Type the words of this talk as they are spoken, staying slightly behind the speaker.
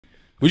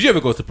Would you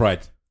ever go to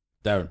Pride,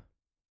 Darren?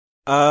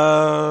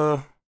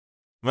 I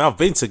mean, I've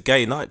been to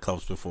gay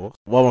nightclubs before.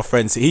 One of my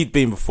friends, he'd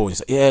been before. He's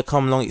like, yeah,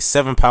 come along. It's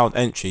 £7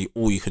 entry,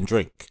 all you can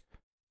drink.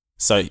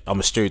 So I'm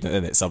a student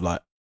in it, so I'm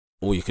like,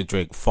 all you can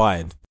drink,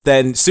 fine.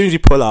 Then as soon as you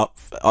pull up,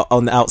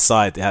 on the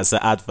outside, it has an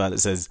advert that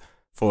says,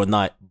 for a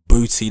night,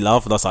 booty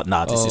love. And I was like,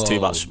 nah, this is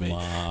too much for me.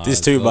 This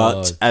is too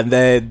much. And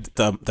then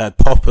they had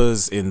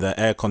poppers in the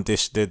air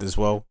conditioning as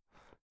well.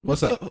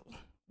 What's that?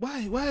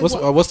 Why? What's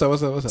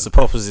that? So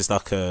poppers is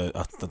like I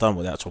don't know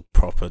what the actual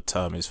proper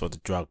term is for the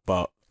drug,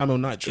 but I know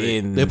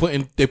nitrate.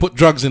 They put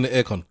drugs in the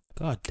aircon.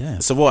 God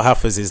damn. So what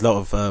happens is a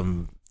lot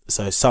of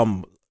so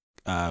some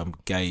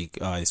gay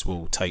guys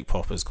will take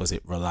poppers because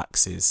it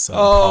relaxes some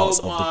parts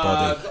of the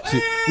body.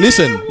 See,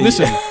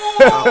 listen.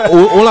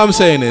 All I'm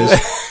saying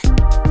is.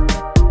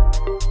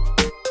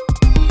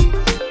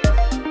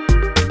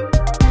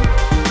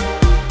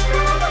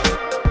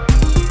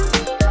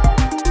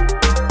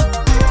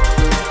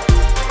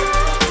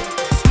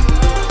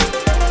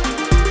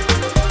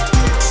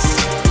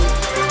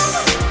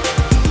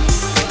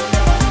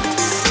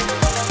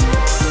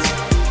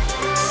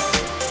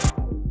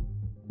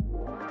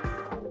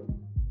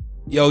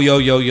 Yo,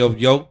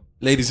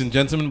 ladies and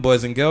gentlemen,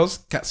 boys and girls,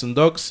 cats and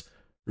dogs,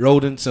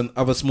 rodents and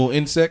other small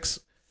insects.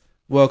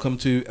 Welcome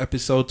to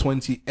episode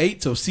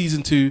 28 of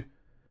season 2,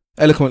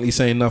 Eloquently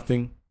Saying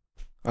Nothing.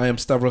 I am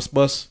Stavros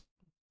Bus,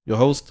 your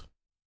host,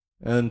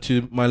 and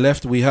to my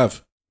left we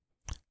have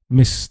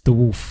Mr.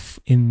 Wolf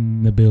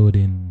in the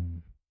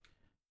building.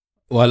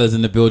 Walla's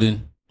in the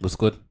building. What's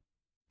good?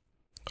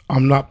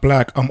 I'm not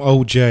black. I'm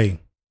OJ.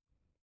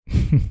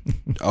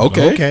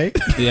 Okay.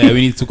 Yeah,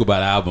 we need to talk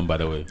about the album, by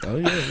the way. Oh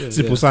yeah.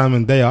 Simple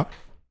Simon there.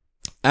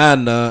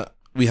 And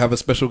we have a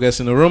special guest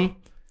in the room,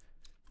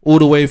 all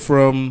the way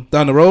from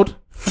down the road.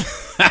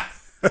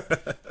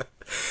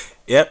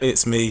 Yep,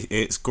 it's me.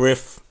 It's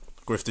Griff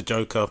the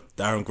Joker,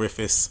 Darran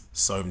Griffiths.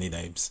 So many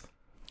names.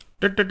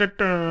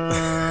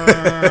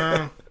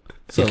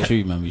 So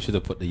true, man. We should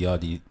have put the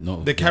Yardie.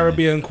 The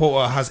Caribbean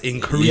quota has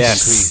increased.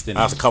 Yes,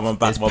 I have to come on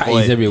back, my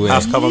boy. Everywhere. I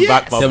have to come on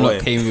back, my boy.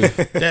 Came with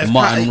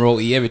mutton,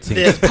 roti, everything.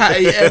 There's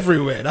patty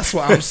everywhere. That's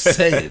what I'm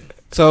saying.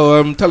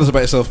 So tell us about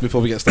yourself before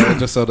we get started,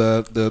 just so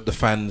the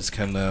fans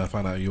can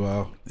find out who you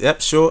are.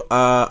 Yep, sure.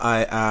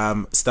 I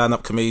am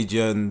stand-up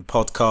comedian,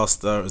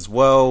 podcaster as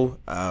well,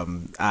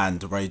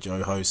 and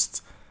radio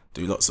host.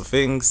 Do lots of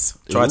things.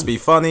 Try to be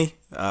funny.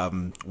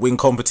 Win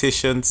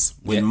competitions.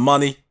 Win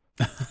money.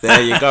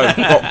 There you go. I've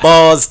got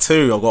bars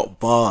too. I've got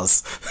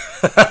bars.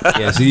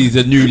 Yeah, so he's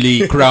a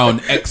newly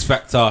crowned X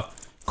Factor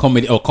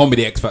comedy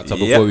X Factor.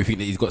 Before we think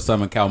that he's got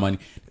Simon Cowell money,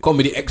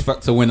 comedy X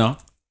Factor winner.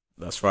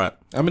 That's right.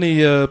 How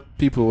many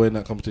people were in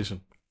that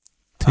competition?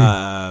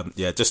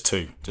 Just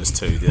two.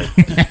 Yeah.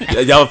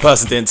 The other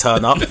person didn't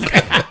turn up.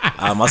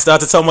 I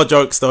started to tell my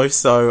jokes though,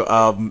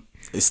 so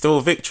it's still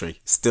a victory.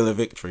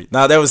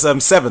 Now there was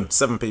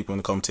seven people in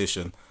the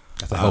competition.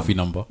 That's a healthy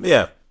number.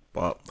 Yeah.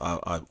 But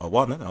I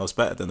won it. I was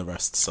better than the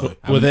rest. So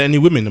were there any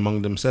women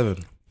among them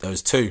 7? There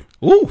was 2.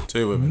 Ooh,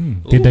 2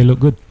 women. Did they look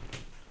good?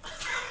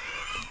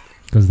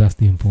 Because that's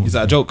the important. Is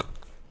that a joke?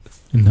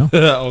 No.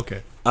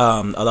 Okay. I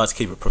like to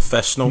keep it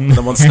professional when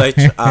I'm on stage.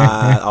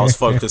 I was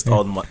focused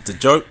on the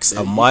jokes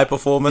and my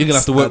performance. You're gonna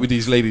have to work with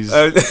these ladies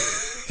again,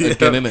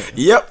 innit?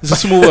 Yep. It's a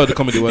small world, the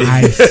comedy world.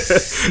 I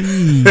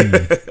see.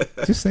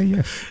 Just say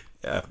yes.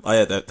 Yeah. Oh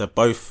yeah. They're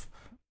both.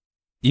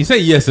 You say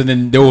yes, and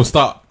then they will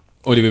start.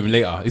 Or the women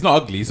later. It's not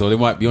ugly, so they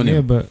might be on him.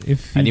 Yeah, but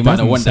if he and he might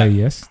not want say that.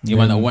 Yes, he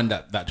might not want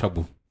that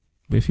trouble.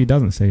 But if he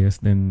doesn't say yes,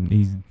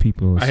 then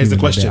people. Here's the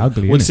question: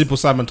 ugly, would Simple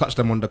Simon touch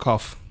them on the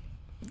cuff?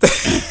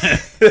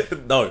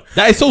 No,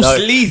 that is so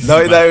sleazy.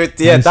 No,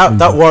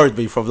 that worried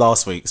me from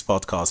last week's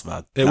podcast,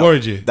 man. It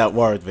worried you. That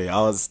worried me.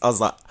 I was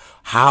like,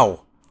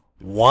 how?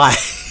 Why?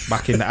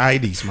 Back in the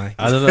 80s, man.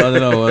 I don't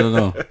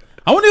know.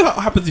 I wonder what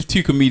happens if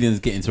 2 comedians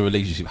get into a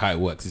relationship. How it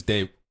works is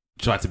they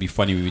try to be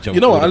funny with each other.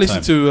 You know what? I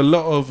listen to a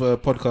lot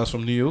of podcasts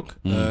from New York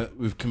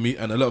with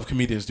and a lot of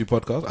comedians do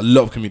podcasts.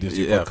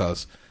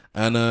 Podcasts,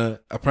 and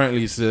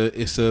apparently it's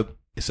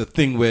a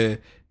thing where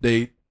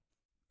they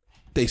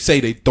say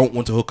they don't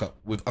want to hook up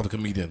with other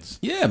comedians.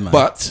 Yeah, man.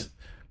 But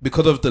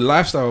because of the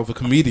lifestyle of a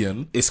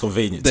comedian, it's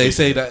convenient. They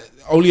say that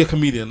only a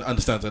comedian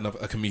understands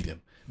a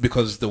comedian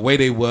because the way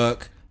they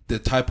work, the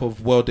type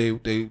of world they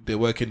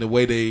work in, the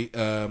way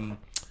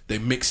they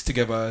mix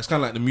together. It's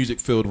kind of like the music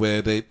field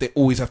where they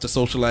always have to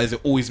socialize. They're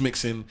always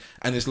mixing.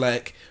 And it's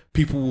like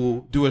people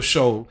will do a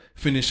show,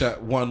 finish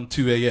at 1,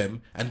 2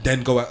 a.m. and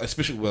then go out,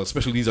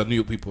 especially these are New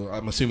York people.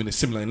 I'm assuming it's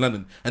similar in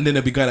London. And then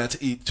they'll be going out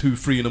to eat 2,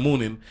 3 in the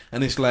morning.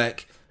 And it's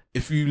like,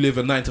 if you live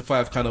a 9 to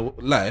 5 kind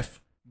of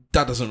life,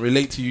 that doesn't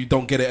relate to you. You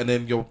don't get it. And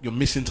then you're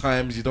missing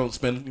times. You don't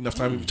spend enough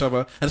time with each other.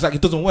 And it's like,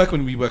 it doesn't work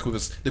when we work with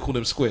us. They call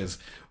them squares.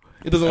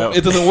 It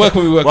doesn't work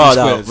when we work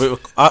with squares.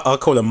 I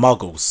call them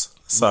muggles.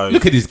 So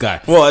look at this guy.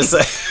 What I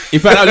say?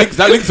 In fact,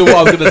 that links to what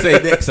I was going to say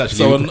next.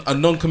 Actually, so a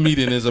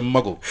non-comedian is a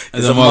muggle.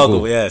 It's a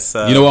muggle. Yes.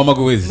 You know what a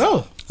muggle is?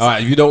 No. All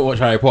right, if you don't watch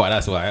Harry Potter,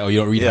 that's why. Or you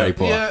don't read Harry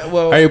Potter. Yeah,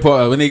 well, Harry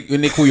Potter. When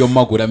they call you a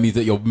muggle, that means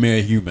that you're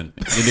mere human.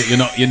 You're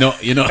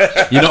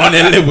not on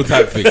their level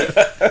type thing.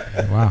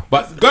 Wow.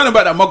 But going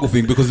about that muggle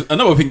thing, because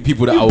another thing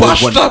people that I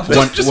always want,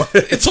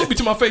 it took me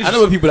to my face. I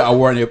know people that are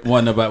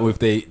one about if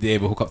they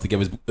ever hook up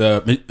together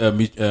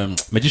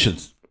as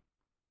magicians.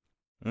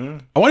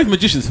 I wonder if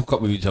magicians hook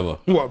up with each other.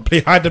 What,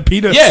 play hide the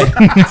penis? Yeah,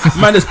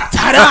 man, just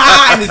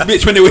ta-da in this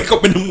bitch when they wake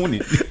up in the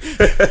morning.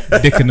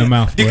 Dick in the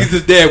mouth. Dick boy. is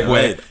just there,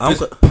 boy. Right,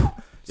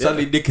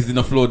 Suddenly, dick is in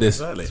the floor. This.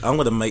 Exactly. I'm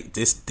gonna make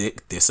this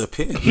dick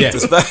disappear. Yeah.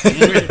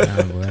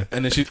 Nah, boy.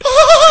 And then she.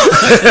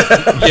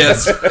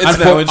 Yes.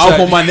 And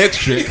for my next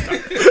trick,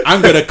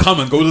 I'm gonna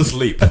come and go to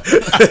sleep.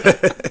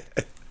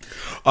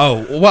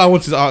 Oh, what I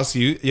wanted to ask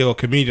you, you're a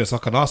comedian, so I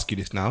can ask you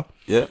this now.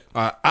 Yeah.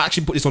 I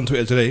actually put this on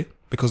Twitter today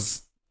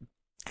because,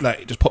 like,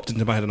 it just popped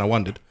into my head and I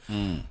wondered.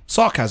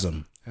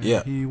 Sarcasm.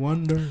 Yeah. He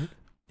wondered.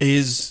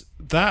 Is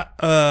that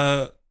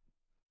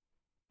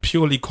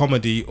purely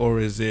comedy or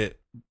is it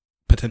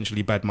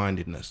potentially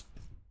bad-mindedness?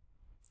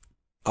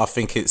 I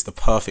think it's the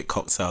perfect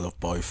cocktail of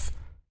both.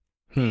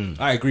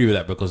 I agree with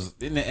that because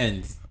in the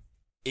end,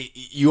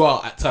 you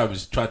are at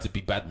times trying to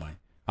be bad mind.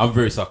 I'm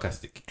very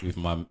sarcastic with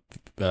my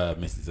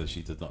missus, and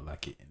she does not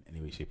like it in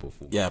any way, shape, or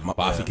form. Yeah, but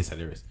I think it's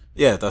hilarious.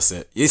 Yeah, that's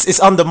it.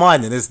 It's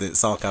undermining, isn't it?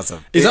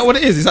 Sarcasm. Is that what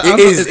it is? Is that It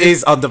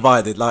is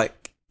undermining.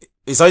 Like,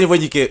 it's only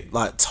when you get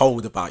like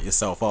told about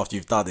yourself after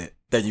you've done it,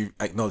 then you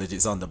acknowledge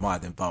it's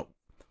undermining. But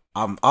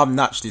I'm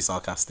naturally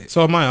sarcastic.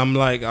 So am I. I'm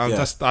like,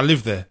 I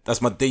live there.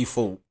 That's my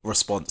default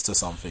response to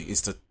something,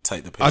 is to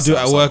take the piss. I do it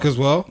out at of work someone. as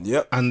well.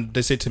 Yep. And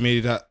they say to me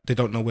that they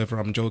don't know whether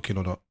I'm joking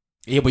or not.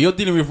 Yeah, but you're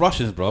dealing with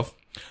Russians, bro.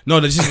 No,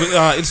 this is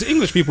it's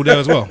English people there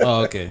as well.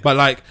 Oh, okay. But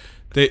like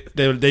they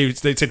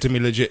said to me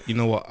legit, you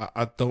know what?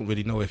 I don't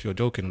really know if you're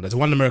joking. There's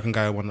one American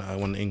guy, one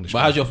English. But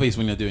guy. how's your face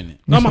when you're doing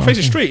it? No, That's my what face I'm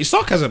is saying. straight. It's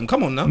sarcasm.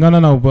 Come on now.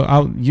 No.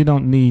 But you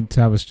don't need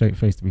to have a straight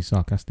face to be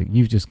sarcastic.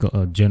 You've just got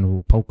a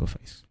general poker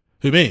face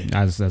Who, me?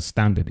 as a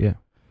standard. Yeah.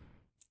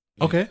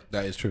 Okay.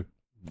 That is true.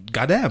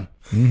 Goddamn.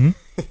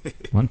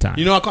 One time.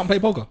 You know I can't play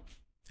poker.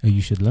 Oh,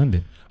 you should learn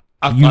it.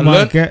 I You might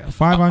learned. get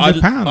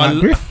 £500 like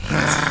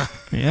Griff.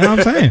 You know what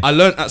I'm saying? I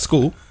learned at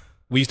school.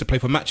 We used to play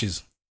for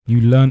matches. You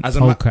learned As a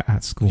poker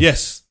at school.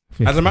 Yes.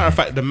 As a matter of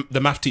fact,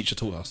 the math teacher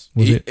taught us.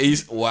 Was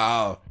it?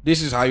 Wow.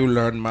 This is how you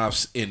learn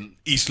maths in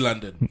East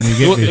London. You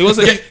get It it. was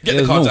Get the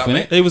There's cards no out, thing.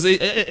 mate. It was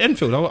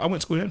Enfield. I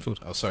went to school in Enfield.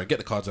 Oh, sorry. Get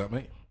the cards out,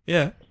 mate.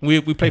 Yeah, we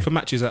played for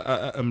matches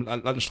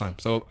at lunchtime.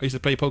 So I used to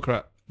play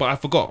poker but I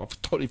forgot.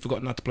 I've totally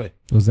forgotten how to play.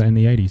 Was that in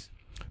the 80s?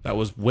 That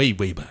was way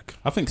back.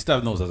 I think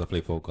Stav knows how to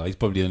play poker. He's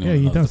probably the only Yeah, one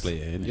he who knows does. to play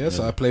it. Innit? Yes,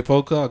 Yeah. I play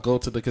poker. I go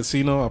to the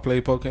casino. I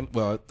play poker.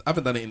 Well, I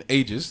haven't done it in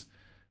ages.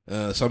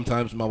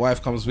 Sometimes my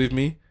wife comes with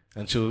me,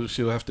 and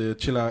she'll have to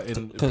chill out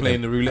in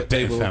playing the roulette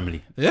table.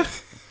 Family. Yeah,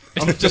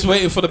 I'm just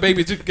waiting for the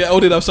baby to get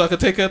old enough so I can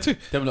take her too.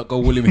 Them not go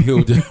William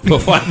Hill for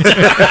fun.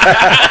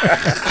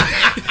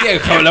 Yeah,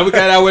 come on, we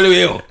got out William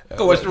Hill.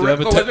 Go watch the Do you have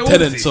a go watch the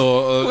tenants horses.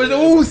 or Watch the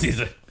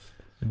horses.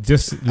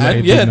 Just let and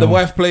it yeah, be the known.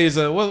 wife plays.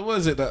 What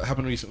is it that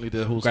happened recently?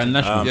 The horse Grand team?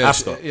 National. Yeah,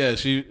 Ascot.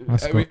 she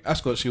Ascot.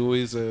 Ascot. She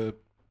always was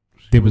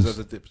Dibbles. at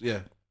the dips. Yeah,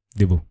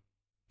 Dibble.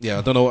 yeah.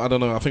 I don't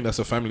know. I think that's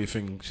a family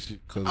thing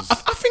because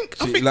I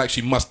think like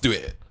she must do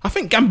it. I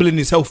think gambling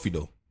is healthy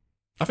though.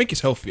 I think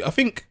it's healthy. I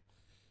think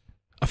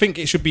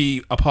it should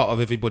be a part of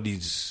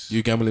everybody's.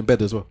 You gamble in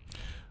bed as well.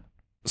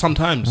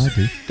 Sometimes I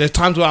do. there's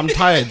times where I'm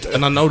tired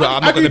and I know that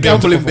I'm How not do going you to be able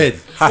to gamble in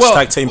perform.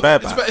 bed? Hashtag Team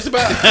Bareback. It's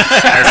about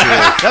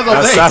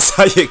That's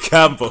how you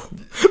gamble.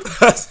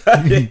 That's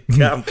how you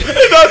gamble.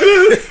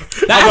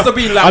 That has to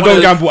be like I one don't of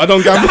the- gamble. I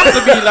don't gamble. That has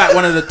to be like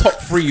one of the top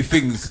 3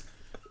 things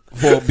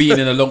for being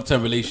in a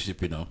long-term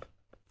relationship. You know,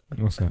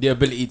 What's that? the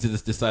ability to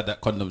just decide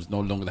that condoms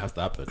no longer has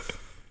to happen.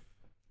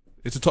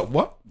 It's a top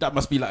what? That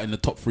must be like in the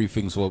top 3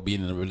 things for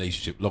being in a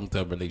relationship,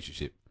 long-term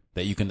relationship,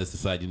 that you can just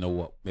decide. You know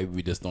what? Maybe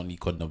we just don't need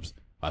condoms.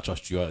 I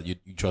trust you. You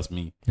trust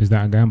me. Is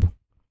that a gamble?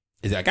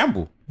 Is it a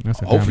gamble?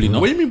 That's a Hopefully gamble.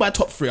 not. What do you mean by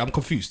top 3? I'm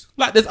confused.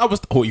 Like there's other.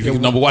 Oh, you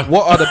think number 1?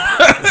 What are the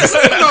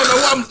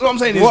What I'm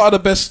saying is. what are the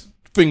best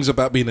things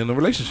about being in a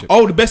relationship?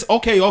 Oh, the best.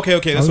 Okay. That's Oh,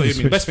 what you you mean.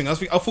 switched. Best thing. I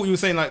thought you were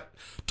saying like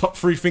top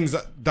 3 things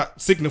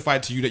that signify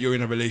to you that you're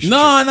in a relationship. No.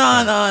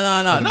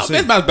 I'm saying.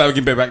 There's man's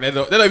back there. They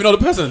don't even know the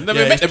person. Never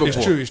Yeah, met them it's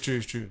before. true. It's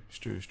true.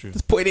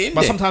 Just put it in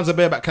But there. sometimes a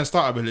bareback can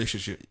start a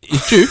relationship.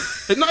 It's true.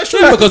 No, it's true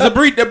because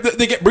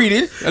they get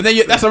breeding, and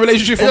then that's a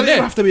relationship it from doesn't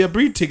there. have to be a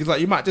breed tick. It's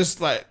like you might just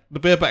like the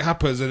bareback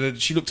happens, and then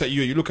she looks at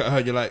you, you look at her,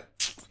 you're like,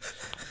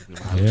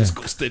 Yeah. just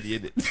go steady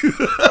in it.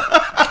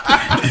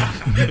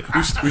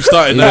 We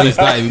started Yeah, now. it's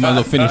like, we might as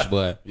well finish,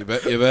 boy. You've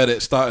heard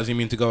it. Start as you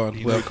mean to go on.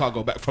 You Well, can't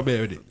go back from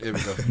here, innit? here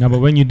we go. No, but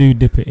when you do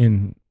dip it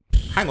in,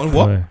 Hang on,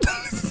 what? boy,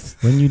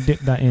 when you dip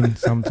that in,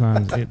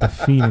 sometimes the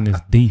feeling is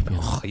deep. You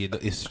know? Oh,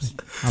 it's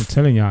I'm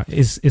telling you,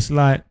 it's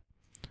like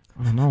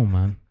I don't know,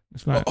 man.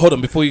 It's like Hold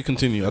on, before you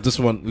continue, I just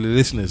want the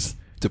listeners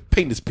to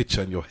paint this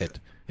picture in your head.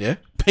 Yeah,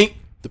 paint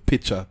the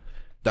picture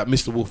that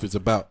Mr. Wolf is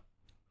about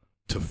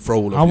to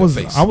roll on your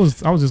face. I was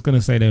just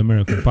gonna say the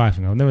American Pie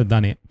thing. I've never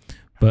done it,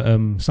 but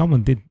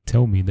someone did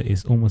tell me that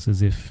it's almost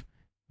as if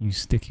you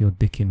stick your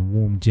dick in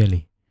warm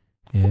jelly,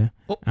 yeah,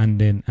 and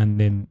then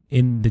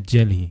in the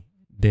jelly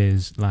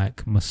there's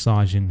like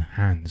massaging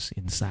hands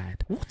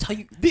inside. What are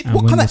you? And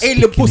What when kind of you're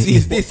alien sticking pussy it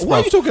is in- this? What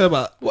are you talking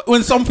about?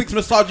 When something's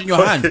massaging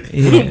your hand?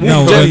 Yeah,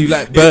 Warm jelly when-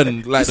 like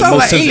burn like the sound most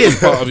like sensitive alien.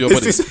 part of your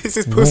body. Is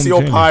this Warm pussy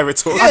or jelly.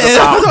 pirate or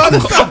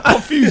I'm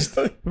confused.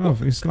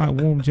 Bruv, it's like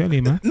warm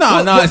jelly, man.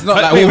 No, it's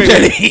not like Wait, warm wait,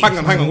 jelly. wait. Hang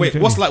on. Warm Wait,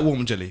 jelly. what's like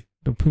warm jelly?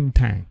 The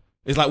poontang.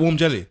 It's like warm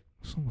jelly.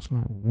 It's almost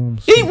like warm.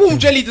 Ain't sweet warm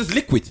jelly just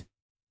liquid?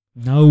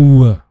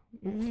 No.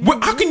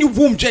 How can you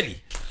warm jelly?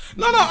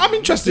 No, I'm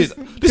interested.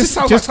 This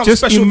sounds like some just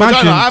special imagine,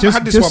 vagina. I haven't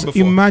had this just one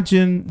before.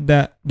 imagine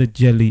that the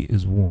jelly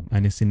is warm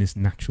and it's in its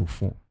natural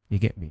form. You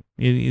get me?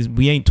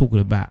 We ain't talking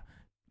about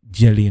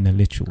jelly in a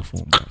literal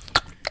form,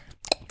 bruv.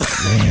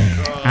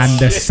 Yeah. And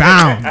the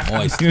sound.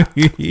 Moist. Oh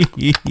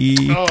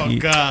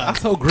God.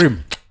 That's so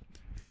grim.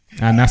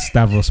 And that's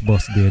Stavros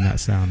Boss doing that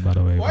sound, by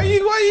the way. Why bro.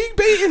 you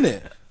baiting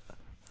it?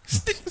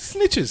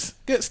 Snitches.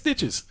 Get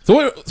stitches. So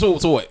what? Is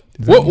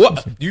that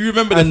What? Do you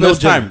remember the And no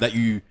first jelly. time that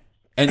you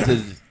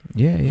entered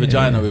Yeah,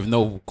 vagina yeah. with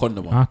no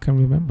condom on? I can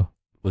remember.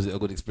 Was it a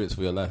good experience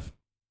for your life?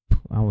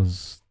 I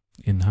was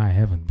in high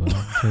heaven, but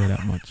I'll tell you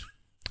that much.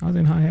 I was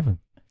in high heaven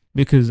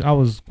because I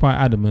was quite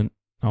adamant.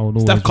 I would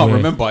always Steph can't wear,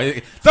 remember.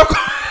 I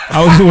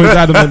was always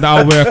adamant that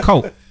I'll wear a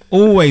coat.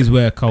 Always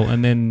wear a coat.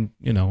 And then,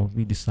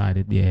 we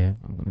decided,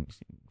 I'm going to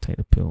take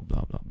the pill,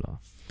 blah, blah, blah.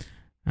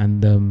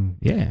 And,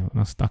 when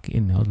I stuck it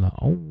in there, I was like,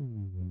 oh,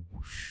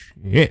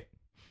 shit.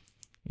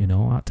 I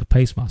had to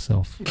pace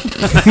myself.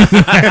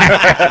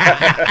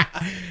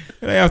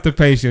 You have to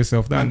pace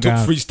yourself. Man That took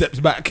guy. 3 steps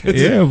back.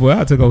 Yeah, well, I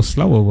had to go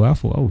slower. Well, I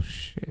thought, oh,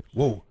 shit.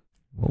 Whoa.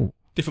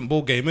 Different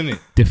ball game, innit?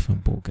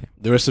 Different ball game.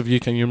 The rest of you,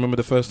 can you remember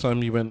the first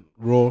time you went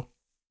raw,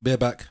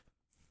 bareback,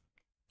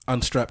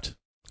 unstrapped?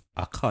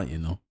 I can't,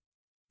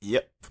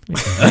 Yep.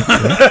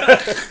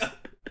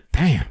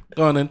 Damn.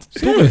 Go on then.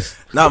 Serious.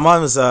 No,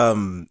 mine was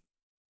yeah,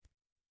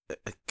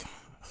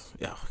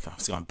 I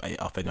was going to bait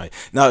it up anyway.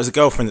 No, it was a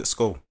girlfriend at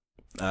school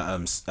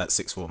at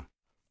sixth form.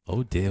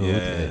 Oh dear.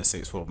 Yeah,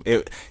 sixth form.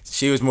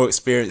 She was more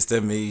experienced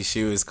than me.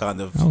 She was kind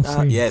of Oh,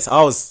 see. yes.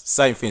 I was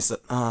saying things like,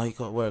 you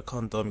got to wear a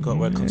condom. You got to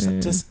wear a condom.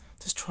 Yeah. Just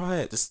try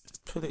it.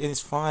 Just put it in.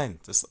 It's fine.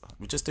 Just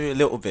do it a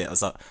little bit. I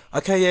was like,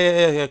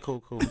 okay, yeah,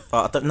 cool.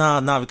 But I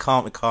don't. No, we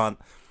can't.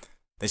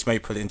 Then she made me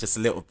put it in just a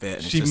little bit.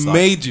 And She it's just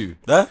made you.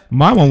 Huh?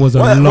 My one was a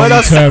What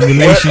long-term else?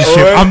 relationship.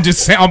 What? I'm just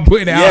saying, I'm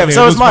putting it out Yeah, there.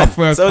 so It was my mine.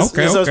 first. So was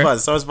Okay.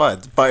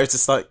 mine. But it's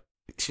just like,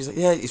 she's like,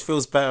 yeah, it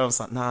feels better. I was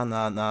like,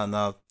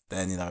 no.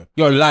 Then,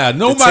 You're a liar.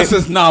 No The man tip-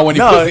 says now when he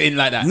No. puts it in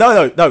like that.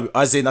 No.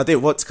 As in, I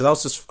didn't want to,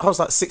 because I was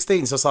like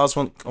 16, so I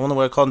want to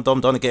wear a condom,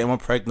 don't want to get anyone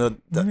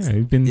pregnant. Yeah,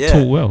 you've been Yeah.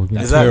 taught well. You've been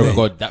That Exactly. fear of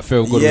God. That fear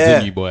of God yeah, was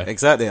in you, boy.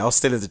 exactly. I was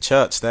still in the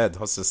church then. I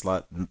was just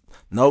like,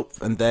 nope.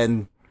 And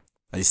then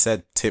they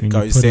said, tip When you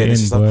goes put it in. And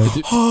she's boy. like,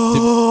 Yeah,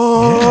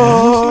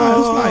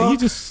 it's like you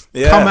just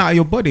Yeah. come out of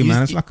your body, man.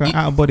 You- It's like an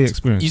out of body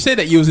experience. You say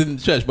that you was in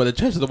the church, but the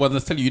church is the one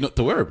that's telling you not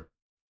to wear them.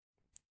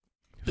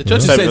 The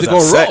church Well, says was to go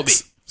that raw.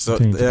 sex? So,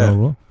 Continue to yeah. go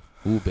raw.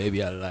 Ooh,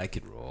 baby, I like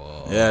it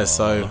raw. Yeah,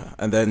 so,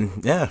 and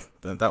then,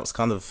 that was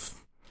kind of,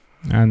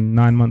 And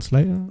 9 months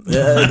later,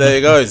 yeah, there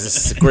you go.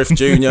 This is Griff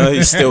Jr.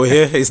 He's still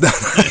here. He's not,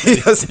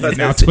 he's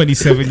now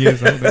 27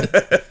 years old.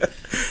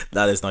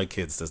 no, there's no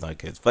kids.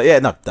 But yeah,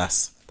 no, I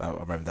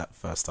remember that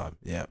first time.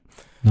 Yeah.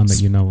 None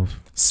that you know of.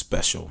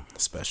 Special.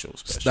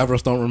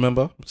 Stavros don't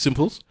remember.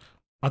 Simples.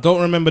 I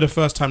don't remember the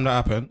first time that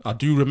happened. I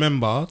do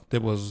remember there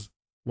was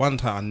one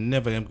time I'm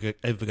never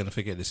ever gonna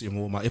forget this in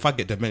Walmart. If I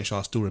get dementia,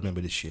 I'll still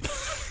remember this shit.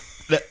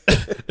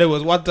 There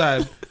was one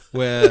time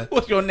where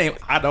What's your name?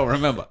 I don't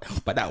remember.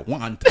 But that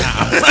one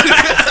time.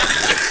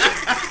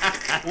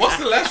 What's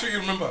the last thing you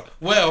remember?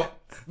 Well,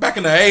 back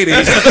in the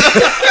 80s,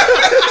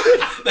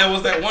 there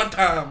was that one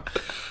time.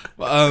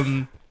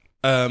 because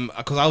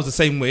I was the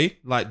same way,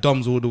 like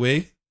Dom's all the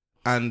way,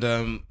 and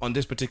on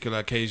this particular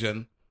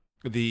occasion,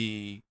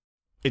 the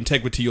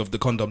integrity of the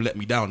condom let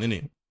me down,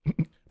 innit?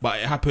 But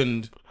it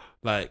happened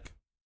like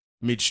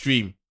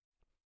midstream.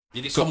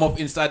 Did it come off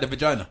inside the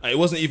vagina? It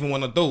wasn't even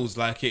one of those.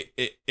 Like it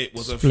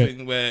was Split. a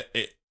thing where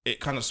it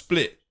kind of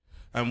split,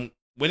 and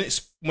when it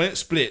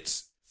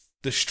splits,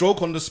 the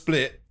stroke on the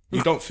split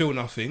you don't feel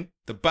nothing.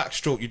 The back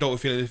stroke you don't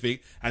feel anything,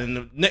 and then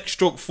the next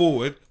stroke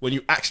forward when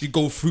you actually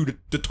go through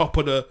the top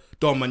of the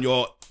dom and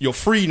you're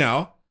free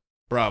now,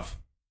 bruv.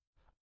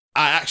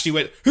 I actually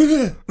went.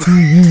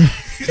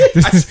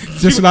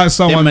 Just like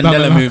someone Them done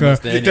Mandela like movements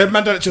a, there, Them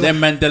innit? Mandela- Them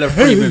Mandela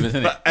free movements,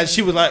 innit? and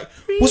she was like,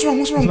 "What's wrong?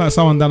 What's it's wrong?" like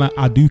someone done an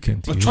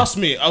Hadouken to But you. trust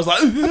me, I was like,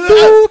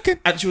 Hadouken.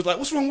 and she was like,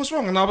 "What's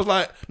wrong?" And I was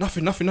like,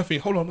 "Nothing.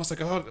 Hold on, one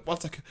second,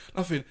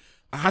 nothing."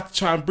 I had to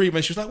try and breathe,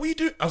 and she was like, "What are you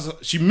doing?" I was like,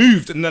 she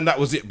moved, and then that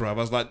was it, bro. I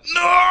was like,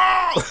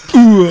 "No!"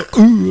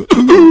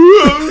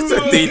 It's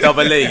a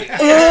D-double-E.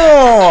 Oh,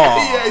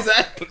 Yeah,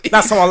 exactly.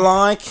 that's how I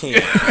like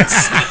it.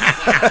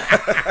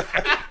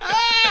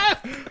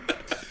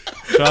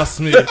 Trust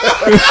me.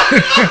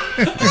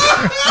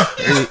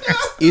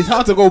 It's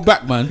hard to go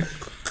back, man.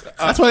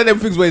 That's one of them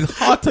things where it's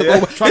hard to go.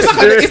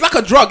 It's like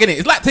a drug, innit?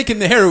 It's like taking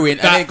the heroin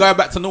and then going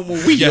back to normal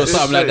weed or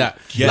something like that.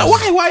 Yes.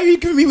 Like, why are you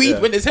giving me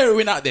weed when there's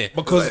heroin out there?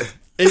 Because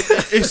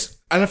it's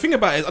and the thing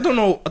about it, I don't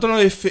know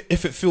if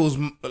it feels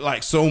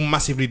like so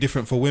massively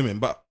different for women,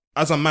 but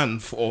as a man,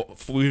 for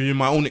in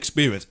my own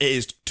experience, it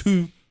is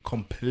two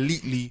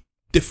completely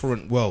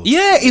different worlds.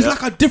 Yeah, it's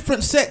like a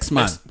different sex,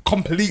 man. It's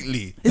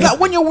completely. It's like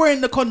when you're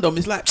wearing the condom,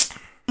 it's like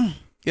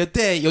you're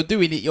there, you're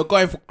doing it, you're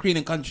going for Queen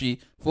and Country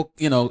for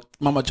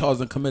Mama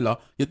Charles and Camilla.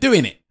 You're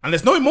doing it, And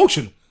there's no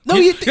emotion. No,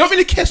 you you don't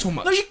really care so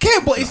much. no, you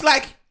care, but it's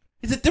like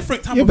it's a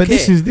different type Yeah, of but care.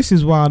 this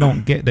is why I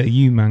don't get that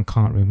you man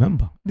can't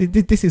remember.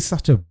 This is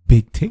such a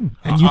big thing,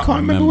 and you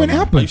can't remember when it I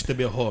happened. used to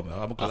be a whore,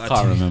 man. I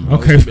can't remember.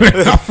 Okay,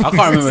 fair enough. I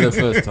can't remember the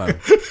first time.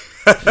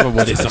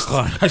 Remember this? I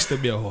can't. I used to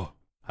be a whore.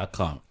 I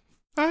can't.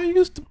 I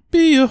used to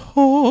be a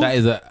whore. That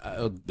is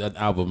an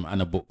album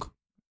and a book.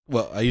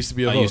 Well, I used to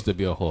be a I whore. used to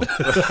be a whore.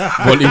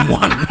 Volume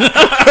 1.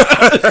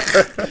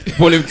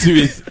 Volume 2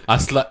 is I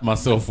slapped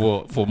myself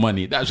for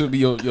money. That should be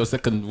your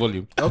second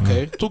volume.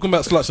 Okay, talking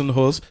about sluts and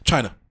whores,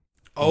 China.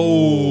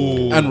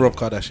 Oh. And Rob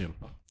Kardashian.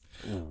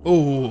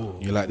 Oh.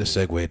 You like the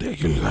segue there?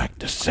 You like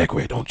the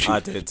segue, don't you? I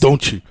did.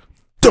 Don't you?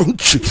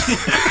 Don't you?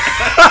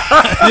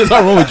 There's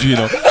nothing wrong with you,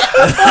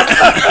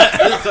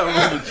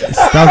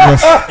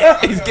 Stavros,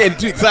 He's getting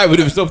too excited with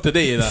himself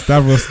today,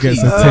 Stavros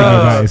gets a thing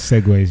about his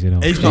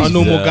segues, He's not a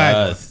normal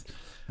guy. Jesus.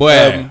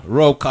 Boy,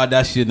 Rob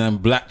Kardashian and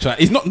Blac Chyna.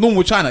 It's not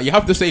normal China. You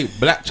have to say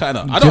Blac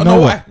Chyna. I Do don't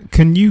know why.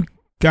 Can you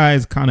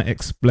guys kind of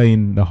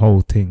explain the whole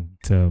thing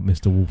to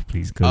Mr. Wolf,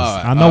 please? Because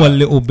Alright, I know a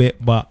little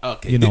bit, but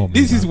Okay, you know,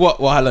 this is what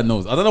Wahala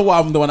knows. I don't know why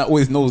I'm the one that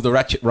always knows the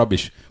ratchet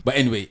rubbish. But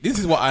anyway, this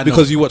is what I know.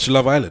 Because you watch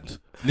Love Island.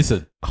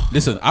 Listen.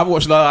 I've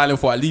watched Love Island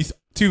for at least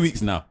 2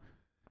 weeks now.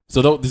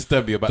 So don't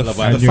disturb me about Love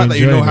The Island. you fact that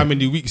you know enjoying how it?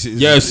 many weeks it is,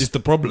 Yes. is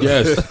the problem.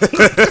 Yes.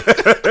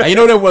 And you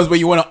know them ones where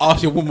you want to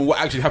ask your woman what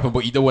actually happened,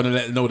 but you don't want to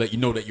let her know that you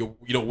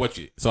don't watch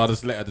it. So I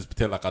just let her just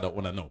pretend like I don't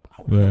want to know.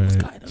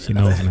 she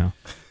knows now.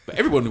 But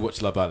everyone who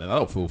watches Love Island, I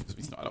don't feel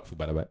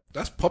bad about it.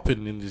 That's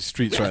popping in the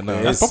streets right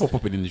now. That's proper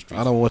popping in the streets.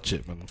 I don't watch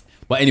it, man.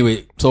 But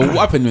anyway, so what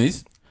happened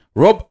is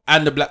Rob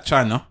and the Blac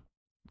Chyna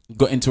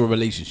got into a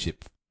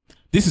relationship.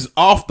 This is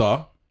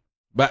after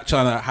Blac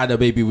Chyna had a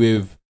baby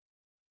with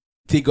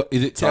Tiger.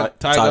 Is it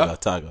Tiger?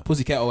 Tiger.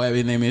 Pussycat or whatever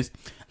his name is,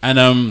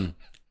 and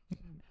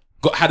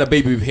had a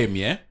baby with him,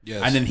 yeah.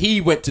 Yes. And then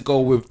he went to go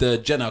with the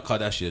Jenner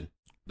Kardashian,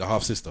 The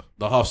half sister.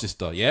 the half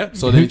sister, yeah.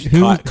 So then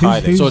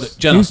Kylie. So the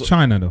Jenner- who's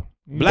China though?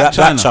 Blac Blac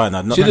Chyna,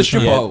 China, not she's a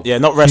stripper. yeah, hoe. yeah,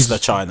 not wrestler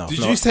China. Did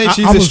no. you say I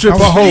she's was- a stripper I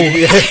was- hole?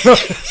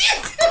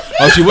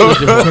 Oh, she was a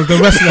stripper. Because the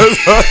wrestler,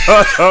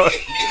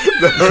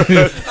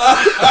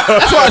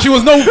 That's what she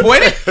was known for,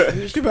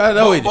 innit? Stripper and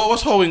a hoe, innit?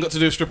 What's hoeing got to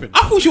do with stripping?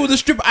 I thought she was a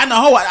stripper and a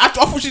hoe. I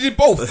thought she did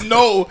both.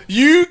 No,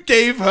 you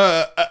gave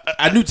her.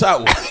 A new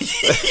title.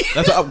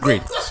 That's an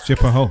upgrade.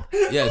 stripper hoe,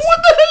 Yes. What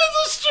the hell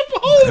is a stripper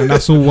hole? and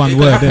that's all one It can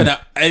word. happen Then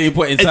at any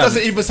point in It time.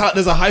 doesn't even sound.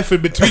 There's a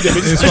hyphen between them.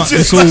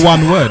 it's all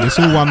one word. It's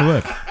all one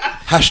word.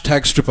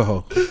 Hashtag stripper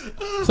hole.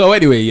 So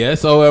anyway, yeah.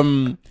 So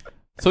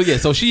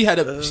she had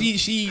a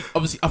she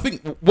obviously, I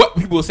think what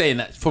people were saying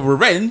that for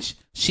revenge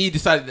she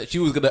decided that she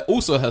was gonna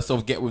also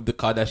herself get with the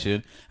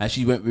Kardashian, and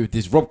she went with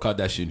this Rob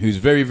Kardashian who's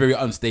very, very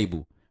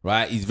unstable,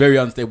 right? He's a very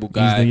unstable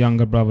guy. He's the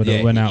younger brother that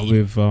Yeah, went out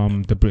with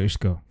the British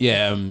girl,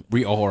 Yeah,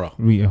 Rita Ora.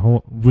 Rita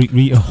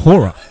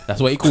Hora.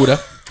 That's what he called her.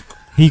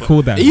 He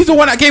called that He's the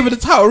one that gave her the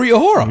title, Rita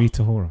Ora.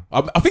 Rita Hora.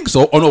 I think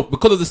so. Oh no,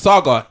 because of the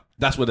saga,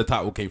 that's where the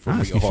title came from. I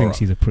Rita actually Ora. think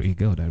she's a pretty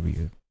girl, that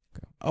Rita.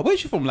 Oh,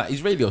 where's she from? Like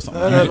Israeli or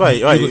something? Wait.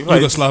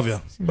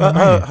 Yugoslavia. But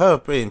her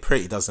being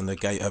pretty doesn't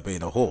negate her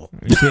being a whore.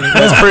 There's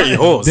There's pretty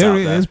whores out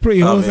there. There's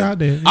pretty I hoes mean, out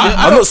there.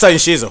 I'm not saying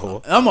she's a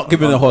whore. I'm not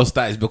giving her her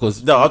status because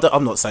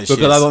I'm not saying she is.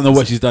 I don't know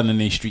what she's done in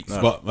these streets. No.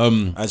 But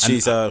And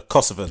she's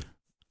Kosovan.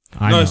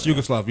 I No, know. it's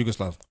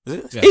Yugoslav. Is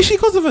it? Yeah. is she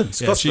Kosovan?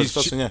 Yeah,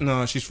 Kosovan, yeah.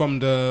 No, she's from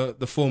the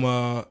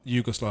former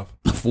Yugoslav.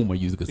 Former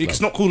Yugoslav.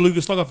 It's not called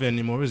Yugoslavia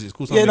anymore, is it? It's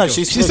called Yeah, something no, else.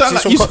 she's She sound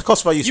like from you-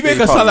 Kosovo. Used You to be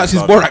make her part sound of like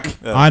she's Yugoslavia.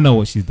 Borak. Yeah. I know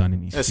what she's done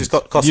in these. Yeah, she's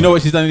got Kosovo. You know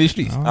what she's done in these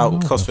streets? Oh, Out no.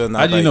 Kosovo and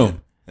How do you know?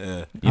 Yeah.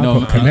 You I've know,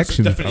 got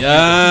connections. Definitely.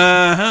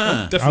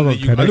 Uh-huh.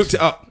 Definitely. I got I looked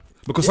it up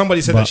because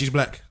somebody said But- that she's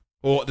black,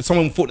 or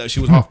someone thought that she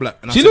was half black.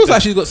 And I She said looks that-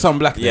 like she's got some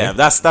black. Yeah, there.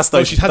 that's No,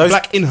 those. she's had those,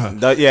 black in her.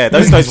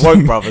 those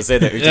woke brothers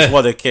in it who just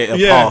want to get a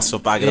Yeah. pass for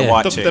bagging a Yeah.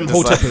 white Them chick. them It's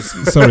whole like-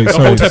 teppers. Sorry, whole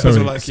sorry, tempers are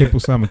sorry. like, Simple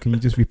Simon, can you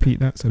just repeat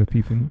that so the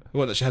people know?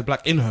 What? That she had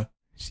black in her.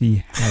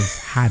 She has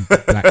had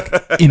black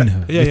in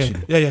her, Yeah.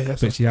 literally.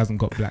 That's But she hasn't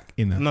got black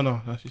in her.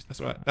 No, that's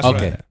right. That's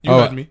Okay. right. You All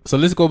heard right. me. So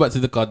let's go back to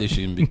the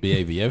Kardashian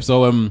behavior. Yeah?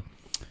 So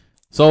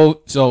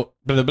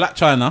the Blac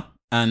Chyna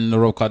and the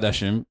Rob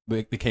Kardashian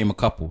became a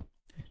couple.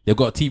 They've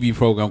got a TV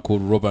program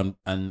called Rob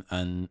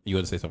and you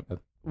want to say something?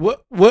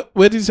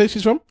 Where did you say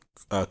she's from?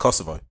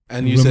 Kosovo.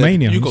 And you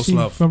Romania. said Is she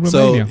Yugoslav. from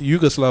So Romania.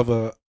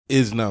 Yugoslavia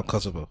is now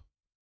Kosovo.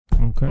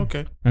 Okay.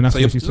 Okay. And that's So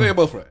where you're, she's so you're from.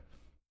 both right.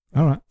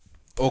 All right.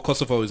 Or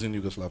Kosovo is in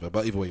Yugoslavia,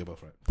 but either way you're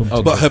both right.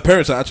 Okay. But her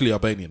parents are actually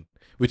Albanian,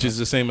 which is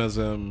the same as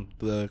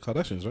the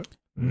Kardashians, right?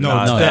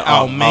 No, No, they're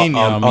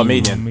Armenian.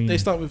 Armenian. They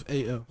start with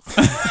AL.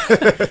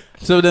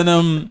 So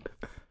then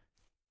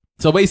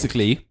So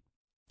basically,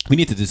 we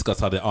need to discuss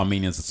how the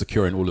Armenians are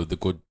securing all of the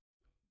good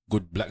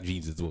black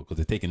genes as well,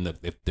 because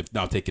they've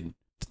now taken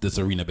the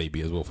Serena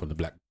baby as well from the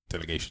black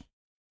delegation,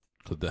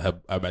 because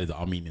her bad is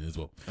Armenian as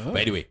well. Oh.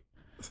 But anyway,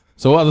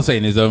 so what I was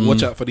saying is,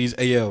 watch out for these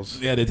ALs.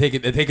 Yeah, they're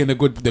taking the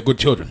good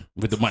children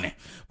with the money.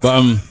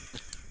 But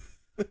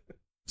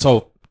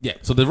so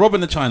the Rob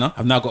and the China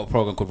have now got a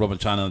program called Rob and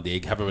China. They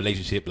have a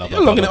relationship. Blah, blah,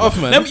 You're blah, locking blah, it off,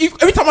 blah. man.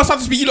 Every time I start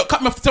to speak, you look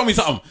cut me off to tell me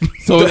something.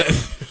 So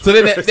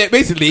they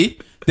basically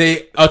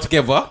they are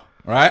together,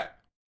 right?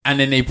 And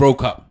then they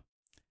broke up.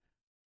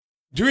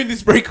 During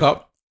this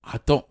breakup, I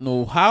don't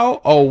know how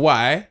or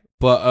why,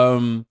 but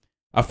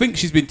I think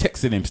she's been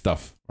texting him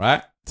stuff,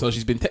 right? So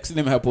she's been texting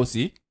him her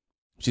pussy,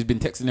 she's been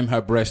texting him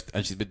her breast,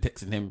 and she's been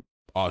texting him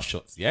arse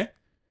shots, yeah?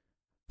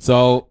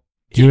 So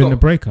During the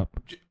breakup?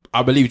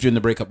 I believe during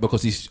the breakup,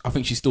 because I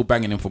think she's still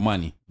banging him for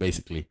money,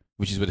 basically,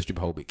 which is where the strip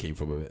whole bit came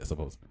from, I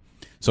suppose.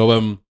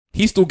 So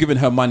he's still giving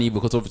her money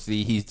because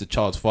obviously he's the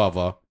child's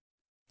father,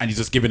 and he's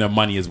just giving her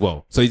money as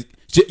well. So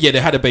they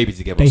had a baby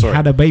together. They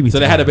had a baby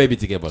together. They had a baby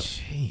together.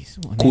 Jeez,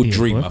 what an Called idiot,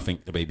 Dream, boy. I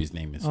think the baby's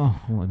name is. Oh,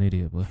 what an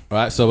idiot, boy.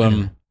 Right,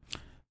 so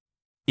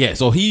yeah,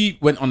 so he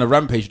went on a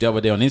rampage the other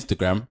day on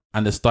Instagram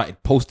and they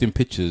started posting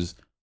pictures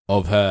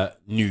of her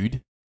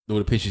nude, all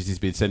the pictures he's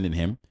been sending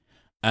him.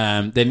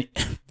 Then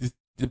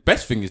the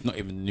best thing is not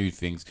even the nude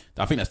things.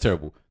 I think that's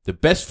terrible. The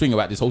best thing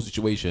about this whole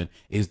situation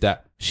is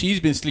that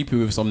she's been sleeping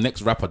with some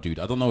next rapper dude.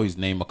 I don't know his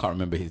name. I can't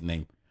remember his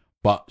name.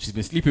 But she's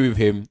been sleeping with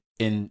him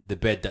in the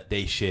bed that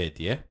they shared,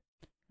 yeah?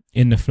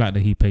 In the flat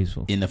that he pays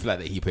for. In the flat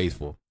that he pays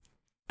for.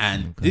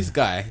 And Okay. this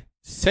guy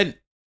sent,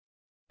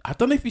 I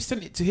don't know if he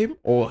sent it to him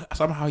or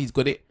somehow he's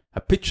got it, a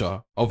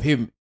picture of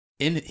him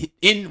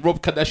in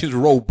Rob Kardashian's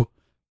robe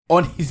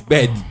on his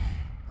bed,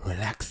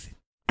 relaxing.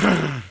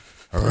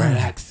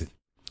 Relaxing.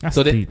 That's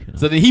So deep.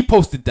 then he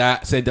posted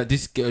that, said that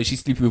this girl,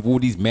 she's sleeping with all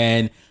these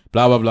men,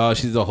 blah, blah, blah.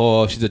 She's a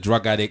whore, she's a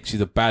drug addict,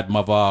 she's a bad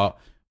mother,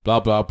 blah,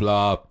 blah,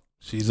 blah.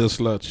 She's a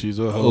slut. She's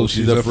a hoe. Oh,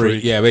 she's a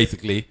freak. Yeah,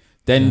 basically.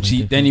 Then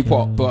he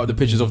put up the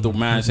pictures of the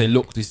man saying,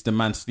 look, this is the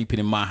man sleeping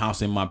in my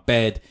house, in my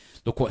bed.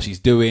 Look what she's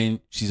doing.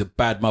 She's a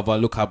bad mother.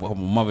 Look how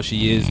mother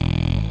she is.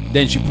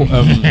 Then she put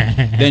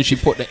the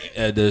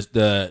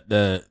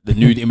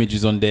nude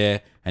images on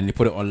there and they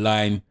put it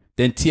online.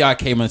 Then T.I.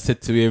 came and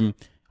said to him,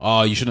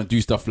 oh, you shouldn't do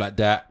stuff like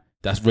that.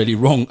 That's really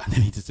wrong. And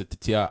then he just said to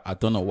T.I., I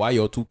don't know why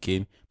you're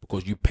talking,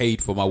 because you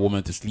paid for my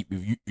woman to sleep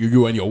with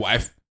you and your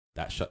wife.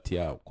 That shut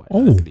T.I. out quite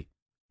nicely.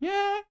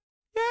 Yeah.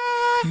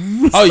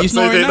 Oh, you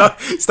snoring now?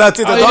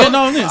 Started Oh, you didn't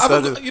know this? I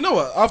don't, you know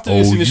what? After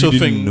this Oh, initial you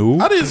didn't thing, know?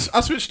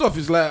 I switched off.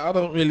 It's like I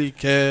don't really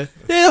care.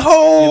 The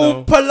whole You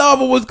know,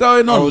 palaver was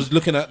going I on. was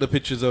looking at the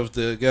pictures of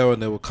the girl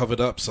and they were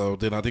covered up, so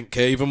then I didn't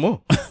care even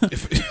more.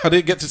 I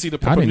didn't get to see the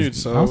proper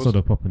nudes, so I saw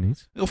the proper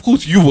nudes. of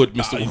course you would,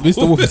 Mr. Wolf.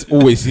 Mr. Wolf has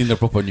always seen the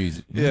proper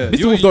news. Yeah,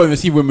 Mr. Wolf don't even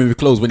see women with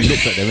clothes when he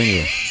looks at them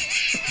anyway.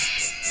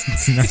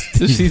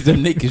 Just sees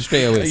them naked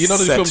straight away. You know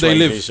the film Sex They ray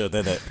Live. vision,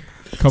 isn't it?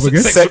 Come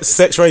again?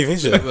 Sex ray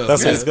vision. Well,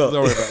 That's yeah, what it's got.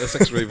 Don't worry about it.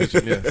 Sex ray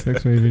vision. Yeah.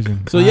 X-ray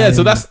vision. So yeah,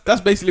 so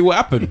that's basically what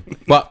happened.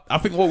 But I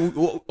think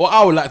what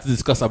I would like to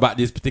discuss about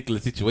this particular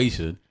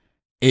situation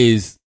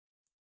is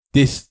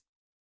this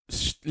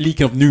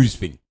leaking of news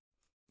thing.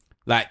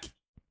 Like,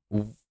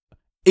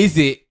 is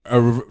it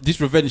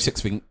this revenge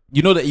sex thing?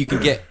 You know that you can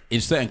get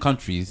in certain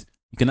countries,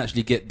 you can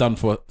actually get done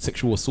for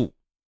sexual assault.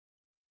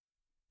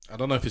 I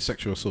don't know if it's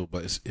sexual assault,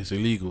 but it's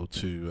illegal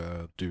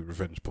to do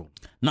revenge porn.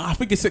 No, I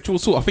think it's sexual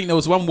assault. I think there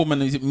was one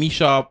woman, is it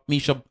Misha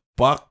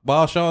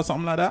Barsha or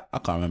something like that? I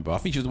can't remember. I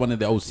think she was one of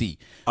the OC.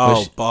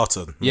 Oh,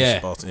 Barton. Yeah.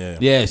 Barton, yeah.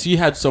 Yeah, she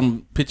had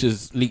some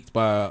pictures leaked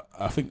by,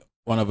 I think,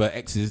 one of her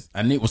exes,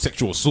 and it was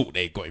sexual assault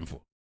they got him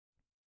for.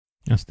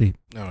 That's deep.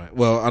 All right.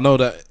 Well, I know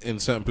that in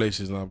certain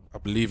places, and I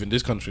believe in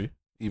this country,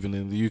 even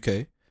in the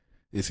UK,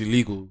 it's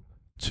illegal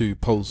to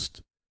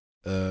post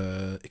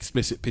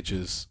explicit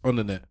pictures on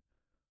the net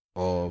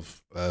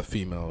of a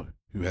female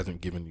who hasn't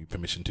given you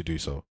permission to do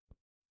so.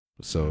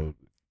 So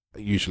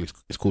usually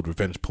it's called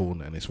revenge porn,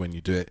 and it's when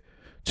you do it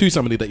to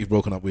somebody that you've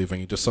broken up with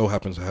and you just so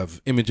happen to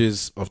have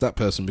images of that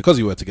person because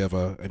you were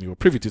together and you were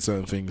privy to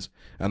certain things,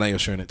 and now you're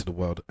showing it to the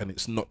world, and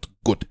it's not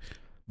good.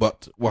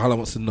 But Wahala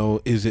wants to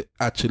know, is it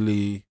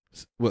actually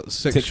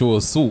Sexual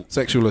assault.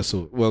 Sexual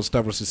assault. Well,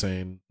 Stavros is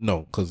saying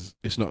no, because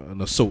it's not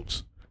an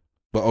assault,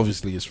 but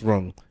obviously it's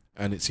wrong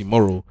and it's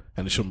immoral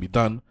and it shouldn't be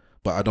done.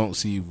 But I don't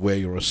see where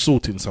you're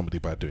assaulting somebody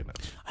by doing that.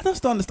 I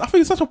just don't understand. I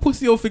think it's such a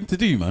pussy old thing to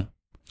do, man.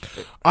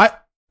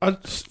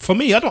 For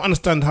me, I don't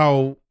understand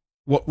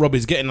what Rob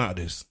is getting out of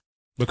this,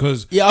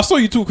 because Yeah, I saw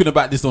you talking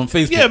about this on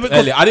Facebook Yeah, because-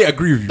 earlier. I didn't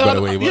agree with you, by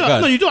the way. But yeah,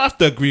 guys, no, you don't have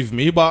to agree with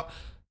me, but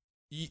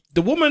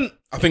the woman.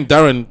 I think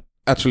Darran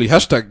actually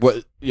hashtag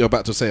what you're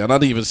about to say, and I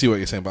didn't even see what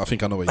you're saying, but I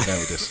think I know where you're going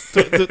with this.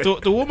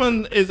 the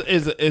woman is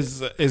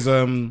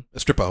A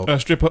stripper hole. a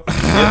stripper.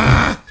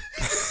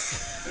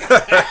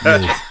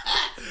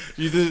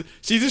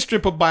 She's a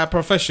stripper by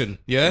profession,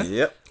 yeah?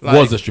 Yep.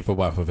 Was a stripper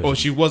by profession. Or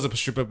she was a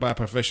stripper by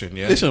profession,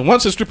 yeah? Listen,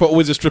 once a stripper,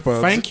 always a stripper.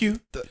 Thank you.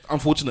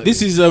 Unfortunately,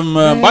 This is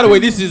by the way,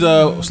 this is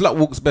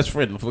Slutwalk's best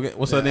friend. I forget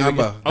what's her name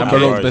Amber. again? Okay. Amber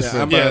Rose's best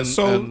friend. Yeah, and-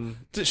 so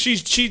and-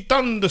 she's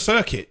done the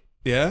circuit,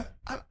 yeah?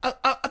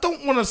 I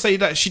don't want to say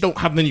that she don't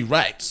have any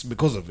rights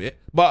because of it,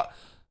 but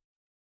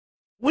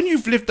when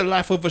you've lived the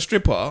life of a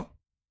stripper,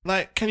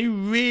 like, can you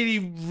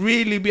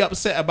really be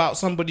upset about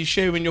somebody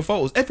sharing your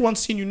photos? Everyone's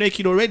seen you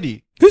naked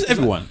already. Who's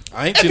everyone?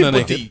 I ain't seen her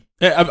naked. Everybody.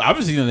 Yeah, I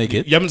haven't seen her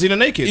naked. You haven't seen her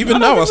naked? Even I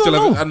don't now, I think still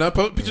so, haven't. And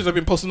her pictures have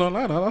been posted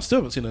online. I still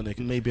haven't seen her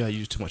naked. Maybe I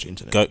use too much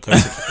internet. Go to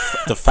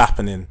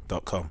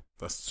thefappening.com.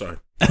 That's sorry.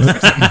 the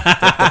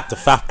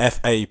fap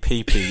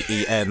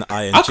FAPPENING.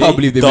 I can't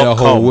believe they made a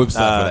whole website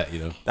for that. You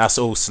know, That's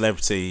all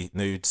celebrity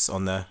nudes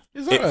on there.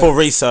 Is that right? For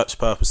research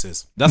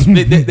purposes. that's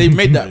they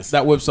made that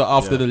website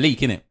after the leak,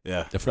 innit?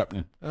 Yeah. The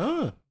Frappening.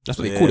 Ah. That's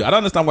what they Yeah. called it. I don't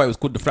understand why it was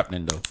called the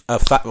Frappening though.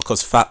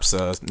 Because fap's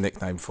a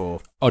nickname for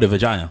Oh, the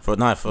vagina. a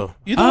knife for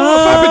You don't know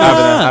what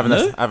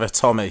happened? having a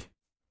Tommy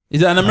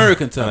Is that an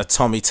American term? and a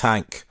Tommy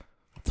tank.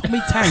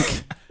 Tommy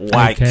Tank.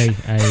 Wank. Okay,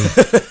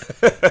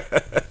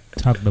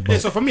 tug the Yeah,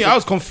 boat. so for me, I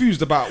was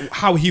confused about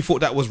how he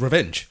thought that was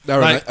revenge.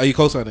 Darran, Like, are you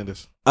co-signing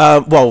this?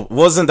 Well,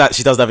 wasn't that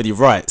she doesn't have any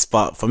rights,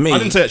 but for me, I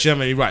didn't say that she had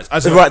any rights. I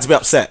the said, right to be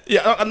upset.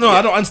 yeah, no,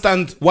 I don't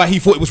understand why he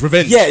thought it was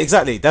revenge. Yeah,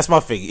 exactly. That's my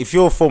thing. If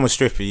you're a former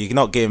stripper, you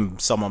cannot give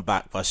someone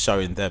back by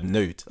showing them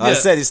nude. Like I Yeah.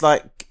 said, it's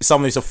like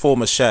someone who's a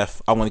former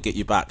chef. I want to get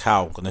you back.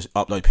 How? I'm gonna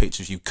upload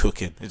pictures of you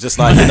cooking. It's just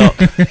like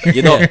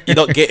you're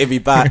not getting me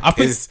back. I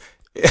think-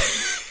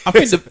 I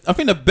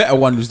think the better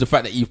one was the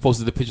fact that he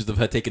posted the pictures of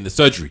her taking the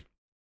surgery.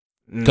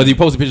 Because he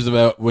posted pictures of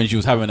her when she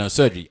was having her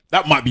surgery.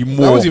 That might be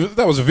more.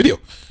 That was a video.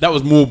 That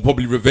was more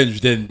probably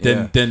revenge than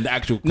the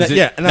actual. No,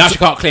 yeah, and now that's- she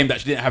can't claim that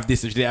she didn't have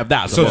this and she didn't have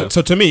that.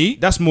 So to me,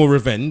 that's more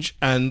revenge,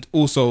 and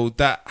also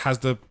that has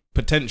the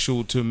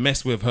potential to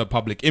mess with her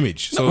public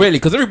image. So not really,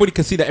 because everybody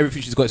can see that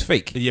everything she's got is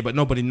fake. yeah, but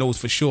nobody knows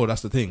for sure.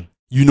 That's the thing.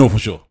 You know for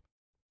sure.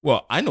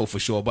 Well, I know for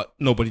sure, but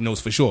nobody knows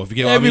for sure. If you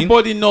get what I mean.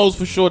 Everybody knows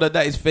for sure that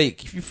is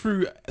fake. If you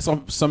threw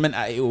some cement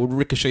at it, it will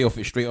ricochet off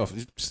it straight off.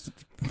 It's just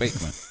fake,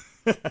 man.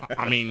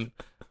 I mean,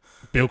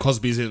 Bill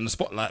Cosby's in the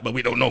spotlight, but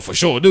we don't know for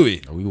sure, do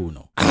we? We all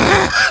know.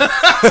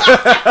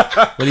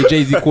 When did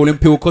Jay-Z call him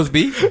Bill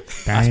Cosby?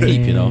 That's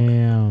deep, you know.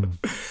 Damn.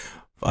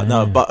 But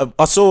no, but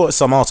I saw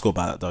some article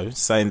about it though,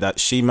 saying that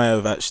she may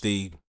have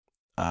actually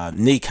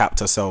kneecapped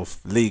herself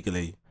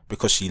legally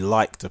because she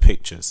liked the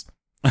pictures.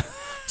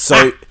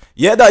 So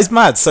yeah, that is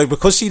mad. So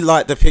because she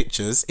liked the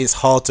pictures, it's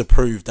hard to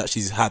prove that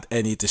she's had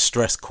any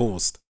distress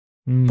caused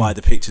by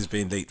the pictures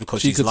being leaked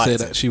because She she's could say liked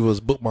that it. she was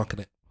bookmarking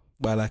it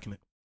by liking it.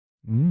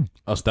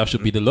 Oh, that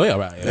should be the lawyer,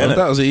 right? Yeah.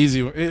 That was an easy.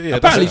 Yeah,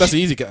 Apparently that's she-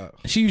 an easy get out.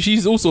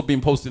 She's also been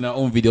posting her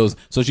own videos.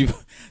 So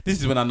this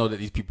is when I know that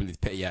these people is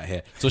petty out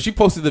here. So she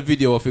posted a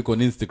video, I think, on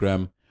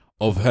Instagram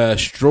of her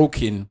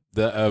stroking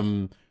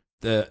the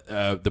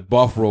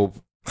bathrobe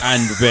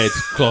and red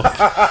cloth.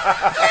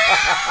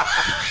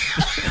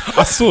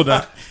 I saw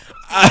that.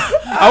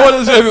 I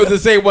wasn't sure if it was the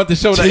same one to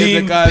show that in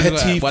Team the guys,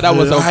 petty but that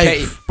was for okay.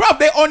 life. Bro,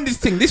 they're on this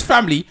thing. This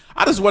family,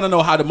 I just want to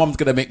know how the mom's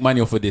gonna make money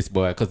off of this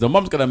boy, because the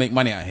mom's gonna make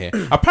money out here.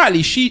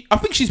 Apparently, I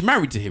think she's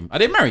married to him. Are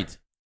they married?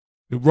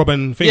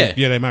 Robin thing. Yeah.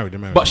 Yeah, they're married. They're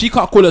married. But she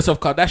can't call herself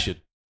Kardashian.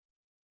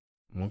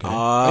 Okay.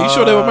 Are you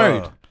sure they were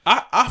married?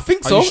 I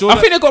think Are so. you sure I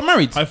that- think they got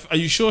married. Are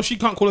you sure she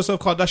can't call herself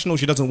Kardashian or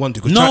she doesn't want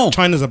to? Because No.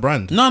 China's a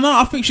brand. No,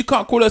 I think she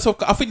can't call herself.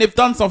 I think they've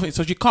done something,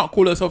 so she can't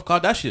call herself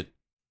Kardashian.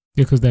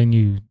 Because they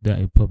knew that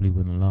it probably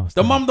wouldn't last.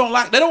 The mum don't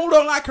like. They don't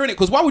like her in it.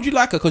 Because why would you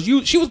like her? Because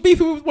she was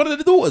beefing with one of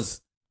the daughters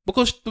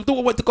because the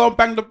daughter went to go and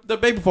bang the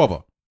baby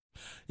father.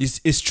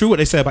 It's true what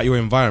they say about your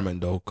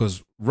environment though,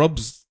 because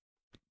Rob's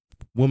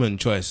woman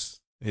choice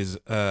is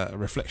a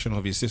reflection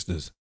of his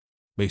sisters,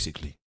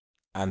 basically.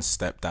 And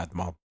stepdad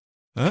mom.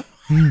 Huh?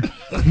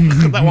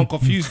 That one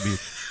confused me.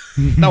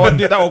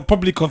 That one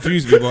probably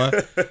confused me, boy.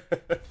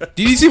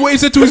 Did you see what he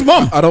said to his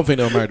mum? I don't think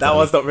they were married. That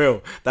was not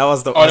real. That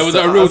was not. Oh, that was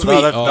a real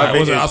tweet? Oh, I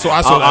wasn't- I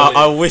saw that.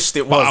 I wished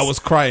it was. But I was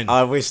crying.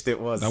 I wished it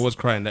was. I was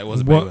crying. That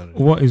was a big one.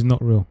 What is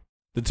not real?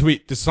 The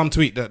tweet. There's some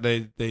tweet that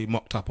they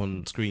mocked up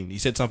on screen. He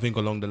said something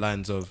along the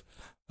lines of,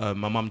 "My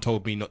mum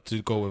told me not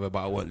to go with her,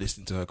 but I won't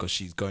listen to her because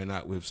she's going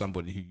out with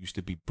somebody who used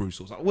to be Bruce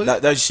or something."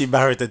 No, she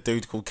married a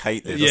dude called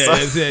Caitlyn.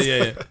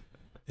 Yeah.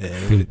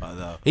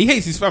 He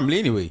hates his family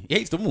anyway. He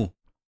hates them all.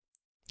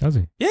 Does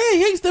he? Yeah, he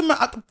hates them.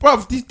 Bro,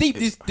 this deep.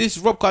 This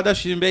Rob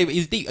Kardashian baby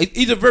is deep.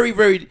 He's a very,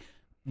 very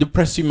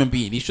depressed human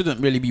being. He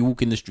shouldn't really be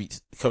walking the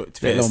streets. To be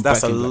Let alone honest,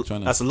 back in Blac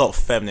Chyna. that's a lot of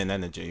feminine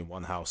energy in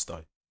one house,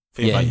 though.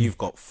 Think Yeah. about you've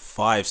got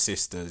 5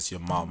 sisters, your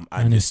mum,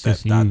 and, And your it's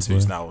just stepdad, you,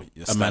 who's bro. now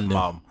your Amanda.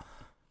 stepmom.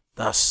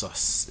 That's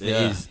just, It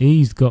yeah. is.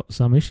 He's got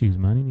some issues,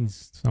 man. He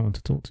needs someone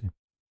to talk to.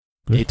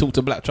 He talked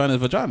to Blac Chyna's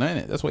vagina,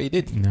 innit? That's what he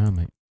did. Nah,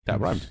 mate.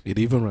 That rhymed. It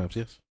even rhymes,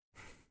 yes.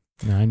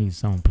 No, I need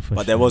someone professional.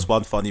 But there was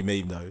one funny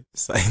meme though,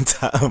 saying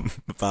that,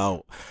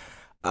 about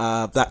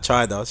Blac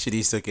Chyna. She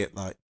needs to get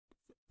like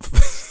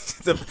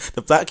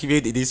the black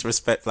community needs to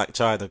respect Blac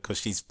Chyna because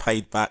she's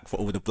paid back for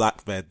all the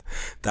black men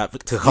that the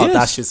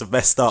Kardashians have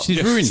messed up.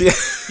 She's ruined.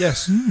 Yes.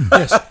 Yes.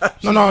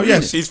 No.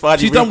 Yes. She's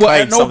finally She's done what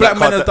reclaimed no some of black that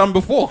man has content. done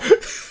before.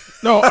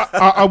 No,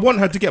 I want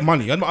her to get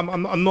money.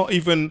 I'm not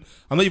even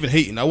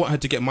hating. I want her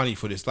to get money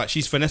for this. Like,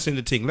 she's finessing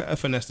the thing. Let her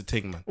finesse the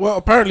thing, man. Well,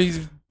 apparently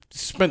he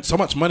spent so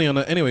much money on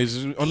it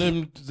anyways. On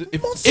him,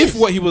 if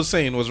what he was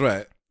saying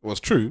was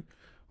true,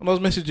 on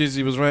those messages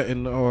he was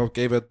writing, I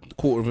gave her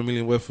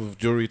 $250,000 worth of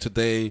jewelry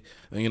today,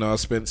 and I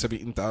spent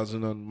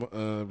 17,000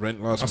 on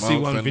rent last month. I see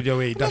one video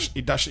where he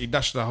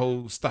dashed the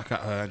whole stack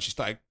at her, and she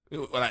started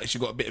like she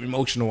got a bit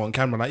emotional on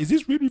camera. Like, is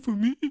this really for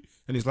me?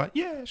 And he's like,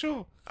 yeah,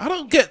 sure. I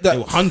don't get that. There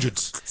were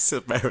hundreds. It's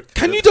American.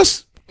 Can you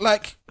just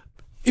like,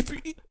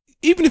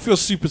 even if you're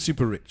super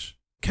super rich,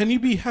 can you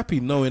be happy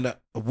knowing that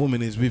a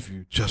woman is with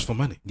you just for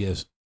money?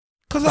 Yes.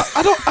 Because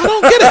I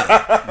don't get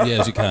it.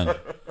 Yes, you can.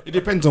 It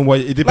depends on what.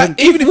 It depends.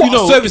 Like, even if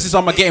What services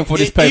am I getting for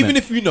this payment? Even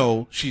if you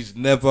know she's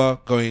never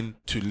going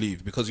to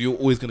leave because you're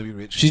always going to be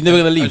rich. She's never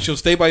going to leave. And she'll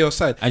stay by your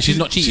side. And she's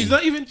not cheating. She's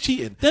not even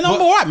cheating. Then I'm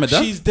But alright,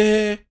 madam. She's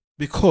there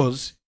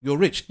because you're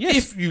rich. Yes.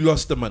 If you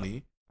lost the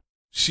money,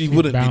 she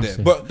wouldn't be there.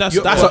 bouncing. But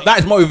that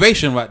is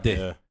motivation right there.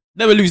 Yeah.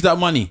 Never lose that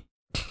money.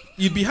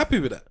 you'd be happy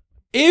with that.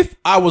 If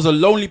I was a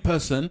lonely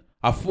person,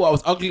 I thought I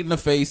was ugly in the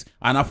face,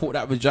 and I thought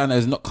that vagina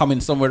is not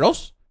coming somewhere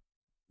else,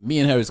 me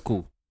and her is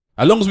cool.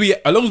 As long as we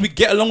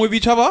get along with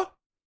each other,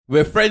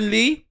 we're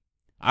friendly.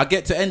 I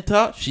get to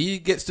enter, she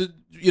gets to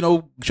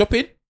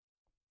shopping,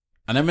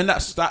 and I'm in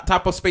that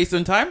type of space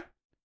and time.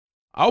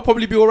 I'll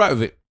probably be alright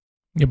with it.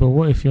 Yeah, but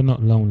what if you're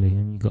not lonely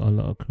and you got a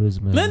lot of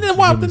charisma? Then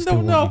what?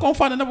 Then I'll go and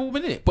find another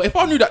woman in it. But if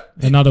I knew that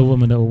another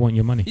woman that will want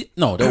your money,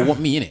 no, they'll want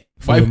me in it.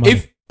 For But your money.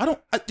 if I don't,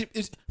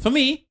 for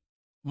me,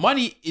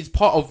 money is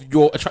part of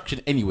your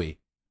attraction anyway.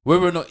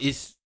 Whether or not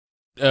it's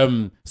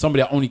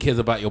somebody that only cares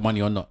about your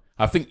money or not.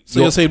 I think. So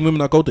you're saying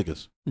women are gold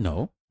diggers?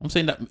 No, I'm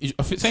saying that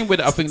same way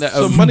that I think that.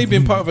 So money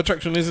being part of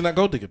attraction isn't that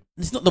gold digging?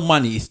 It's not the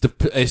money. It's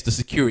the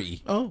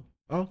security. Oh,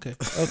 okay.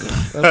 It's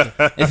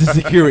the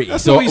security.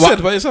 That's so what you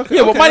said, but it's okay.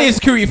 Yeah, but okay. money and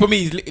security for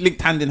me is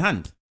linked hand in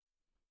hand.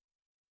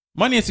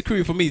 Money and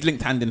security for me is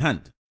linked hand in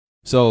hand.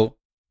 So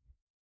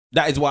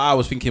that is why I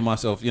was thinking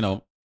myself.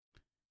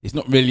 It's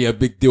not really a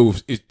big deal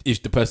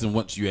if the person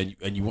wants you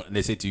and you want, and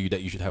they say to you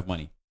that you should have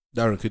money.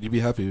 Darren, could you be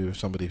happy with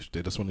somebody if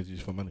they just wanted you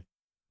for money?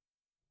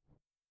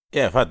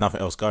 Yeah, if I had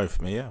nothing else going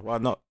for me, yeah, why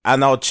not?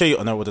 And I'll cheat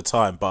on her all the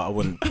time, but I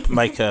wouldn't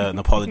make an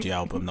apology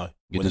album. No,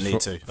 You wouldn't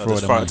just need to. throw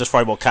I'd the money. just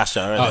throw more cash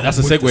at her. Oh, and that's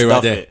a then segue just right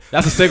stuff there. it.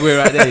 That's a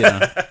segue right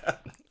there.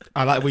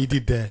 I like what you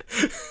did there.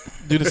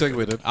 Do the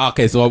segue then.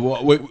 Okay, so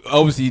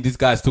obviously this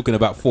guy's talking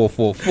about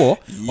 444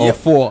 or Yep.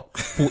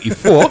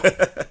 444, which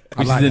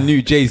like is the that.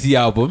 new Jay-Z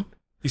album.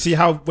 You see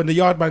how when the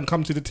yard man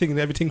comes to the thing and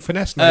everything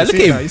finesse. Look at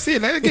him. You see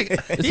it? Look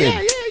at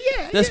yeah.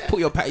 Let's put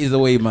your patties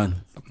away,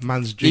 man.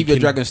 Man's Leave drinking your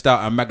Dragon Stout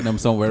and Magnum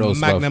somewhere else.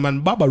 Magnum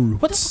and Baba Where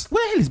Roots. the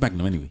hell is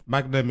Magnum anyway?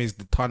 Magnum is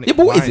the tonic. Yeah,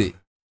 but what is wine.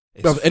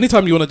 it? Bruv,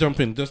 anytime you want to jump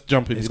in, just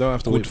jump in. You It's don't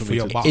have to good wait for for me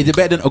your to. back. Is it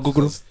better than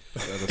Ogogoro?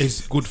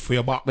 It's good for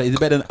your back. But is it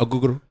better than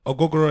Ogogoro?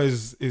 Ogogoro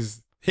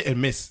is hit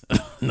and miss.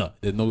 No,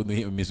 there's no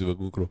hit and miss with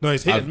Ogogoro. No,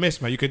 it's hit and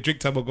miss, man. You can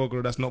drink some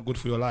Ogogoro that's not good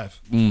for your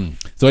life.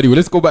 So anyway,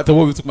 let's go back to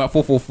what we were talking about.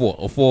 444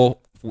 or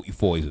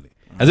 444, isn't it?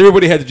 Has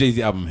everybody heard the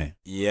Jay-Z album here?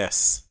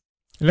 Yes.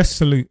 let's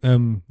salute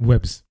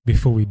Webbs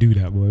before we do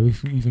that, boy.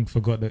 We even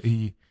forgot that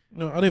he.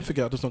 No, I didn't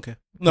forget. I just don't care.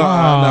 No,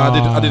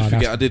 I did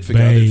forget. I did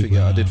forget.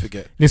 I did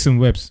forget. Listen,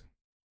 Webbs.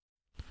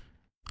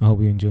 I hope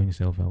you're enjoying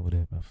yourself over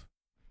there, bruv.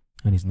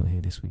 And he's not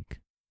here this week,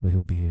 but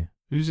he'll be here.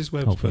 Who's this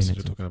web Hopefully person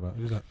next you're talking about?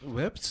 Who's that?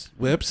 Webs.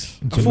 I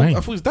Jermaine.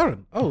 thought it was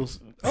Darren. Oh,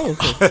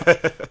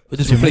 okay. We're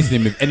just replacing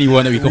him with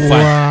anyone that we can find.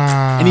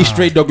 Wow. Any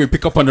stray dog we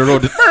pick up on the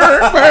road.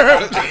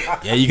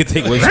 Yeah, you can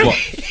take Webb's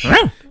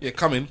spot. Yeah,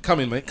 come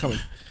in, mate. Come in.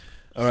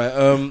 All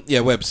right.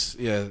 Yeah, Webbs.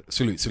 Yeah,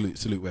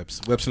 salute, Webbs.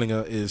 Web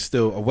Slinger is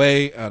still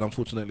away, and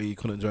unfortunately, he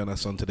couldn't join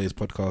us on today's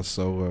podcast,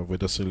 so we're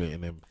just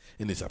saluting him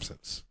in his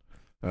absence.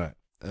 All right.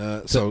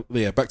 So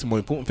yeah, back to more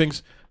important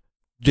things.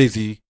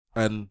 Jay-Z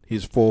and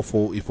his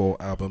 444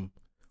 album.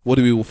 What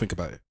do we all think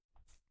about it?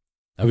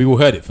 And we all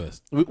heard it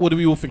first. What do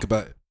we all think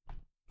about it?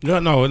 No.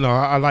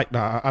 I like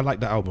that. I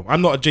like that album.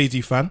 I'm not a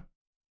Jay-Z fan.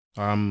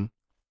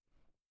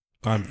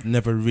 I've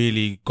never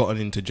really gotten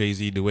into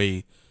Jay-Z the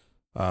way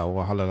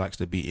Wahala likes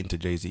to be into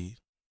Jay-Z.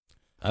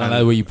 I don't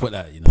know where you put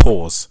that. You know.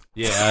 Pause.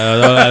 Yeah,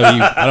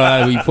 I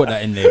don't know where you put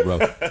that in there, bro.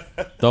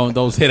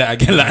 Don't say that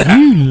again like that.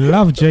 You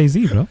love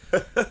Jay-Z, bro.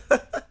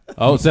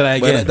 I won't say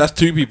that Well, again. that's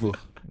two people.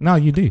 No,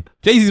 you do.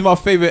 Jay-Z is my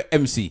favorite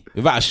MC,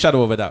 without a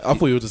shadow of a doubt. I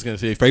thought you were just going to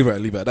say favorite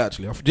and leave it at that,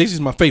 actually. Jay-Z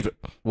is my favorite.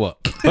 What?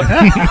 No,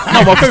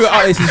 my favorite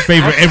artist is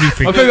Favorite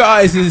everything. My favorite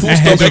artist is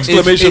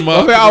Exclamation mark.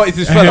 My favorite artist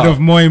is Ahead Fella. of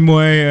Moi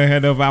Moi,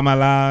 ahead of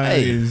Amala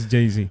Hey. is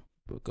Jay-Z.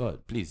 Oh God,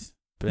 please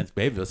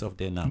behave yourself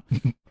there now.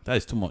 That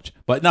is too much.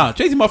 But now,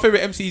 Jay-Z, my favorite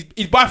MC.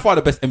 He's by far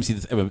the best MC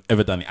that's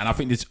ever done it, and I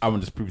think this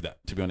album just proved that.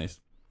 To be honest,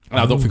 and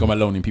I don't think I'm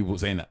alone in people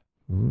saying that.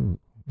 Ooh.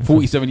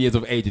 47 years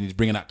of age and he's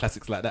bringing out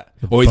classics like that,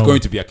 or he's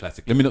going to be a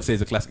classic. Let me not say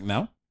it's a classic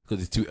now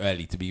because it's too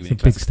early to be even.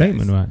 It's a big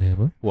statement right there,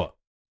 boy. What?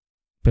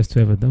 Best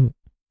to ever do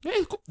it. Yeah,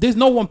 there's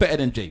no one better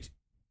than Jay.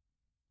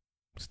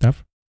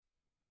 Stuff.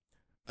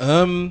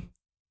 The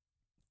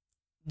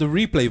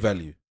replay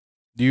value.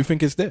 Do you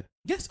think it's there?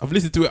 Yes, I've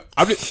listened to it.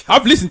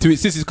 I've listened to it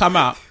since it's come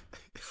out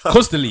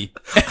constantly.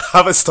 I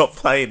haven't stopped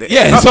playing it.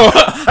 Yeah, so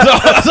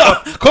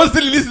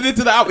constantly listening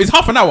to the album. It's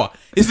half an hour.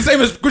 It's the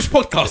same as Gush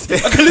podcast.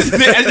 I can listen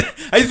to it, and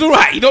it's all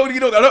right. I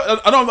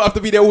don't have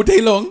to be there all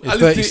day long. It's I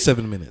listen to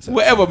 37 minutes.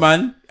 whatever,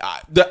 man.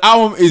 The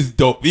album is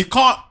dope. You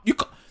can't.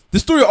 The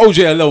story of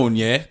OJ alone,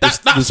 yeah.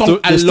 That song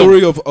alone. The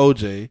story of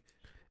OJ.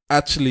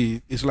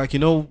 Actually, it's like,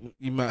 you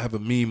might have a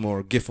meme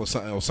or a gif or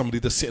something, or somebody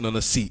just sitting on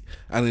a seat,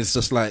 and it's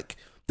just like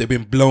they've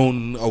been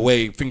blown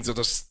away. Things are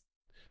just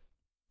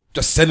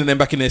sending them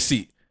back in their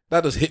seat.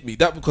 That just hit me.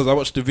 That because I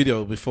watched the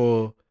video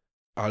before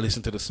I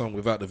listened to the song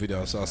without the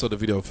video. So I saw the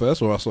video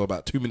first, or I saw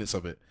about 2 minutes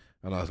of it,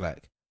 and I was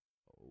like,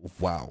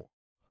 "Wow,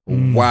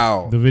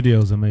 wow!" The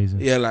video is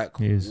amazing. Yeah, like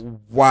It is.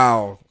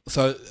 wow.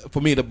 So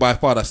for me, by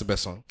far, that's the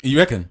best song. You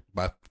reckon?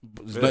 But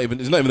it's not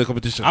even a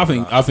competition. I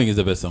think it's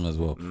the best song as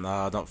well.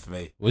 Nah, not for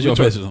me. What's your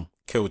best song?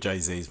 Kill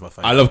Jay-Z is my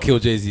favorite. I love Kill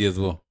Jay-Z as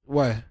well.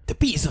 Why? The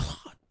beat is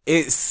hard.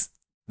 It's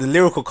the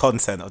lyrical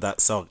content of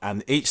that song,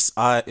 and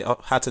I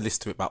had to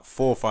listen to it about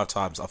 4 or 5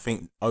 times. I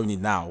think only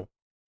now,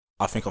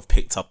 I've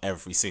picked up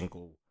every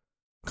single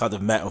kind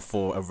of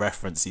metaphor and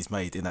reference he's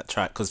made in that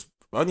track. Because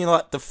only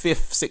like the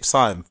 5th, 6th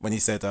time when he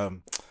said,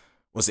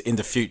 "Was it in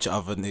the future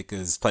other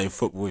niggas playing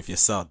football with your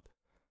son?"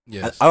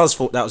 Yes. I always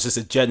thought that was just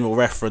a general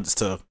reference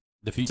to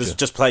The future.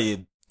 just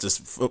playing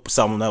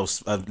someone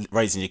else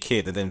raising your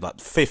kid, and then like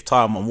the 5th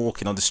time I'm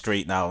walking on the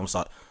street now, I'm just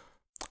like,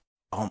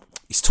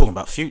 he's talking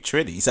about future,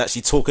 isn't he? He's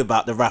actually talking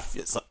about the rap.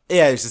 It's like,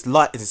 yeah,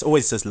 it's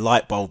always just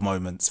light bulb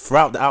moments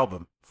throughout the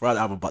album.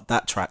 But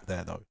that track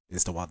there though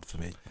is the one for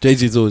me.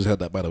 Jay-Z's always had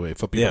that, by the way.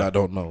 For people Yeah. that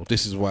don't know,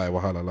 this is why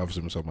Wahala loves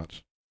him so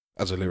much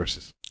as a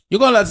lyricist. You're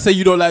gonna like to say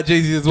you don't like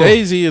Jay-Z as well.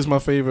 Jay-Z is my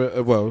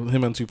favorite. Well,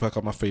 him and Tupac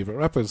are my favorite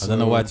rappers. I don't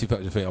know why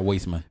Tupac's your favorite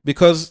waste man.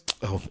 Because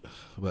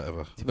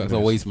whatever. Tupac's a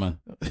waste man.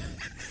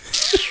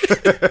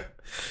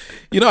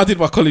 I did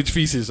my college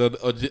thesis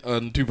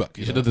on Tupac.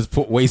 You should have just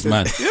put waste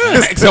man.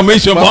 Yes.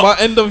 Exclamation mark. My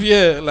end of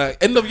year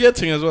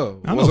thing as well.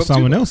 I know was on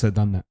someone Tupac. else had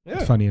done that.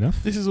 Yeah. Funny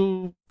enough. This is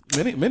all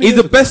many. He's years the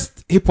ago.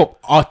 best hip hop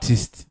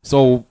artist.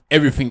 So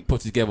everything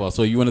put together.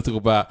 So you want to talk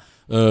about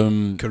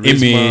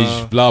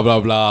image, blah blah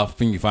blah.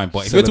 Think you fine.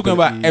 But if we're talking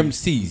about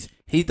MCs,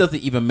 he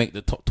doesn't even make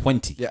the top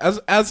 20. Yeah,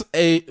 as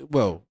a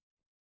well.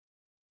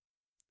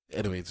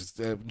 Anyways,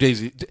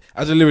 Jay-Z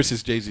as a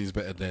lyricist, Jay-Z is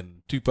better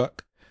than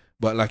Tupac.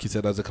 But like you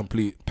said, as a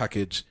complete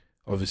package,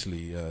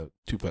 obviously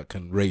Tupac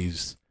can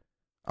raise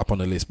up on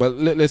the list. But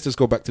let's just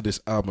go back to this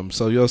album.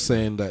 So you're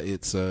saying that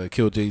it's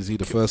Kill Jay-Z,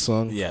 the first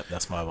song. Yeah,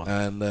 that's my one.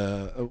 And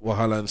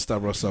Wahala and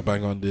Stavros are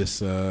bang on this,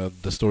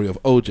 the story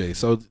of OJ.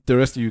 So the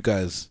rest of you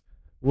guys,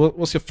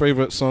 what's your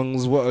favorite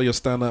songs? What are your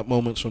standout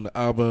moments from the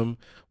album?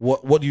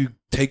 What do you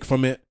take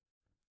from it?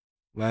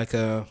 Like,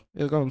 go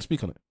on,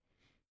 speak on it.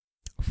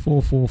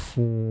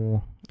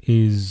 444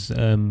 is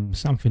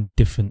something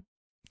different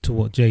to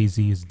what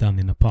Jay-Z has done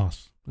in the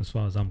past, as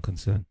far as I'm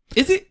concerned.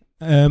 Is it?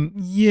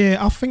 Yeah,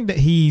 I think that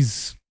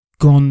he's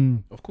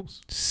gone, Of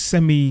course.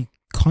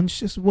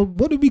 semi-conscious.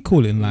 What do we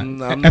call it? Like,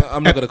 I'm not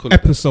gonna call it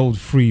that. episode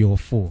 3 or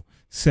 4,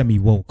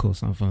 semi-woke or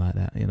something like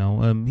that.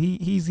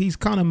 He's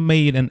kind of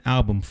made an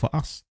album for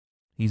us.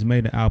 He's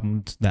made an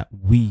album that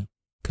we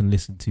can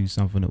listen to,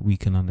 something that we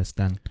can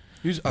understand.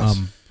 Who's us?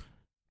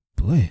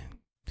 Boy,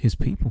 his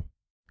people.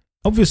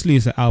 Obviously,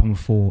 it's an album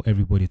for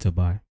everybody to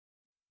buy.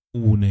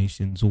 All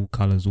nations, all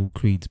colours, all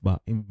creeds.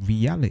 But in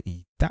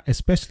reality, that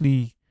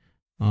especially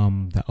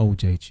the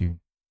OJ tune,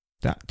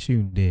 that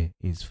tune there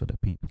is for the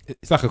people.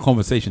 It's like a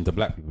conversation to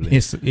black people.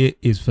 It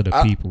is for the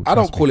people. I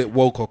don't call it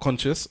woke or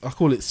conscious. I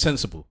call it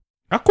sensible.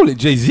 I call it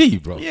Jay-Z,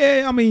 bro.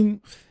 Yeah, I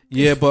mean,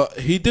 Yeah, but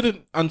he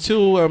didn't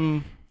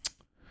until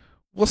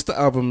what's the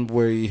album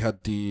where he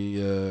had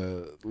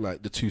the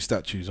like the 2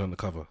 statues on the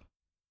cover?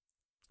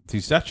 2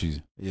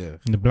 statues. Yeah,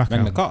 in the Black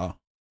Magna Album. Carta.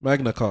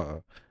 Magna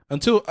Carta.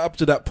 Until up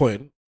to that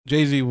point,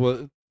 Jay-Z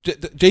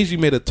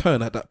made a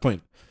turn at that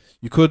point.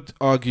 You could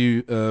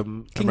argue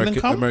Come?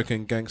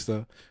 American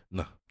Gangster.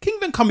 No,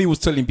 Kingdom Come, he was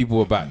telling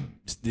people about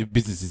the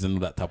businesses and all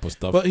that type of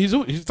stuff. but he's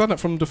done that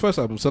from the first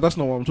album, so that's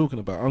not what I'm talking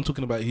about. I'm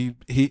talking about he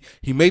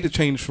made a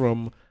change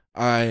from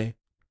I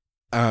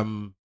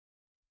am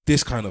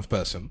this kind of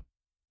person,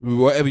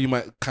 whatever you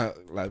might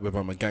like, whether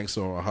I'm a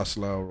gangster or a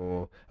hustler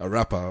or a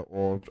rapper,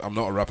 or I'm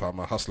not a rapper, I'm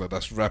a hustler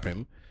that's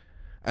rapping.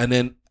 And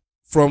then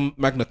from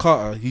Magna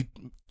Carta, he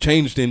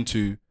changed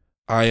into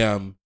I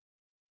am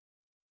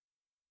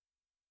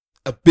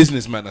a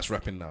businessman that's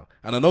rapping now.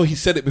 And I know he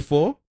said it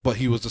before, but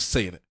he was just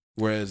saying it.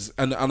 Whereas,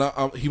 and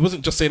he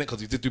wasn't just saying it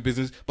because he did do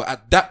business, but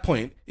at that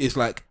point, it's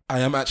like I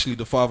am actually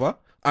the father.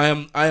 I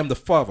am the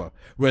father.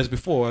 Whereas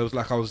before, I was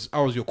like I was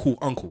your cool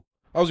uncle.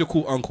 I was your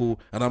cool uncle,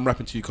 and I'm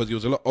rapping to you because he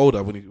was a lot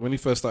older when he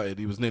first started.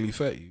 He was nearly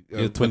 30. he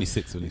was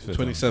 26 when he first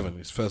 27.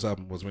 His first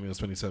album was when he was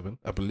 27,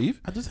 I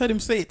believe. I just heard him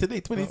say it today,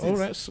 26. All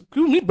right, so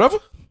cool, me, brother.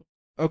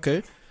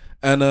 Okay,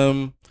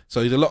 and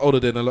so he's a lot older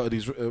than a lot of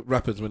these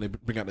rappers when they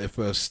bring out their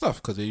first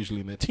stuff because they're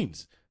usually in their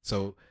teens.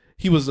 So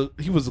he was an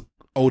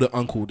older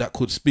uncle that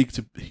could speak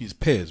to his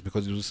peers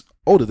because he was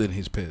older than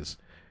his peers.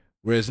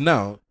 Whereas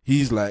now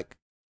he's like,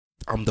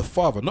 I'm the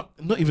father, not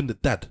even the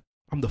dad.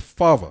 I'm the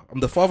father. I'm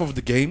the father of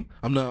the game.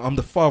 I'm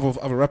the father of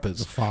other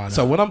rappers.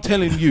 So when I'm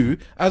telling you,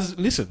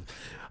 listen,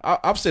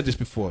 I've said this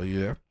before,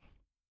 yeah.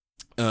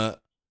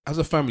 As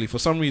a family, for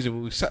some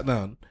reason, we sat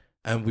down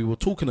and we were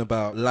talking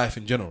about life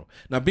in general.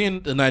 Now,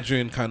 being the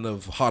Nigerian kind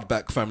of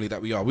hardback family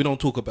that we are, we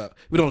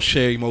don't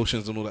share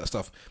emotions and all that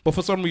stuff. But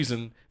for some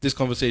reason, this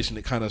conversation,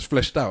 it kind of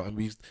fleshed out,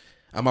 and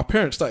my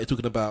parents started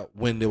talking about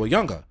when they were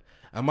younger,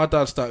 and my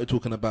dad started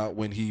talking about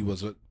when he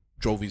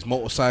drove his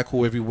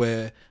motorcycle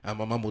everywhere, and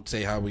my mum would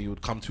say how he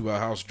would come to her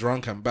house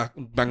drunk and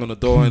bang on the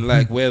door and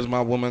like, where's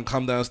my woman,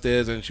 come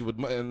downstairs, and she would,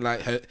 and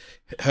like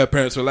her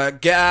parents were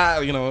like, get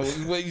out, you know,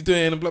 what are you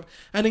doing, and blah.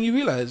 And then you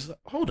realize,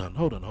 hold on.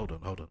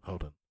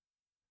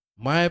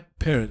 My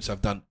parents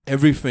have done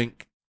everything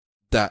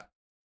that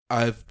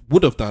I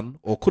would have done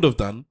or could have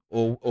done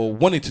or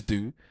wanted to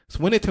do. So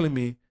when they're telling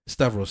me,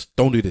 Stavros,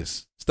 don't do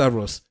this,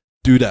 Stavros,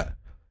 do that,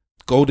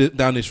 go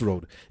down this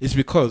road, it's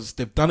because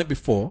they've done it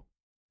before.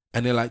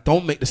 And they're like,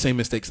 don't make the same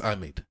mistakes I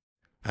made.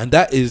 And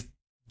that is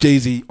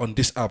Jay-Z on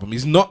this album.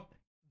 He's not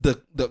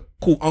the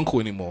cool uncle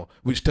anymore,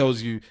 which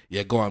tells you,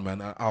 yeah, go on,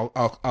 man.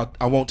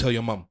 I won't tell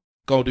your mum.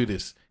 Go do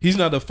this. He's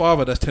not the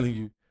father that's telling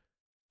you,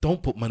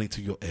 don't put money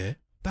to your heir.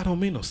 That don't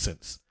make no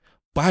sense.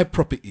 Buy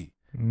property.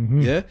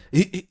 Mm-hmm. Yeah?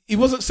 He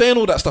wasn't saying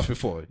all that stuff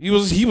before. He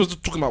was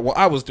talking about what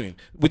I was doing,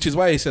 which is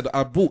why he said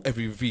I bought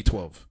every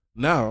V12.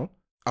 Now,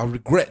 I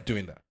regret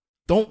doing that.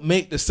 Don't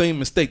make the same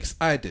mistakes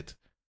I did.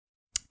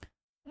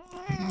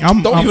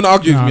 Don't even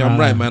argue with me. I'm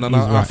right, man, and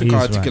I think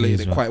I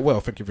articulated it quite well.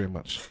 Thank you very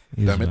much.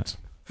 Damn it.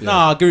 Yeah. No,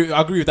 I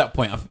agree with that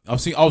point.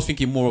 I was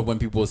thinking more of when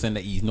people were saying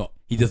that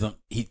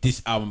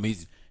this album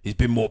he's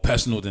been more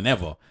personal than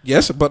ever.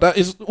 Yes, but that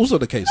is also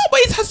the case. No,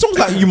 but he's had songs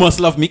like You Must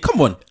Love Me. Come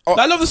on,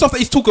 I love the stuff that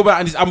he's talked about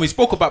in his album. He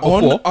spoke about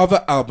before. On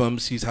other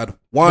albums, he's had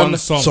one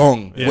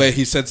song where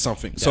he said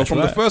something. So from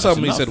the first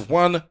album, he said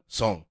one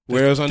song.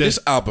 Whereas on this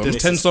album,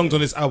 there's 10 songs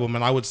on this album,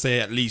 and I would say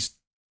at least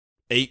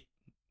 8.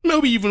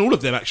 Maybe even all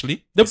of them,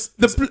 actually.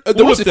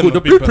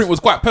 The Blueprint was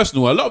quite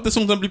personal. A lot of the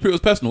songs on Blueprint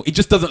was personal. It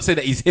just doesn't say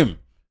that he's him.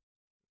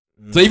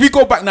 So if you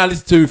go back now,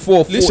 listen to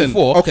 4,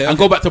 and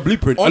go back to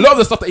Blueprint, a lot of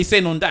the stuff that he's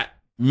saying on that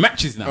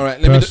matches now. All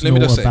right, let me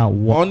just say.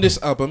 On this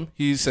album,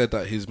 he said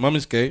that his mum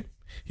is gay.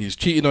 He's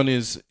cheating on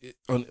he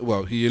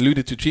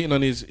alluded to cheating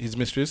on his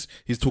mistress.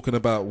 He's talking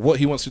about what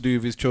he wants to do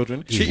with his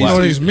children. Cheating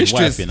on his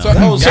mistress. That's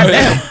how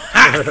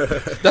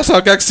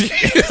Gaxi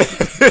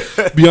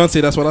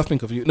Beyonce, that's what I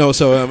think of you. No,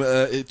 so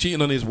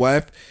cheating on his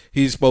wife.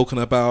 He's spoken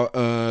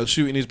about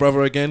shooting his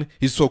brother again.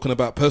 He's talking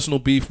about personal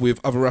beef with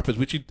other rappers,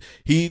 which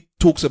he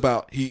talks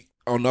about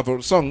on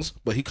other songs,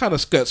 but he kind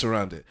of skirts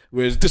around it.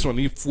 Whereas this one,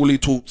 he fully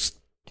talks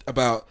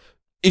about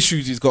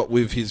issues he's got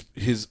with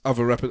his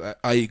other rappers,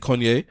 i.e.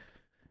 Kanye.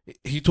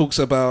 He talks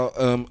about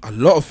a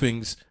lot of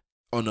things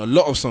on a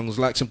lot of songs,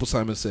 like Simple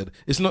Simon said.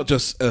 It's not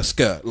just a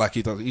skirt like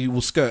he does. He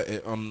will skirt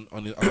it on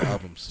his other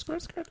albums.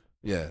 Skirt.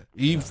 Yeah.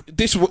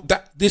 This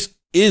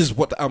is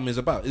what the album is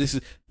about.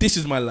 This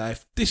is my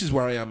life. This is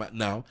where I am at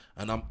now,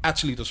 and I'm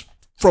actually just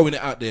throwing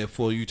it out there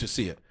for you to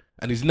see it.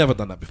 And he's never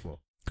done that before.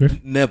 Good.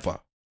 Never.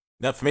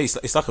 No, for me,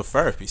 it's like a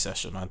therapy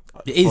session, man.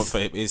 It is.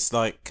 It's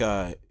like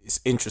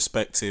it's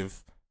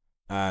introspective.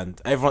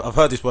 And everyone, I've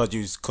heard this word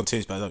used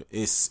continuously, but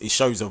it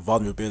shows a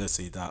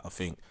vulnerability that I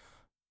think,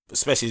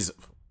 especially as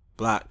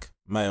black,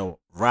 male,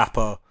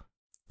 rapper,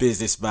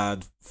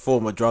 businessman,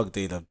 former drug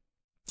dealer,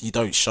 you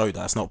don't show that.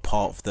 That's not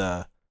part of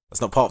the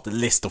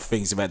list of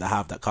things you're meant to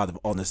have, that kind of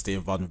honesty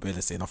and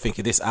vulnerability. And I think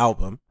in this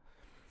album,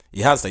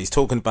 he has that. He's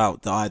talking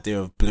about the idea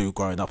of Blue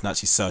growing up and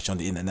actually searching on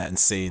the internet and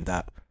seeing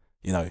that,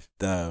 you know,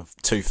 the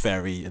Tooth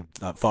Fairy and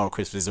like Father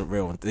Christmas isn't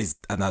real, and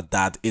her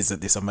dad isn't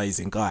this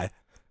amazing guy.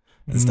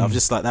 And stuff,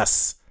 just like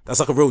that's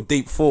like a real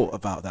deep thought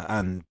about that,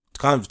 and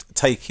kind of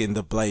taking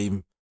the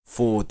blame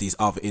for these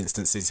other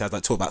instances. He had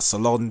like talk about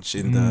Solange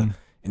in the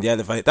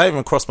elevator. That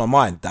even crossed my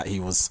mind that he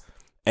was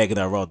egging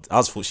her on. I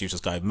just thought she was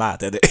just going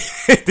mad in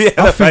the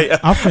elevator.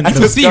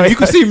 You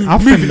could see him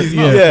moving his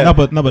mouth. Yeah. No,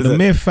 but the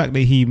mere fact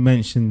that he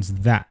mentions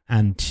that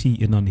and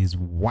cheating on his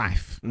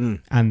wife,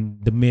 and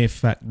the mere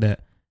fact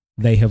that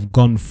they have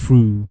gone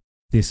through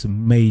this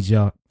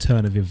major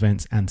turn of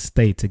events and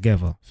stayed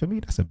together, for me,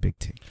 that's a big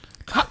thing.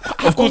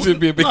 Of course, it'd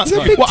be a big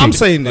thing. What I'm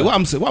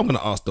going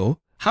to ask though,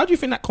 how do you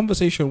think that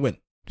conversation went?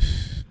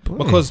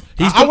 Because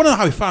I want to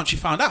know how she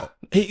found out.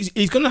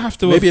 He's going to have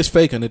to. Maybe it's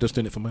fake and they're just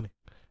doing it for money.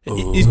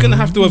 He's going to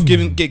have to have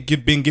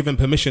been given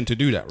permission to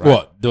do that,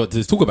 right? What?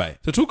 To talk about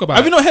it? To talk about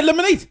Have you not had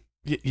Lemonade?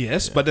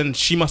 Yes, but then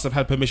she must have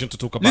had permission to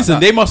talk about it. Listen,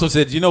 they must have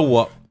said, you know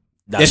what?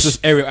 Let's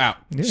just air it out.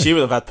 Yeah. She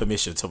would have had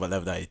permission to talk about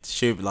Lemonade.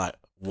 She would be like,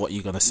 what are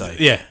you going to say?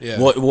 Yeah.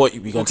 What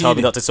you going to tell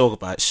me not to talk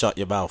about? Shut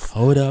your mouth.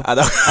 Hold up. I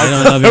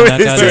don't love you like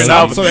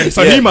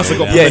So he must have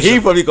got permission. Yeah, he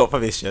probably got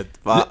permission.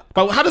 But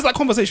how does that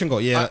conversation go?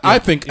 I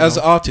think as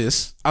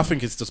artists, I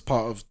think it's just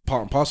part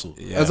and parcel.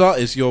 Yeah. As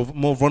artists, you're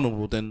more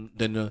vulnerable than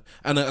and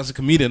as a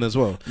comedian as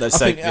well. I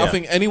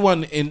think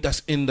anyone that's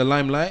in the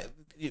limelight,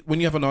 when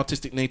you have an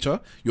artistic nature,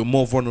 you're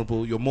more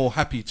vulnerable. You're more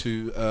happy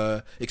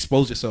to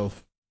expose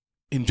yourself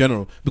in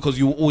general because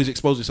you will always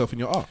expose yourself in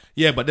your art.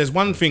 Yeah, but there's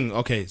one thing.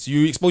 Okay, so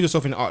you expose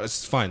yourself in art,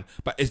 that's fine.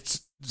 But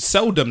it's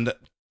seldom that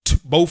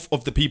both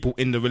of the people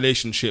in the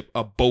relationship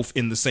are both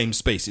in the same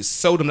space. It's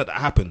seldom that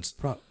happens.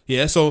 Right.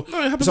 Yeah, so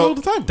No, it happens all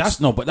the time.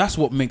 That's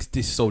what makes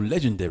this so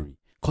legendary.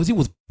 Because it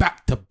was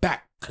back to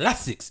back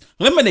classics.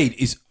 Lemonade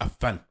is a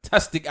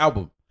fantastic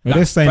album. Well,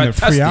 they're saying that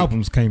 3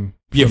 albums came.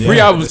 Yeah, 3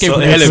 albums came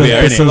from the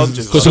elevator. Because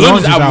Solange's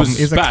Solange's album album is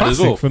is a bad as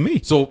classic well for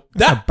me. So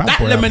That's a that bad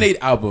boy Lemonade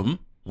album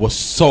was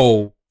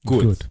so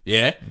good. Good.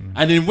 Yeah.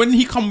 And then when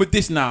he come with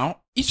this now,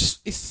 it's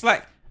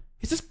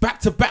just back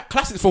to back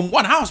classics from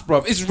one house, bro.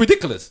 It's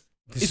ridiculous.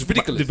 It's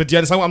ridiculous. But do you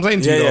understand what I'm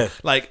saying to you? Yeah, Though? yeah.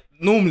 Like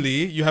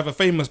normally you have a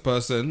famous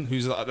person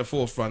who's at the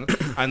forefront,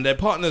 and their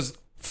partner's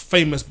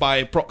famous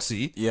by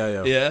proxy.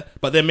 Yeah.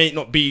 But they may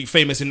not be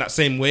famous in that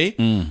same way.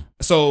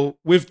 So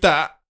with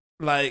that,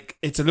 like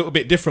it's a little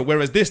bit different.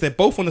 Whereas this, they're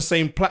both on the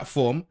same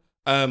platform.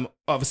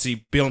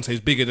 Obviously Beyonce is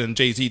bigger than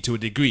Jay-Z to a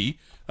degree.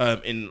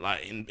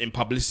 In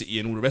publicity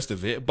and all the rest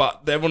of it,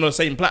 but they're on the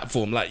same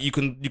platform. Like you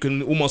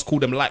can almost call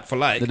them like for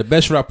like. They're the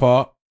best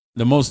rapper,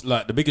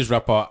 the biggest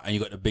rapper, and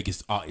you got the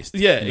biggest artist.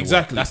 Yeah, in the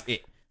exactly. world. That's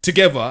it.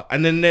 Together,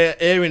 and then they're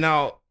airing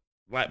out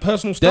like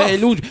personal stuff. They're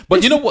illusion.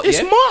 But you know what?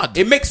 It's yeah? mad.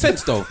 It makes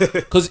sense though,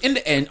 because in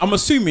the end, I'm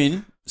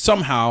assuming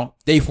somehow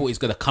they thought it's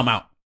gonna come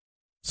out,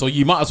 so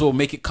you might as well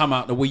make it come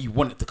out the way you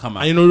want it to come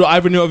out. And you know the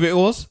irony of it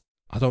was,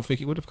 I don't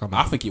think it would have come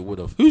out. I think it would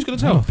have. Who's gonna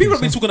tell? No. People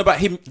have been talking about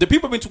him. The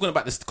people have been talking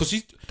about this because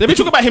They've been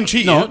talking about him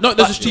cheating. No, not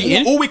just But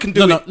cheating. All we can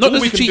do, not all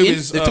just we can cheating. do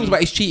is They've talked about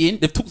his cheating.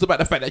 They've talked about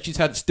the fact that she's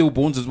had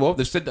stillborns as well.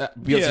 They've said that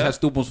Beyonce Yeah. had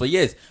stillborns for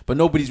years, but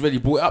nobody's really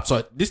brought it up.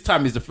 So this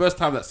time is the first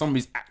time that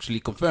somebody's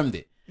actually confirmed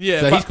it.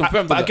 Yeah, so but, he's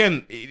confirmed but that.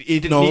 again, he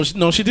didn't.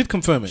 No, she did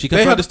confirm it. She They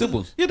confirmed had the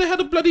stillborns. Yeah, they had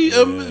a bloody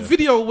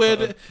video where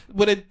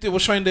they were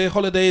showing their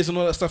holidays and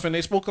all that stuff, and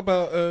they spoke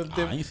about.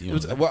 I ain't seen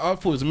it. Well, I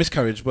thought it was a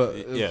miscarriage, but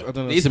Yeah. I don't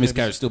know. It is a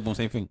miscarriage, stillborn,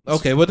 same thing.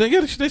 Okay, well then,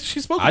 yeah,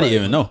 she spoke. I about didn't it.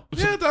 even know.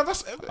 Yeah,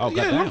 that's Oh, yeah, a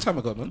goddamn. long time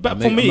ago, man.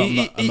 But for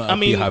me, I'm not I a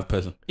mean, beehive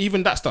person.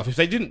 even that stuff. If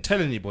they didn't tell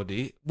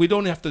anybody, we'd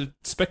only have to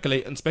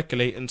speculate and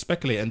speculate and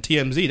speculate and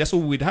TMZ. That's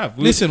all we'd have.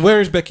 Listen,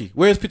 where is Becky?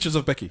 Where is pictures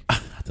of Becky?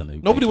 I don't know.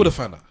 Nobody would have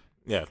found out.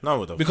 Yeah, no one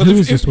would have. Because Who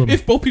is this woman?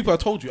 if both people had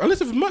told you, unless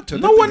they've murked her,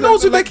 No one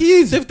knows who Becky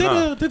is. They've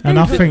No. And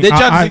I think They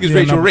try to I- think it's yeah,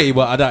 Rachel no. Ray,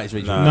 but I doubt it's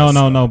Rachel No. Ray.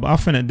 No, but I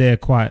think that they're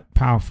quite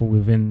powerful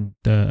within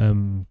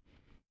the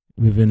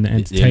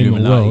entertainment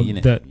Illuminati, world.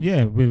 innit?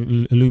 That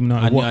with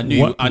Illuminati. I knew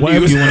you- I knew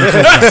whatever you- you want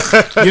to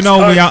talk about. You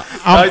know me,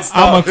 I'm a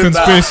start with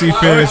conspiracy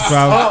that. theorist, bro.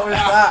 Start with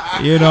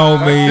that. You know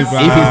me,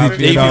 bro.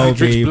 If You know he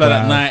drinks me, blood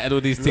at bruv. night and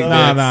all these things.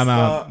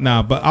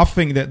 No. But I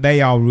think that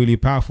they are really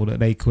powerful. That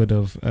they could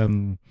have,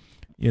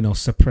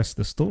 suppressed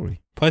the story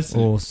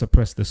or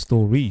suppressed the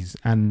stories,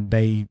 and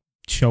they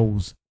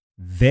chose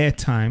their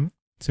time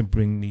to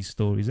bring these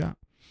stories out.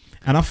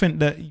 And I think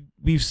that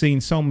we've seen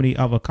so many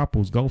other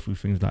couples go through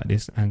things like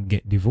this and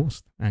get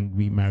divorced and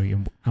remarry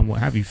and what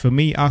have you. For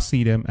me, I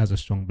see them as a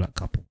strong black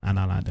couple, and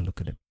I like the look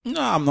of them.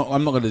 No, I'm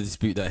not going to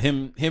dispute that.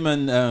 Him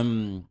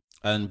and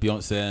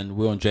Beyonce and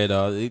Will and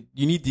Jada.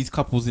 You need these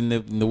couples in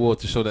the world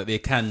to show that they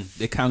can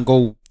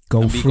go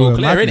and through a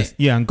clear, madness. innit?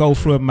 Yeah, and go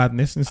through a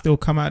madness and still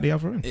come out the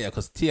other end. Yeah,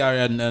 because T.I.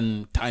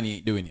 and Tiny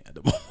ain't doing it at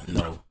the moment.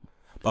 No,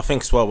 but I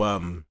think as well.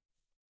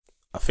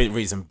 I think the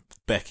reason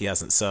Becky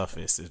hasn't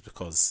surfaced is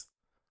because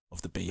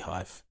of the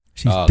beehive.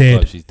 She's Oh, dead.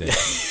 God, she's dead.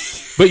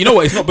 But you know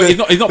what?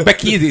 It's not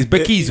Becky's. It's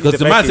Becky's because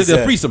the man said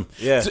they're threesome.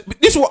 Yeah. So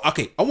this is what.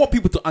 Okay, I want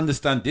people to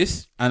understand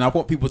this, and I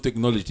want people to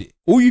acknowledge it.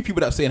 All you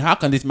people that are saying, "How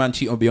can this man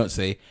cheat on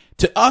Beyonce?"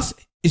 To us,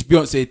 it's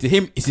Beyonce. To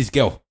him, it's his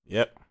girl.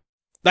 Yep.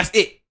 That's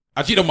it.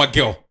 I cheat on my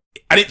girl.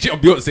 I didn't cheat on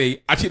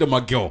Beyonce. I cheated on my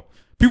girl.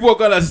 People are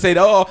gonna say,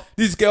 "Oh,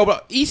 this girl,"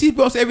 but he sees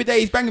Beyonce every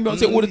day. He's banging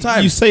Beyonce all the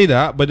time. You say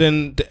that, but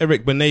then the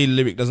Eric Benet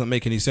lyric doesn't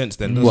make any sense.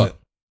 Then does What? it?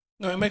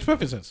 No, it makes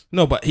perfect sense.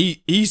 No, but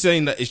he's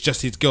saying that it's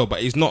just his girl,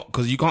 but he's not,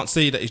 because you can't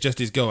say that it's just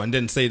his girl and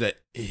then say that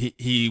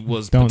he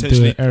was Don't do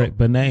potentially it, Eric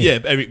Benet. Yeah,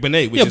 Eric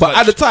Benet. Which Yeah, is but like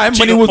at the time when he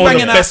cheating was on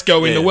banging the out- best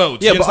girl in the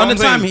world. Yeah, You but on the understand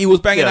what I'm time saying? he was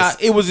banging Yes.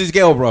 out, it was his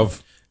girl,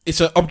 bruv.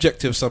 It's an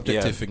objective,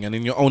 subjective thing, and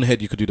in your own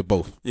head, you could do the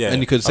both. Yeah, and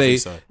you could I say,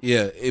 think so.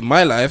 yeah, in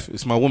my life,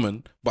 it's my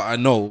woman, but I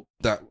know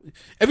that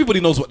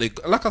everybody knows what they.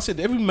 Like I said,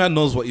 every man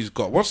knows what he's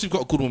got. Once you've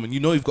got a good woman, you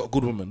know you've got a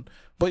good woman,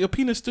 but your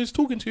penis is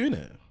talking to you,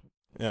 innit?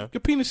 Yeah.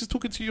 Your penis is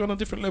talking to you on a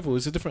different level.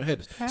 It's a different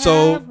head.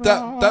 So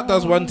that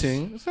does one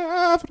thing.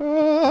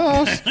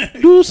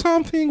 Do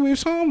something with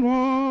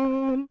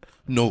someone.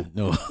 No.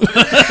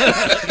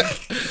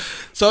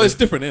 So it's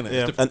different, innit? Yeah.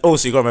 It's different. And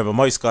also, you got to remember,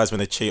 most guys when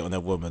they cheat on their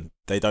woman,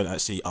 they don't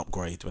actually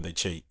upgrade when they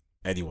cheat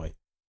anyway.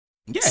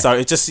 Yeah. So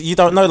it just, you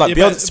don't know. Like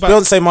Yeah, Beyonce, but-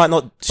 Beyonce might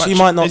not. but She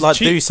might not is like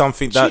cheat- do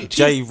something that cheat-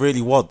 Jay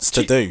really wants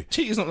to do.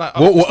 Cheat is not like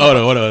Hold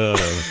on.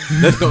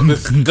 Let's not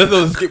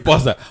skip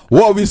past that.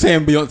 What are we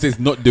saying Beyonce's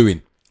not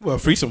doing? Well,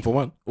 threesome for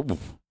one.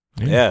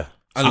 Yeah.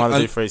 And- Trying to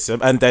do and- threesome,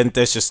 and then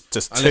there's just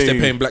Unless they're two.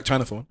 paying Blac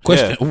Chyna for one.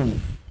 Question. Yeah. Ooh.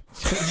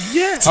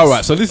 Yes. All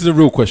right. So this is a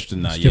real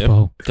question now, Skip a yeah?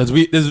 hole. Because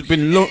there's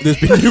been numerous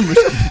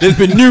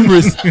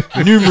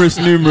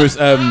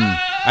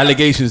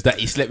allegations that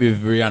he slept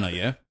with Rihanna.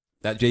 Yeah,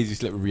 that Jay-Z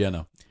slept with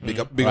Rihanna. Big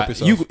up Right,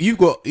 yourself. you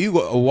got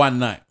a one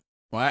night,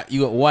 right?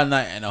 You got one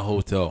night in a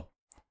hotel.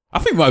 I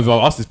think we might have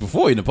asked this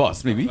before in the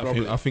past, maybe.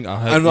 I think I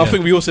heard. And I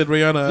think we all said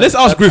Rihanna. Let's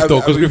ask Griff though,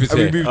 because Griff is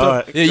here.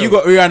 Alright. Yeah, you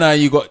got Rihanna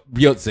and you got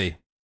Beyonce,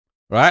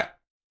 right?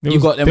 You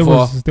got them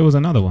for. There was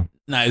another one.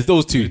 Nah, it's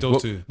those two.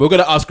 Those two. We're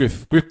gonna ask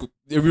Griff. Griff,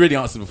 we already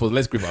answered before.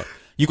 Let's Griff out.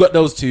 You got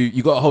those two.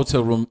 You got a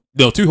hotel room.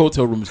 No, 2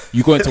 hotel rooms.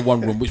 You go into one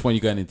room. Which one are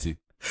you going into?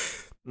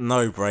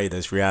 No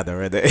brainers,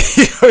 Rihanna,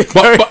 innit?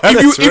 But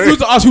if you were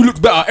to ask who looks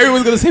better,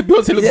 everyone's gonna say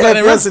Beyonce looks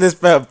better than Beyonce Rihanna. is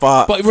better,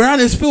 but But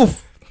Rihanna's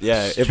filth.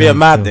 yeah, it'd be a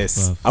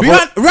madness.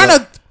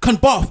 Rihanna can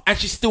bath and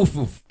she's still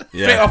filth.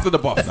 Yeah. Straight after the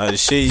bath. No,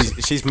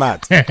 she's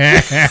mad.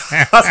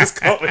 That's his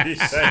comedy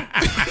show.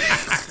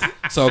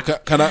 So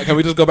can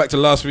we just go back to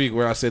last week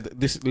where I said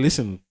this?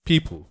 Listen,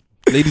 people,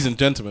 ladies and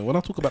gentlemen, when I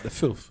talk about the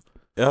filth,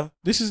 Yeah.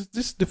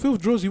 the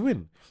filth draws you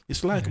in.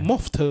 It's like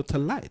moth to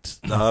light.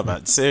 No,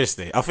 man,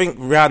 seriously. I think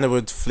Rihanna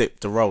would flip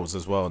the roles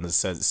as well in the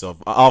sense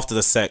of after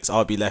the sex,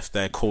 I'll be left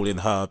there calling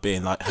her,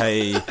 being like,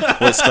 hey,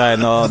 what's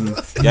going on?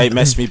 You ain't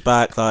messed me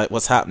back. Like,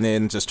 what's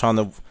happening? Just trying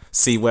to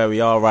see where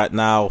we are right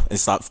now.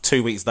 It's like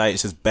 2 weeks later,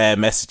 it's just bare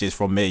messages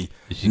from me.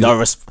 No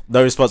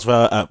response for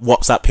her.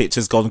 WhatsApp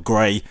picture's gone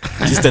grey.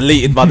 She's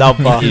deleted my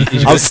number.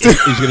 I'm still.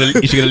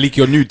 Is she gonna leak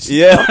your nudes?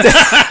 Yeah.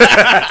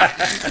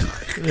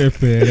 Bro.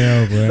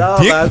 No,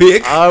 man,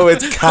 I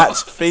would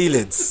catch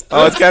feelings.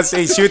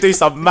 She would do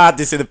some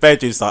madness in the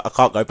bedroom. It's like, I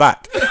can't go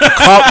back. I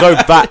can't go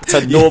back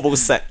to normal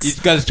sex.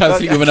 You guys try to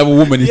sleep with another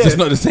woman. It's just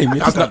not the same. I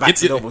It's can't just go not. back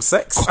to normal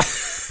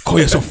sex. Call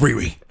yourself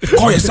Riri.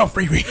 Call yourself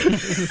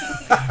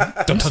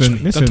Riri. Don't touch me.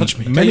 Listen, Don't touch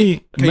me.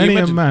 Many you a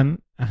imagine?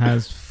 man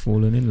has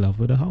fallen in love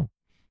with a hoe.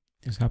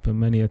 It's happened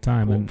many a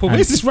time. But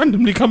where's this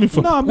randomly coming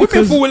from? No, Women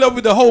because fall in love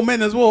with the whole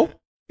men as well.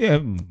 yeah,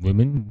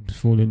 women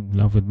fall in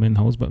love with men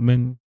hoes, but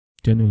men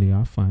generally,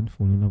 I find,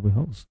 fall in love with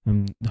hoes,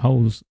 and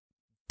hoes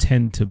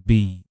tend to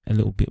be a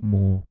little bit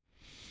more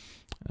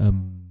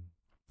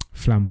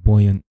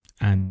flamboyant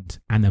and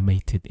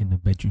animated in the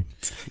bedroom.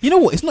 You know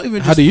what? It's not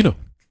even. How do you know?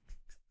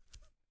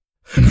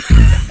 Do you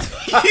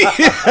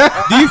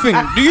think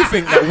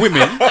that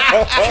women?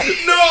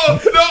 No,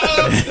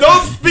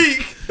 don't speak.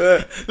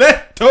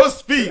 Don't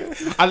speak.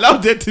 Allow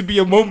there to be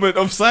a moment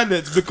of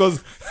silence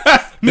because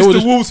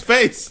Mr. Wolf's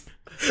face.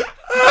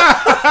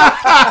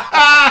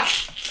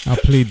 I'll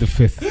plead the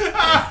fifth.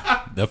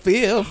 The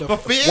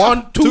fifth.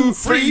 1, 2,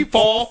 3,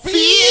 4,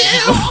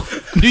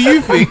 5. Do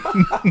you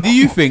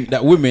think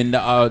that women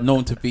that are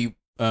known to be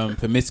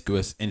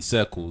promiscuous in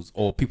circles,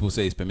 or people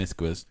say it's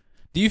promiscuous,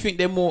 do you think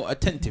they're more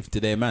attentive to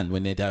their man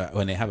when they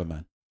have a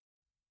man?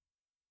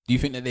 Do you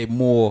think that they're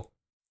more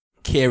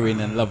caring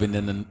and loving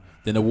than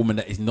a woman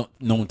that is not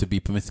known to be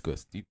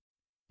promiscuous? Do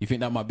you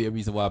think that might be a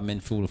reason why men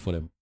fall for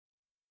them?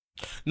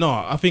 No,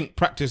 I think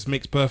practice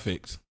makes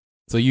perfect.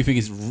 So you think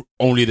it's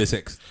only the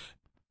sex?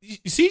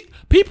 You see,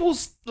 people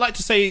like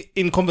to say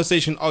in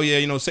conversation, oh yeah,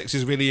 you know, sex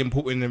is really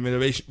important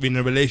in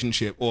a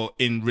relationship or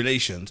in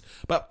relations.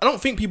 But I don't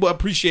think people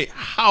appreciate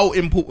how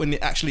important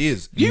it actually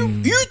is.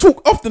 You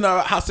talk often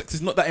about how sex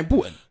is not that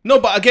important. No,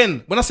 but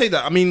again, when I say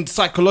that, I mean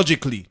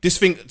psychologically. This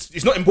thing,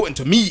 it's not important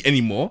to me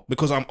anymore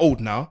because I'm old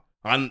now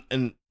and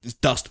it's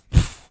dust.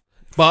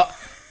 But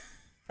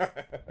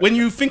when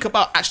you think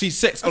about actually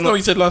sex, That's not what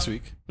you said last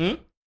week. Hmm?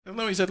 That's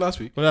not what you said last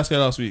week. What did I say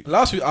last week?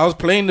 Last week I was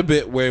playing the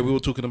bit where we were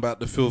talking about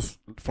the filth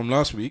from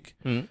last week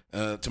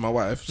to my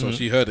wife, so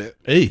she heard it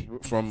Hey.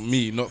 from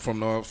me, not from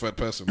no third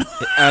person.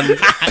 And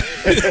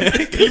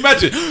Can you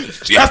imagine?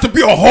 She has to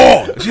be a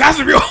whore. She has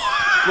to be a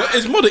whore. well,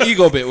 it's more the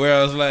ego bit where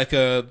I was like,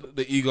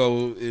 the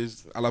ego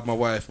is I love my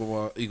wife, but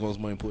my ego is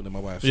more important than my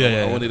wife. So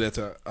I wanted her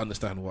to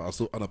understand what I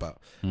was on about.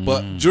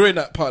 But during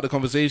that part of the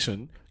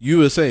conversation, you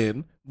were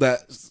saying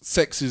that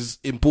sex is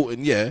important,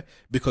 yeah,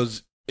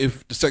 because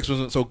if the sex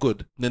wasn't so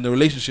good, then the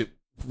relationship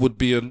would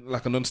be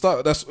like a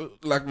non-starter. That's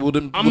like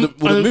wouldn't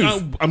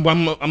move.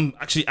 I'm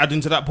actually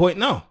adding to that point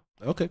now.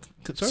 Okay,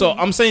 So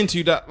I'm saying to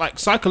you that like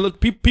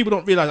people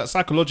don't realize that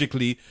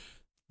psychologically,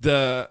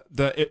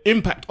 the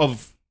impact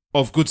of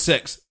good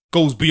sex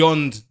goes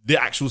beyond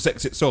the actual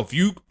sex itself.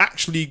 You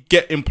actually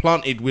get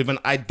implanted with an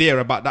idea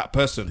about that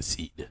person.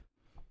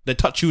 They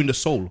touch you in the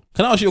soul.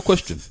 Can I ask you a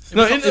question?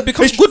 No,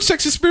 because good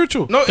sex is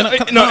spiritual. No,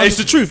 it's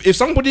the truth. If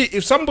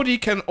somebody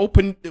can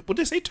open, would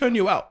they say turn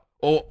you out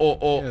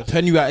or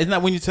Turn you out. Isn't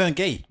that when you turn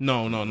gay?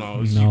 no.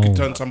 You can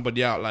turn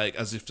somebody out like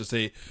as if to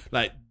say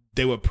like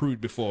they were prude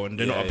before and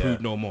they're not a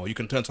prude no more. You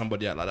can turn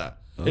somebody out like that.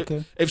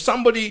 Okay. If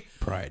somebody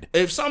Pride.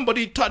 If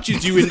somebody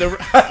touches you in the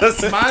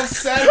man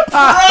said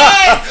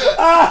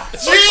pride,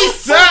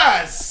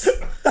 Jesus.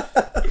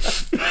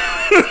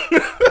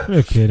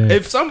 Look at that.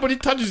 If somebody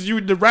touches you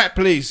in the right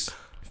place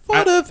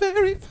For the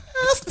very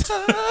first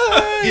time.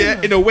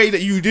 yeah, in a way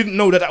that you didn't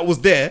know that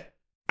was there,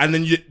 and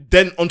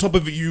then on top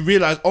of it, you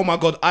realize, oh my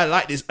God, I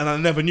like this, and I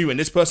never knew, and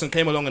this person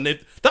came along, and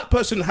that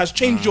person has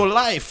changed your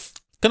life.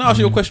 Can I ask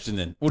you a question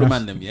then? All the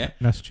man them, yeah?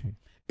 That's true.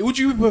 Would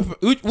you prefer,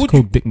 It's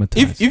called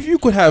digmatized. if you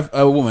could have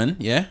a woman,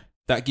 yeah,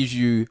 that gives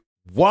you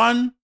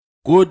one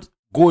good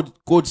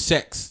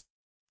sex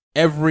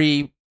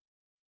every,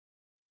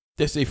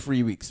 let's say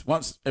 3 weeks.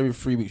 Once every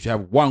 3 weeks, you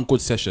have one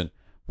good session.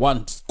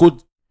 One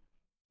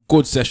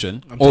good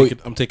session.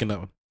 I'm taking that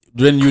one.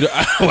 Then you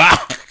wow.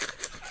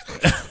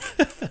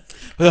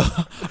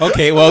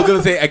 Okay, well, I was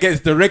gonna say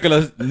against the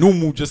regular,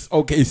 normal, just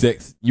okay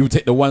sex, you would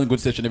take the one good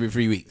session every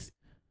 3 weeks.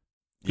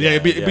 Yeah,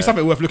 it'd be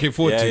something worth looking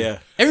forward to. Yeah.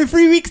 Every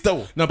 3 weeks,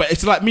 though. No, but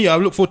it's like me. I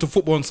look forward to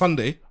football on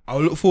Sunday. I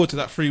look forward to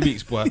that 3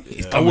 weeks, boy.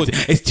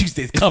 It's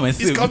Tuesday. It's coming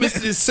soon. It's coming.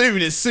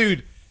 It's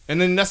soon. And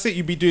then that's it.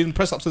 You'll be doing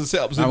press ups and sit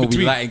ups I in will be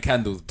between. lighting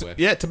candles, boy.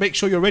 Yeah, to make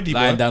sure you're ready,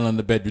 Lying boy. down on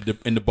the bed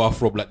with in the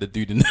bathrobe like the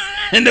dude in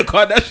the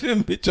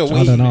Kardashian picture.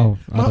 I don't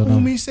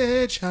know.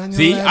 Said,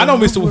 See, I know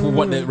Mr. Wolf would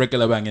want the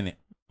regular bang in it.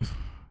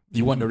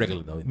 You want the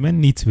regular though.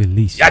 Men need to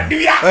release. Yeah, You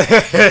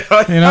know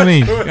what I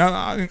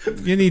mean?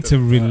 You need to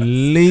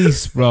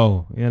release,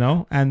 bro. You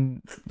know,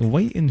 and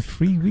waiting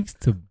 3 weeks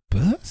to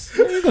burst.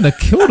 You're gonna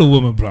kill the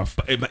woman, bro.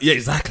 Yeah,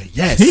 exactly.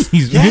 Yes.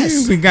 Jeez, man,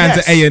 you've been going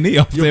to A&E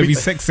after every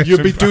sex session.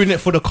 You'll be doing it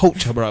for the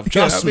culture, bro.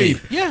 Trust me.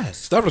 Yes.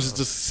 Stavros is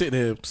just sitting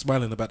here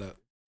smiling about that.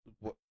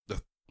 What,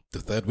 the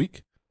third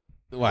week?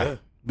 Why? Yeah.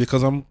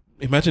 Because I'm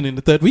imagining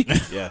the third week.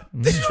 Yeah.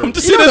 I'm just You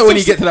sitting know there that when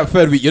you get to that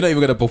third week, you're not even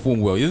gonna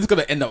perform well. You're just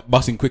gonna end up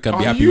busting quick and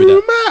be Are happy with you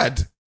that.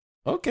 mad?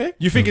 Okay.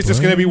 You think it's just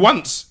going to be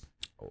once?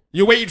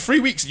 You waited 3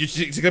 weeks. You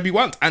think it's going to be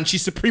once. And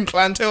she's supreme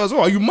clientele as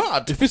well. Are you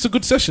mad? If it's a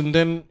good session,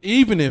 then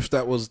even if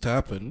that was to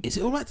happen, Is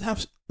it alright to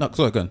have? No,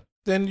 sorry, go on.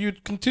 then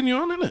you'd continue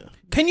on, innit?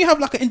 Can you have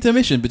like an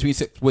intermission between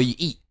sex where you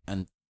eat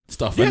and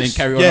stuff and then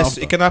carry on? Yes,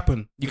 after? it can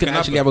happen. You can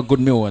actually have a good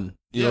meal and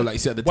you know, like you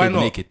sit at the Why table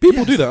not? naked.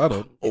 People do that, I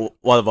don't.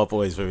 One of my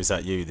boys, when he was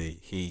at uni,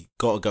 he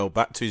got a girl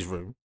back to his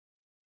room.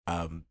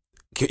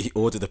 He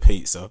ordered a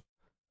pizza.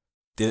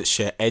 Didn't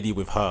share any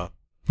with her.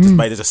 Just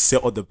made her just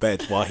sit on the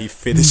bed while he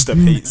finished the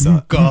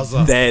pizza.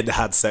 Gaza. Then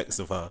had sex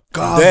with her.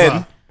 Gaza.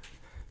 Then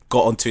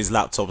got onto his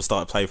laptop and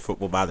started playing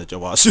Football Manager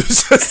while she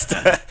was just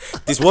there.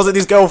 This wasn't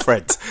his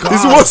girlfriend.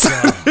 This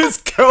wasn't his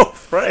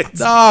girlfriend.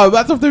 No,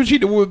 that's if they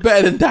treat the woman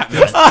better than that,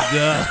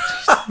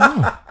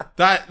 man.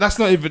 That's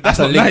not even. That's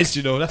a not link. nice,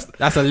 you know.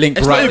 That's a link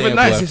It's right not even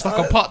there, nice. boy. It's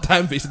like a part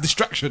time. It's a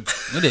distraction.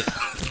 Isn't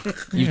it?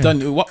 You've done.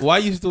 Why are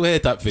you still here?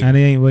 Type thing. And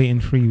he ain't waiting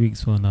 3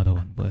 weeks for another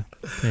one, boy.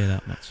 I'll tell you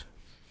that much.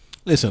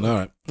 Listen, all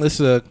right. Let's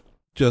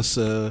just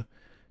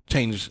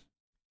change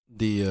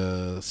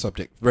the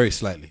subject very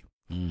slightly.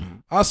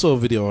 I saw a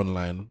video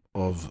online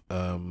of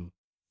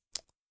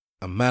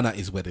a man at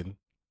his wedding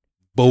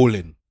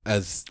bowling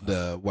as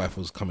the wife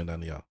was coming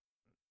down the aisle.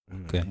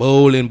 Okay.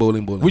 Bowling.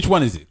 Which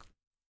one is it?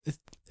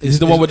 Is it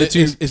the one with the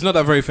two? It's not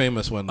a very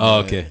famous one. Oh,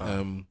 okay.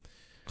 But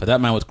Because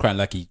that man was crying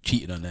like he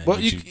cheated on her.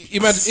 you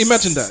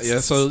imagine that, yeah.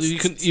 So you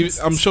can.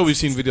 I'm sure we've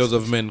seen videos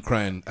of men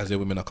crying as their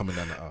women are coming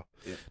down the aisle.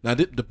 Yeah. Now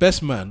the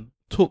best man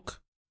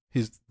took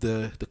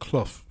the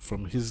cloth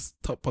from his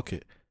top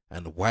pocket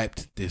and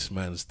wiped this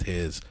man's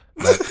tears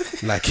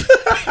like he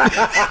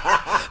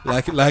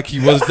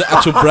was the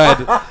actual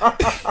bride.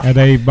 Are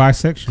they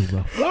bisexual,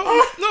 bro?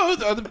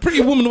 No, the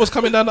pretty woman was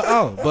coming down the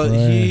aisle, but Right.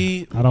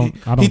 he I don't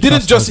he didn't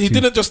trust just those two.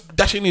 didn't just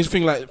dash it in his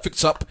thing like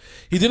fix up.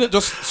 He didn't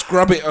just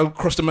scrub it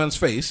across the man's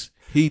face.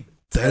 He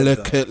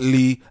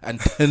delicately and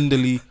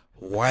tenderly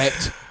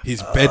wiped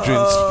his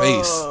bedroom's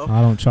face.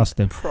 I don't trust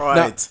them.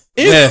 Pride.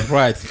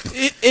 Right.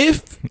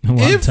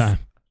 One time.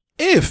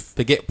 If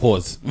Forget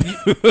pause.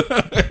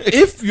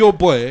 if your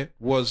boy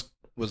was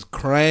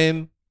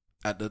crying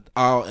at the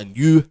aisle and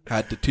you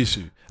had the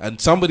tissue and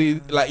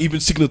somebody like even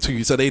signaled to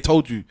you, so they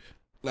told you,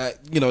 like,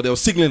 you know, they were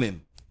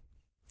signaling,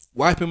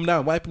 wipe him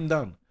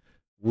down.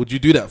 Would you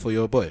do that for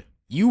your boy?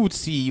 You would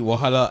see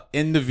Wahala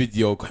in the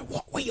video going,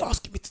 what are you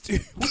asking me to do?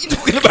 What are you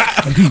talking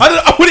about?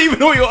 I wouldn't even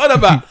know what you're on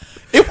about.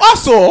 If I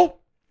saw,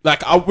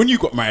 like, when you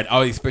got married,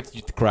 I expected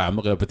you to cry. I'm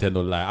not going to pretend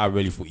or lie. I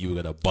really thought you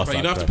were going to bust Right, out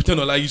you don't have to crying.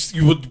 pretend like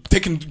you were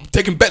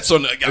taking bets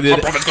on it. Yeah,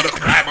 my brother's gonna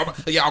cry.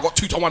 Yeah, I got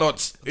 2-to-1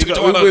 odds. We were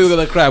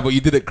going to cry, but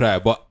you didn't cry.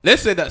 But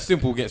let's say that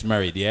Simple gets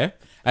married, yeah?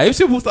 And if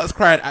Simple starts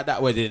crying at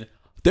that wedding,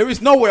 there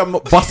is no way I'm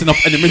not busting up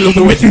in the middle of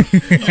the wedding.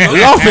 I'm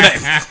laughing at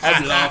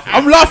him.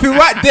 I'm laughing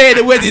right there at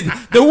the wedding.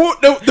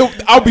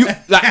 I'll be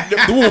like,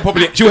 the woman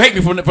probably, she'll hate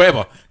me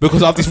forever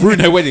because I've just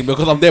ruined her wedding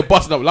because I'm there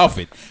busting up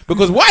laughing.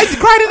 Because why is he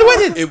crying at the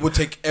wedding? It would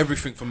take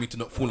everything for me to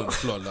not fall on the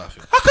floor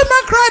laughing. How can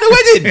man cry at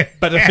the wedding?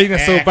 But the thing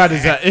that's so bad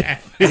is that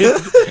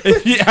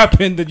if it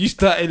happened and you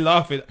started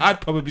laughing, I'd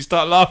probably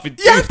start laughing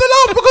too. You have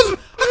to laugh because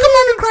how can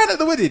man be crying at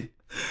the wedding?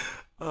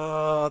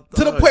 Oh,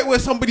 To the point where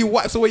somebody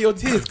wipes away your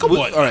tears. Come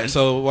on. All right,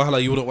 so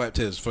Wahala, you wouldn't wipe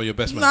tears for your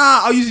best man.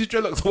 Nah, I'll use your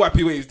dreadlocks to wipe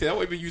away his tears. I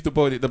won't even use the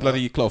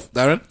bloody cloth.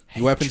 Darren,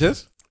 you wiping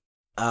tears?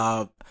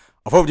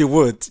 I probably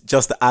would,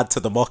 just to add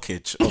to the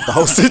mockage of the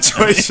whole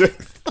situation.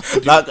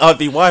 Like, I'd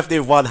be wiping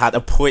in one hand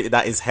and pointing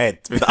at his head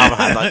with the other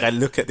hand, like, I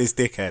look at this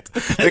dickhead.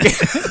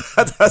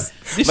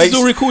 This is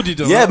all recorded,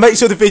 though. Yeah, make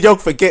sure the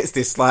videographer gets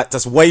this, like,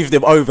 just wave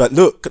them over.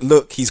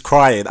 Look, he's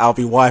crying. I'll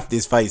be wiping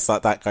his face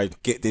like that, going,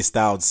 get this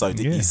down so that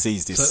he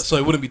sees this. So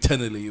it wouldn't be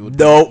tenderly, it would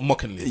No. be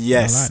mockingly.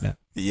 Yes. I like that.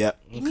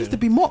 Yep. It needs to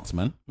be mocked,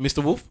 man.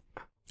 Mr. Wolf?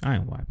 I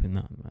ain't wiping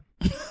nothing,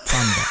 man.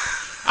 Thunder.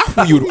 I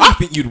I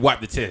think you'd wipe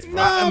the tears, bro.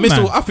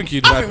 Mr. I think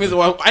you'd. I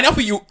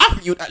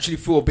think you'd actually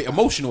feel a bit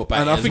emotional about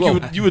and it. I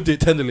think you would do it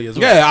tenderly as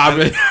well.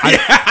 Yeah,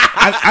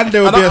 and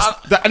there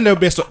will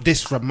be a sort.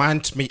 This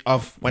reminds me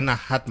of when I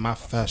had my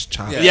first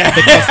child. Yeah.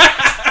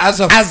 As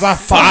a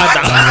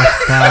father.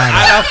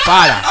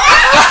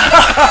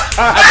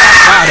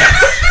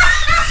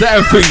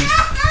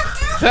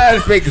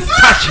 Certain things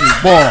touch you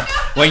more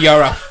when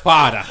you're a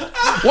father.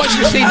 Once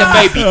you've seen the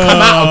baby come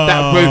out of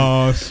that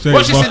room,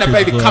 once you've seen the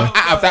baby come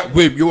out of that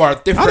room, you are a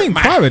different man. I didn't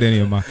cry with any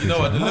of my kids. You know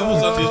what? The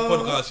levels of this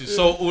podcast is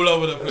so all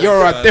over the place.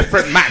 You're a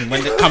different man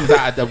when it comes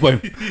out of the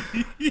womb.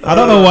 I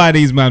don't know why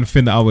these men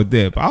think that I would do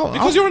it, but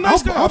Because you're a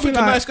nice guy. I think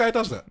a nice guy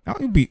does that. That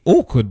would be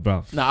awkward,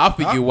 bro. Nah, I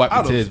think you wipe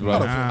the tears, bro.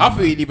 I I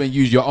think you'd even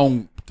use your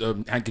own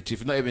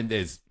handkerchief, not even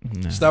theirs.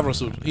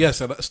 Stavros would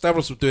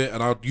do it,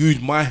 and I'd use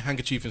my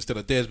handkerchief instead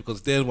of theirs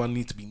because their one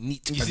needs to be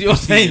neat. You see what I'm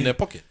saying? In their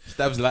pocket.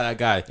 Stavs like that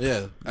guy.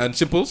 Yeah, and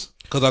Simples,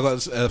 because I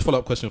got a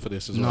follow-up question for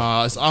this as well.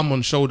 Nah, it's arm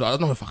on shoulder. I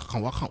don't know if I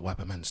can't wipe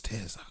a man's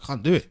tears. I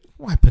can't do it.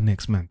 Wipe a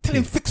next man. Tell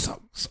him fix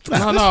up.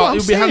 No,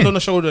 it'll be hand on the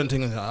shoulder and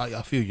things.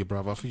 I feel you,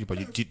 brother. I feel you, but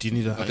do you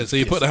need a? Okay, so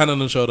you put the hand on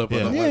the shoulder,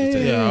 but not wipe the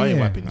tears. I ain't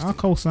wiping his I'll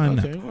tears. co-sign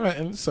Okay, that. all right,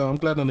 and so I'm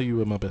glad I know you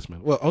were my best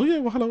man. Well,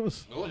 hello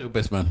us. I was your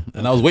best man,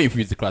 and I was waiting for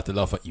you to cry to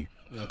laugh at you.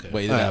 Okay, But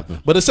it didn't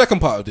happen. But the second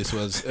part of this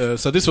was,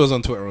 so this was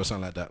on Twitter or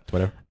something like that,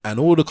 Whatever. and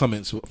all the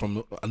comments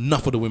from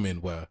enough of the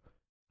women were,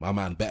 "My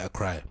man better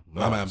cry.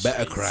 My man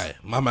better cry.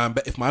 My man,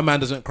 if my man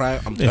doesn't cry,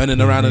 I'm turning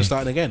around and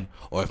starting again.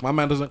 Or if my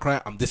man doesn't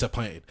cry, I'm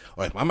disappointed.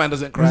 Or if my man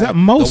doesn't cry, that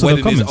most the of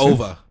wedding the comments, is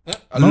over."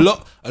 A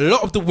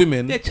lot of the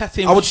women. They're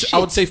chatting I would shit.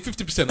 say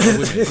 50% of the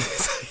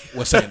women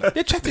were saying that.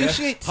 They're chatting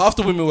shit. Half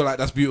the women were like,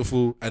 "That's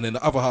beautiful," and then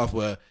the other half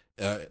were,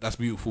 "That's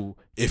beautiful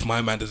if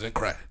my man doesn't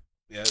cry."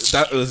 Yeah,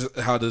 that was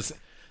how this.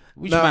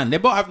 Which man? They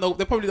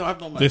probably don't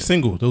have no man. They're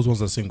single. Those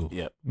ones are single.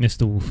 Yeah.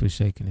 Mr. Wolf is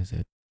shaking his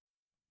head.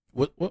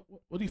 What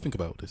do you think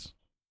about this?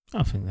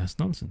 I think that's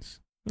nonsense.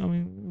 I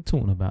mean, we're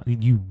talking about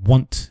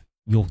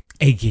you're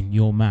egging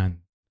your man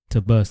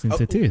to burst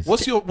into tears.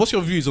 What's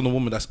your views on a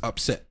woman that's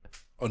upset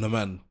on a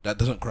man that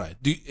doesn't cry?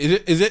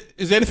 Is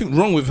there anything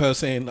wrong with her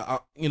saying that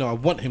I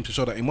want him to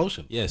show that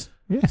emotion? Yes.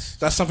 Yes.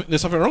 There's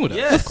something wrong with that.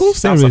 Yes. Of course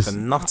Sounds there like is. a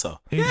nutter.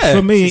 Yeah.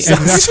 For me,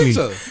 exactly.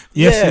 So,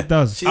 Yes, Yeah, it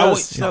does. She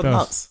does. She It does does.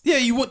 nuts. Yeah,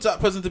 you want that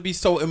person to be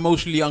so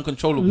emotionally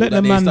uncontrollable. Let that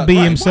the they man start be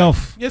crying.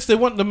 himself. yes, they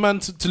want the man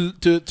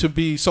to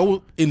be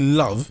so in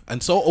love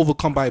and so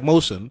overcome by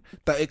emotion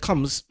that it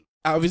comes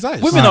out of his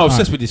eyes. Women are Alright,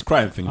 obsessed with this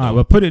crying thing. All right, though.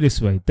 well, put it this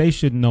way: they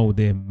should know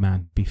their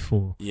man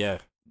before Yeah.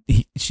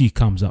 she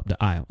comes up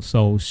the aisle,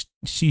 so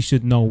she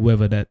should know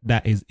whether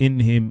that is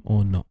in him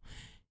or not.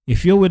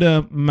 If you're with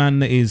a man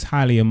that is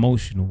highly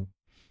emotional,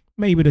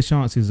 maybe the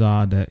chances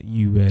are that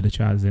you wear the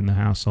trousers in the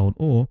household,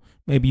 or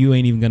maybe you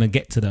ain't even gonna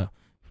get to the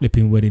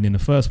flipping wedding in the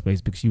first place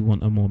because you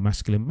want a more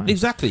masculine man.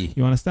 Exactly.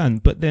 You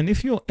understand? But then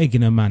if you're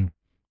egging a man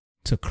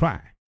to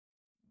cry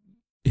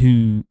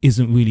who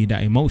isn't really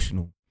that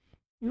emotional,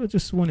 you're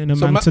just wanting a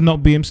man to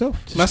not be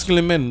himself.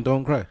 Masculine men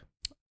don't cry.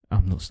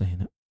 I'm not saying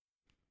that.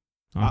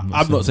 I'm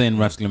not saying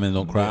masculine men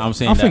don't cry. I'm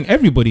saying I that think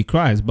everybody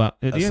cries, but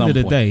at the At end of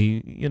the some day,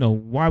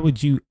 why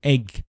would you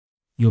egg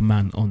your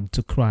man on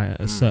to cry at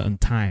a certain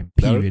time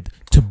period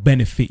to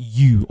benefit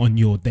you on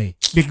your day?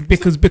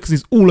 Because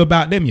it's all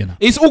about them,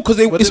 it's all because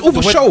it's all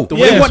for show. They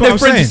that's want what their I'm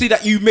friends to saying. see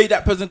that you made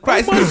that person cry.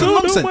 It's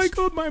nonsense. oh my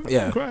god, my man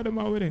Yeah. cried at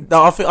my wedding.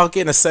 No, I think I'm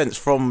getting a sense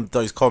from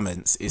those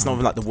comments. It's not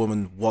even like the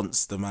woman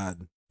wants the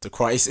man to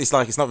cry. It's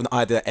like it's not an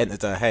idea that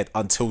entered her head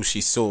until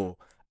she saw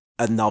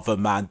another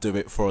man do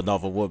it for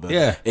another woman.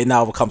 Yeah. It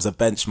now becomes a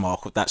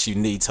benchmark that she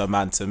needs her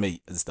man to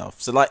meet and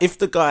stuff. So like if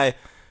the guy,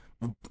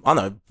 I don't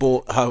know,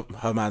 bought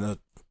her man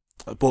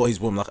bought his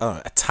woman like, I don't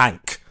know, a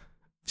tank.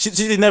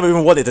 She never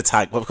even wanted a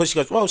tank, but because she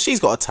goes, well, she's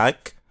got a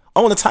tank.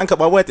 I want a tank at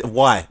my wedding.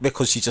 Why?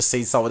 Because she just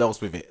seen someone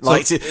else with it.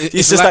 Like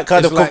it's just like, that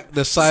kind of like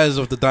the size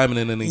of the diamond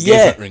in an yeah,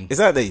 engagement ring.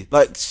 exactly.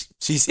 Like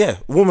she's a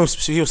woman.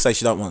 She'll say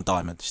she don't want a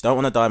diamond. She don't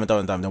want a diamond. Don't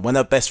want a diamond. And when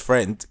her best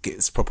friend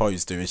gets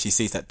proposed to and she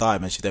sees that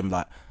diamond, she then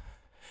like,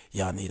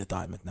 yeah, I need a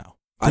diamond now.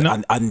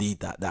 I need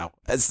that now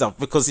and stuff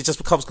because it just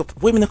becomes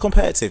women are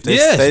competitive. More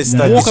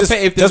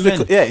competitive than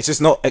men. Yeah, it's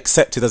just not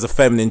accepted as a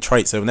feminine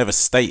trait, so they'll never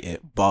state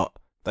it, but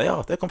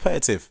they're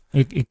competitive.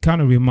 It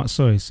kind of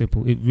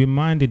it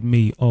reminded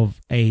me of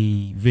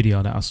a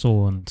video that I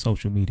saw on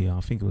social media.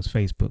 I think it was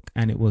Facebook,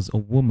 and it was a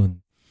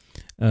woman.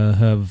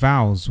 Her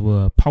vows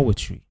were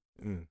poetry.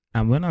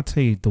 And when I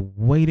tell you the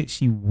way that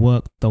she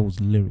worked those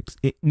lyrics,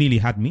 it nearly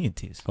had me in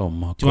tears. Oh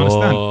my god! Do you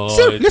understand?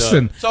 So,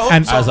 listen,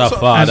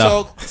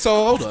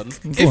 So hold on.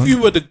 If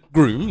you were the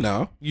groom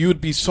now, you would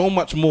be so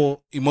much more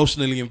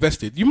emotionally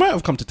invested. You might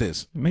have come to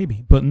tears.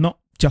 Maybe, but not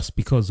just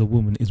because a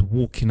woman is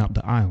walking up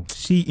the aisle.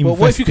 She But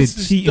what if you invested.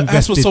 could? She The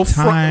ass was invested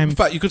so time. in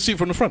fact, you could see it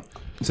from the front.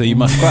 So you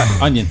must cry.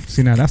 Onion.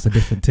 See, now that's a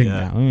different thing.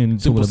 Yeah. Now I mean, talking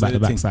Simple about the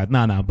thing. backside.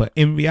 No. But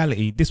in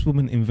reality, this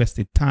woman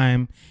invested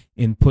time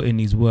in putting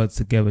these words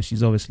together.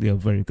 She's obviously a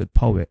very good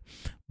poet.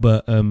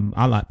 But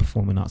I like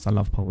performing arts. I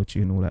love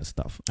poetry and all that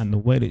stuff. And the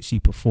way that she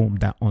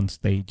performed that on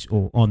stage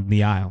or on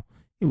the aisle,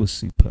 it was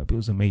superb. It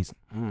was amazing.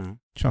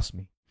 Trust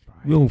me.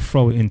 we'll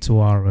throw it into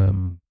our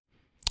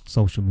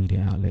social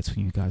media outlets for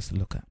you guys to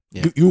look at.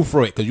 Yeah. You'll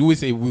throw it because you always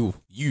say will.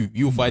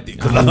 You'll find it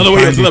because I don't know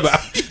what you're talking about.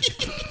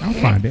 I'll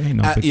find it. Ain't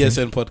no At big deal.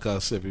 ESN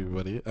podcast,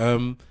 everybody.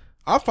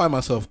 I find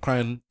myself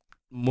crying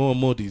more and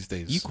more these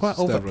days. You cry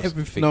over Stavros.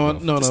 everything. No,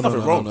 bro. no, There's no, nothing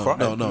no, wrong no, crying.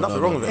 no, no, Nothing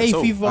no, wrong no. with it. Hey,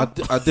 So, fever.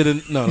 I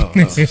didn't. No.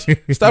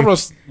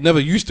 Stavros never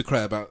used to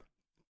cry about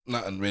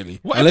nothing really.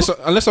 What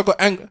Unless I got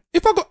angry.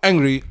 If I got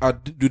angry,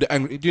 I'd do the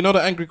angry. Do you know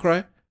the angry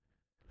cry?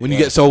 When you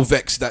get so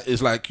vexed that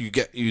it's like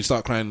you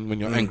start crying when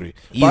you're angry.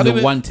 He's But I a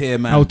didn't- one tier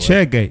man. Oh, bro.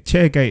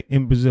 Chairgate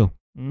in Brazil.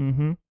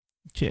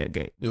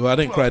 Chairgate. Well, I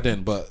didn't cry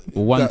then, but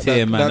One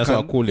tier man. That's what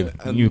I kind- call him.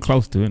 and- You were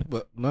close to it.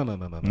 But no.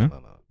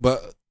 No?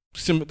 But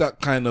that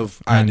kind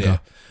of Anger.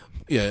 idea,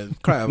 yeah,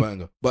 cry out of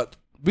anger. But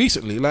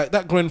recently, like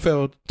that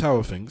Grenfell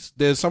Tower things,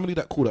 there's somebody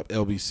that called up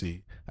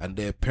LBC and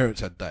their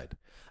parents had died,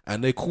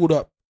 and they called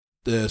up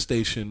the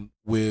station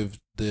with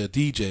the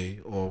DJ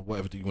or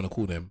whatever you want to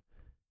call them,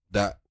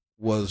 that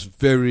was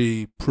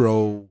very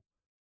pro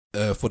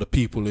for the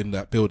people in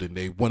that building.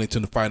 They wanted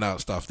to find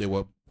out stuff. They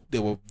were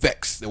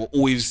vexed. They were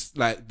always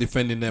like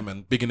defending them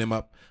and bigging them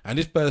up. And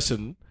this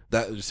person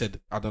that said,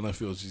 I don't know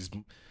if it was his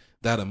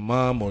dad and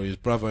mom or his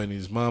brother and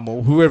his mom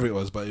or whoever it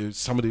was, but it was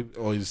somebody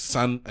or his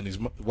son and his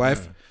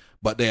wife,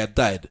 but they had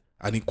died.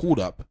 And he called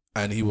up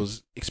and he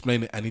was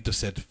explaining, and he just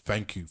said,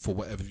 "Thank you for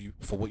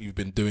what you've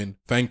been doing.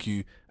 Thank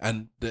you."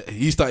 And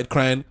he started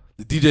crying.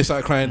 The DJ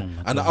started crying,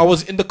 and I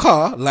was in the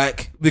car,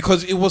 like,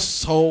 because it was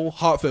so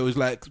heartfelt. It was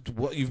like,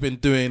 what you've been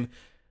doing,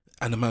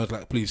 and the man was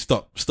like, "Please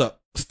stop."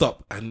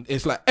 And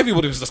it's like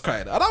everybody was just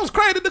crying, and I was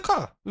crying in the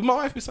car with my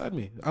wife beside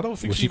me. I don't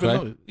think Was she she even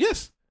crying? noticed.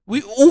 Yes,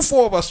 we all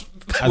four of us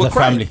As were a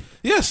crying. family.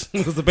 Yes,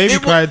 Because the baby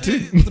It cried was- too.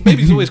 The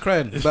baby's always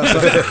crying.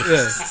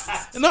 Yeah.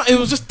 No, it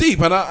was just deep,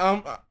 and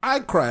I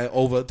cry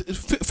over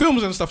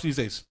films and stuff these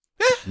days.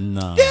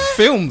 No.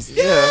 Films.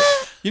 yeah.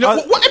 You know,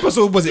 what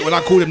episode was it when I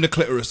called him the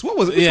clitoris? What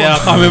was it? Which Yeah, I one?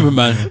 can't remember,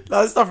 man. No,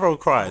 there's nothing wrong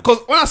with crying. Because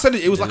when I said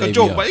it, it was like a Labia.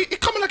 joke, but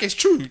it coming like it's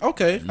true.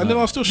 Okay, and then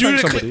I'll still You're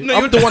shank the somebody. no, I'm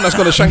you're the one that's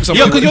gonna shank somebody.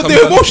 Yeah, because you're when it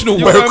the comes emotional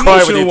You're one. the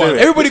cry when you emotional do one.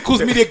 it. Everybody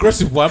calls me the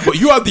aggressive one, but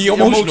you are the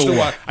emotional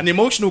one. And the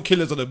emotional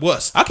killers are the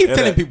worst. I keep Yeah,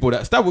 telling that- people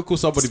that Stab would call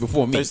somebody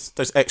before me.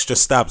 Those extra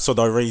stabs for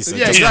no reason.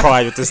 Yeah, Just exactly.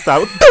 cry with the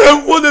stab.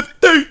 Don't want to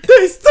do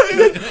this. Bite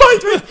me. Look,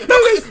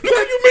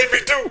 you made me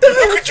do. Look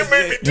what you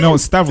made me do. You know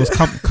what? Stavros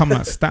come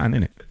like Stan,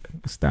 innit?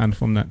 Stan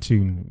from that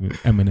tune with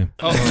Eminem.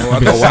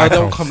 I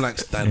don't come like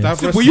Stan. Yeah.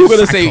 Stavros Well, you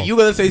gonna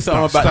Psycho. say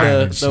something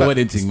about the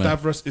wedding thing, man.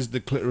 Stavros is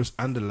the clitoris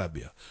and the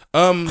labia.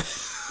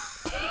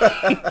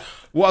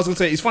 What I was gonna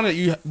say, it's funny that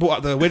you brought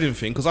up the wedding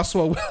thing because I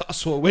saw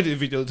a wedding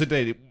video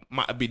today. It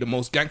might be the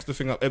most gangster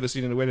thing I've ever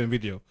seen in a wedding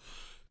video.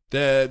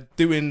 They're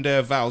doing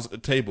their vows at the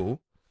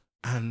table,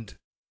 and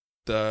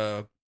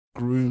the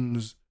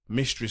groom's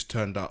mistress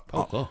turned up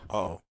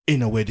Oh,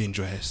 in a wedding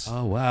dress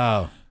Oh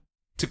wow.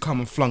 to come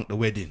and flunk the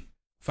wedding.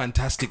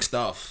 Fantastic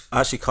stuff.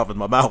 I actually covered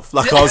my mouth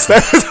like I was there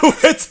at the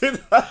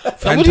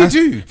wedding. What do you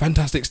do?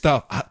 Fantastic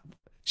stuff.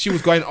 She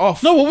was going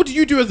off. No, what do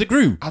you do as a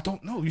groom? I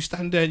don't know. You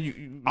stand there and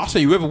you I'll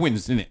say whoever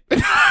wins, isn't it?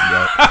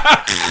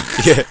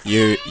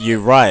 Yeah, you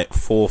write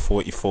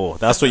 444.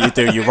 That's what you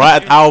do. You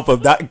write an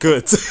album that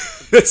good.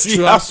 That's what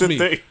you have Trust to me.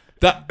 do.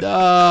 That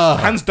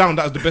hands down,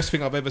 that was the best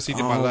thing I've ever seen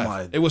in my Oh life.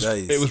 my It was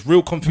days.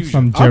 real confusion.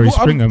 Some Jerry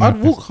Springer, I'd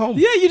man. walk home.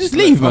 Yeah, you just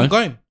leave, I'm man.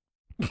 going.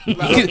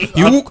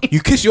 You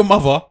kiss your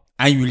mother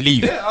and you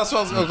leave. Yeah, that's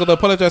what I was gonna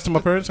apologize to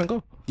my parents and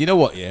go. You know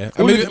what? Yeah.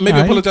 And maybe Aye.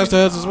 apologize to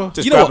hers as well.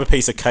 Just You know grab what? a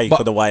piece of cake But-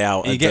 on the way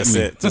out You and get that's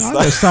me? it. Just I'll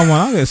like,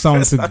 get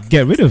someone to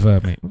get rid of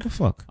her, mate. What the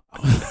fuck?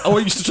 Oh,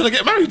 you still trying to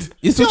get married?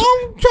 You're still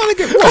I'm trying to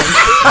get what?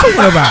 What are you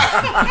talking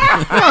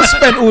about? I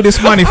spent all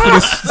this money for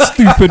this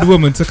stupid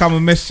woman to come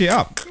and mess shit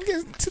up.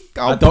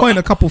 I'll don't- point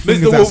a couple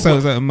fingers at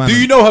certain man. Do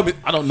you know her?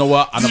 I don't know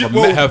her. I never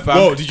met her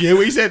family. Whoa, did you hear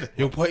what he said?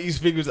 He'll point his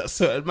fingers at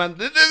certain man.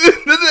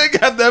 They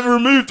had them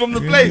removed from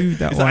the plate. Is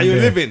that how one you're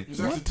there. living?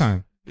 What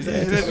time? Is that how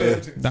you're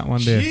living? That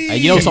one there. And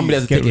you know somebody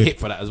has to Get take a rid. hit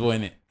for that as well,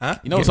 innit? Huh?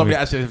 You know Get somebody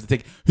rid. actually has to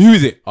take. Who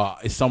is it?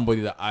 It's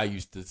somebody that I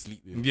used to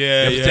sleep with.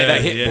 Yeah, You have to take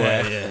that hit, yeah,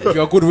 boy. yeah. If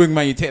you're a good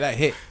wingman, you take that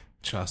hit.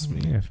 Trust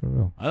me. Yeah, for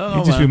real. I don't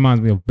know, It just man.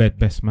 reminds me of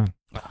Best Man.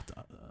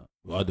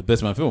 Well, the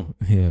best man film.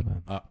 Yeah,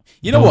 man.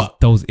 You know Those- what?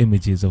 Those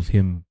images of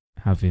him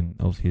having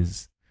of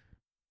his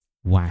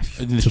wife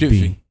In the to strip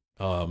be thing.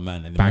 Oh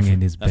man, and banging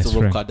his that's best a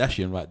Rob friend.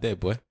 Kardashian right there,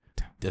 boy.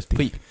 Just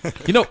peep.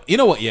 You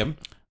know what? Yeah,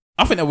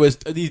 I think that was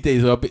these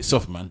days are a bit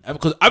soft, man.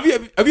 Because have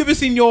you ever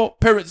seen your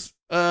parents'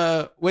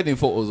 wedding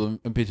photos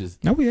and pictures?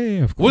 Oh yeah,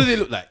 yeah. Of What course. do they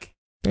look like?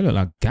 They look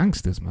like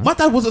gangsters, man. My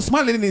dad wasn't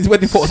smiling in his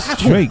wedding photos at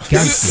all. Straight It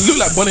gangsters. looked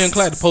like Bonnie and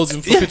Clyde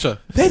posing for a picture.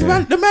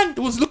 The man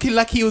was looking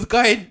like he was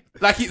going,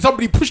 like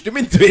somebody pushed him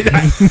into it,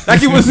 like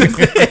he was.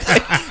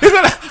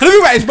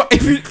 It's like,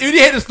 if you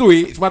hear the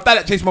story, it's my dad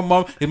that chased my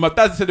mum. It's my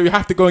dad said we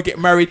have to go and get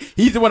married.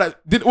 He's the one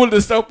that did all the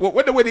stuff. But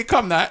when the wedding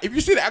come now, if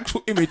you see the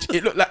actual image,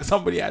 it looked like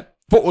somebody had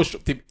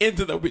photoshopped him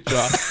into the picture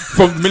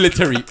from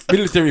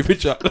military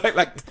picture.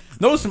 Like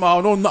no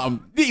smile, no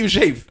nothing. Didn't even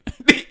shave.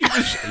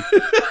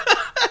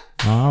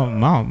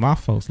 My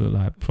folks look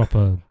like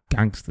proper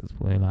gangsters,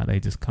 boy. Like they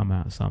just come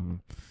out of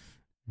some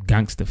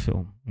gangster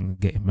film and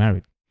getting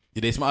married.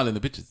 Did they smile in the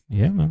pictures?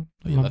 Yeah, man.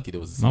 Oh, you're lucky there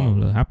was a smile. Mama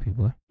looked happy,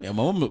 boy. Yeah,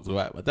 my mum looked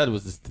alright. My dad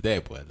was just today,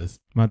 boy.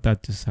 My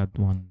dad just had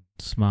one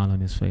smile on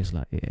his face,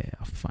 like, yeah,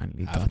 I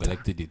finally I've got that.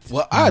 collected it.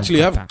 Well, I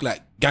actually have that.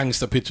 like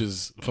gangster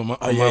pictures from my,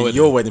 Oh on yeah, my wedding.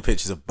 your wedding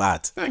pictures are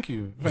bad. Thank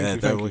you. Yeah,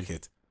 Thank they're you.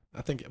 wicked.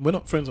 I think we're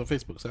not friends on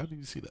Facebook, so how do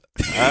you see that?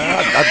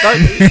 I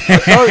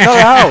don't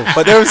know how,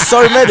 but there are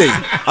so many.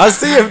 I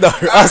see him though.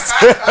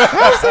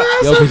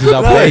 Your pictures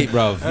are great,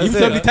 bro. That's You it.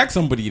 probably tag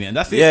somebody in it, and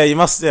that's it. Yeah, you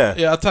must. Yeah.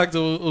 Yeah, I tagged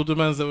all the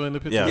mans that were in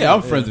the picture. Yeah. Yeah,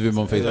 I'm friends with him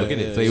on Facebook, Yeah,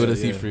 innit? So you yeah, want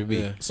to see yeah, through me.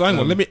 yeah. So hang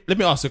on, let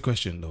me ask a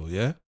question though,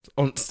 yeah?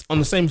 On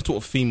the same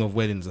sort of theme of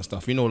weddings and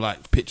stuff, you know,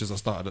 like pictures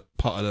are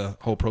part of the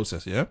whole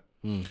process, yeah?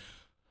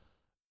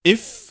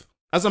 If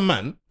as a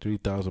man,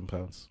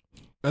 £3,000.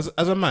 as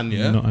a man,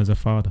 yeah. Not as a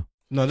father.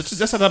 No, that's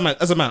as a man.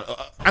 As a man,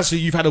 actually,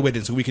 you've had a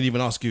wedding, so we can even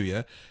ask you,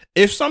 yeah.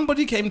 If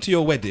somebody came to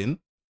your wedding,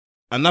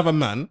 another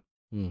man,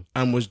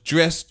 and was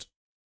dressed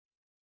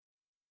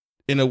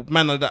in a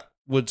manner that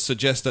would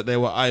suggest that they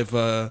were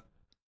either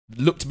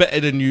looked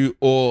better than you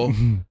or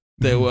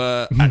they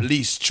were at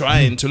least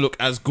trying to look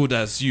as good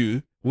as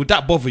you, would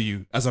that bother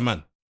you as a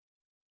man?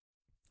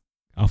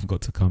 I've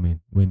got to come in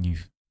when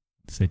you've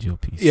said your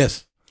piece.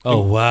 Yes.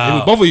 Oh, It wow.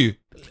 would bother you.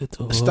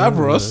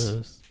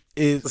 Stavros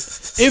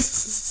is if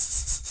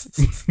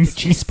The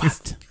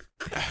G-spot.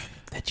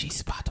 The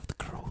G-spot of the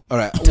crew. all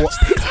right.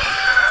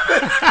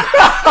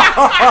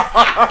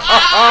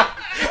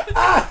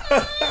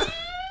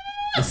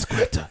 The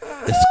squirter.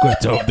 The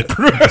squirter of the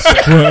crew.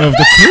 Well, of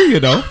the crew, you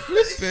know.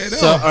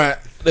 So all right.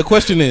 The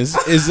question is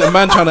a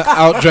man trying to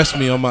outdress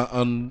me on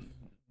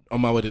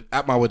my wedding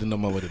at my wedding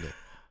on my wedding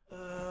day?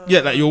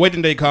 Yeah, like your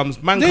wedding day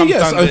comes, man Yeah, comes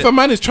yes. down If there. a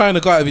man is trying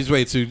to go out of his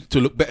way to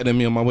look better than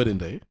me on my wedding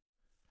day,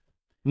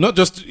 not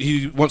just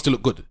he wants to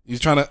look good, he's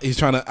trying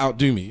to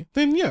outdo me,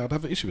 then yeah, I'd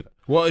have an issue with that.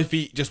 What if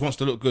he just wants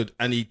to look good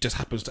and he just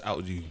happens to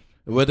outdo you?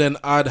 Well, then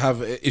I'd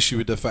have an issue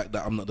with the fact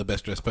that I'm not the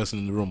best dressed person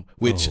in the room.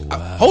 Which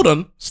hold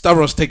on,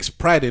 Stavros takes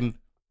pride in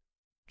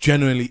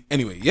generally.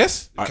 Anyway,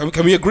 yes,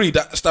 can we agree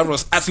that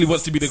Stavros actually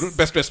wants to be the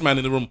best dressed man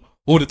in the room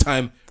all the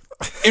time,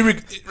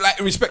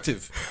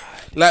 irrespective?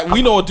 Like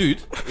we know a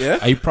dude, yeah.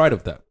 Are you proud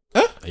of that?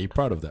 Huh? Are you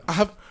proud of that? I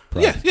have.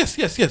 Pride. Yes.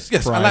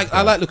 Pride,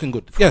 I like looking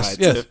good. Yes.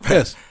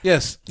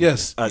 Yes.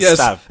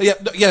 Stab. Yeah.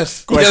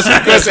 Yes. Question.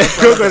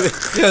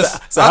 Yes.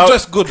 So I how-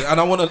 dress good, and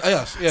I want to.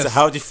 Yes. So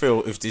how do you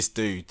feel if this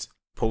dude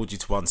pulled you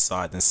to one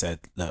side and said,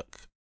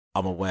 "Look,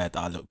 I'm aware that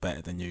I look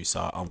better than you,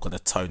 so I'm gonna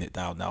tone it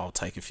down now. I'll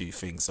take a few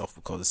things off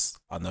because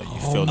I know you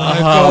feel that."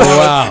 Oh,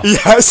 wow. He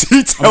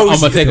actually tells I'm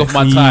going to take off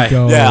my tie.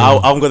 Ego. Yeah,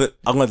 I'm gonna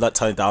like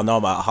tone it down. I know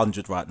I'm at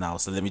 100 right now,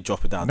 so let me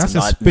drop it down That's to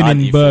a 90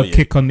 spinning for bird you.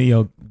 kick on the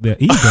ego,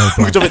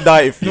 bro. Drop it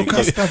 90 for you. Look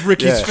at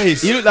Ricky's Yeah.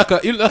 face. You look like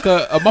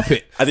a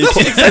Muppet. And he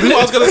Exactly what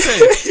I was gonna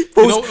say.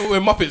 You know,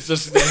 when Muppets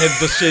just their heads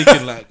just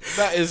shaking like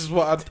that is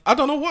what I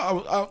don't know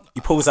what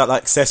he pulls out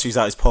like accessories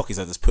out his pockets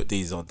and just put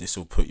these on. This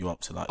will put you up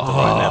to like the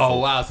right Oh,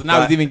 level. wow. So now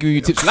Like- he's even giving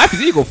you tips. Life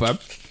is ego, fam.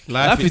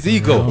 Life is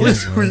ego.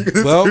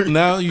 Well,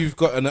 now you've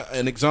got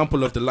an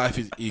example of the life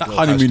is ego. That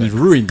honeymoon is hashtag.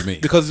 ruined,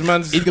 mate. Because the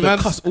man's He's the going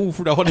to man's cuss all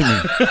through the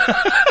honeymoon.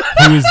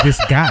 Who is this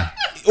guy?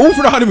 All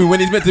through the honeymoon when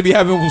he's meant to be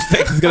having all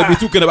sex, he's going to be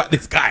talking about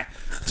this guy.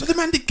 So the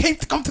man came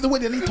to come to the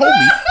wedding and he told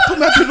me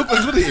I didn't look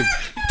as good as him.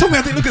 He told me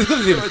I didn't look as good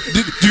as him.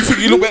 Do you think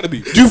you look better than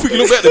me? Do you think you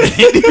look better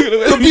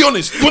than me? So be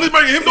honest. You want to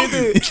marry him, don't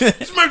you?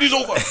 This marriage is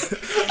over.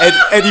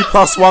 Eddie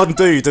plus one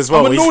dude as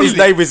well. I'm a His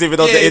naughty. name is even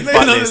on Yeah, the his invite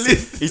name on the list.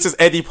 list. He's just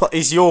Eddie.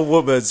 He's your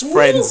woman's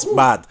friend's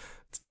man.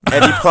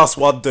 Eddie plus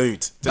one dude.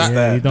 Just Yeah,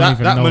 there. you don't That-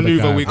 even that know the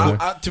maneuver guy, we bro.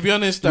 call- To be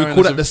honest, We Darren,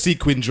 call that's that the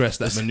sequin dress,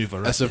 that maneuver,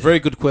 right? That's a very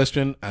good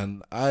question,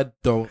 and I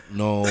don't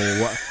know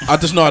what. I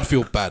just know I'd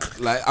feel bad.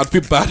 Like I'd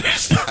feel bad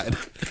inside.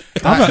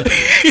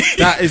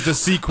 That is the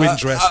sequin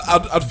dress.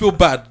 I'd feel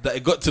bad that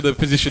it got to the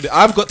position.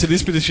 I've got to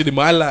this position in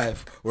my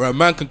life where a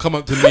man can come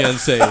up to me and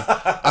say,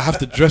 "I have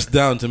to dress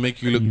down to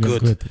make you look You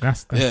look good."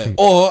 That's Yeah, it.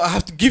 or I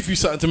have to give you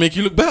something to make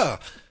you look better.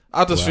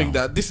 I just think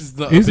that this is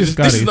not. Who's this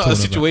guy This that is you're not a talking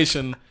about?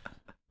 situation.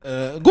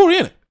 Gory,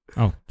 innit?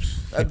 Oh,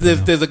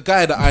 There's a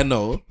guy that I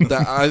know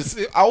that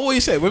I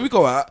always say when we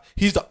go out,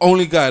 he's the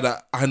only guy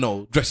that I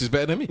know dresses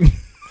better than me.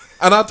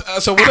 And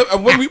so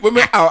when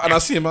we're out and I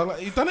see him, I'm like,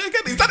 he's done it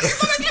again. He's done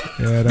it again.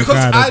 yeah, Because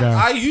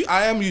guy.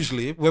 I am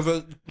usually,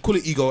 whether call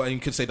it ego, and you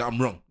can say that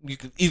I'm wrong. You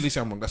can easily say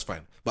I'm wrong. That's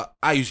fine. But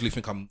I usually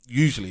think I'm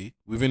usually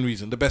within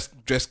reason the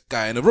best dressed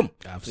guy in the room.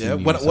 I've seen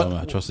you in some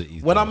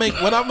atrocities, when bro.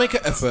 I make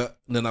an effort,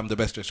 then I'm the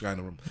best dressed guy in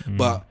the room.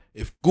 But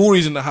if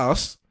Gory's in the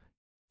house,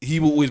 he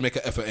will always make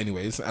an effort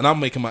anyways, and I'm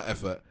making my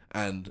effort,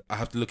 and I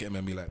have to look at him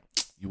and be like,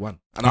 "You won."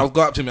 And I'll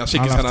go up to him, I'll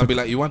shake his hand, and I'll be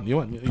like, "You won, you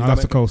won." I'll have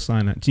to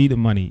co-sign that. G the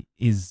money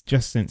is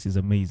just sense is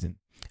amazing,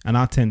 and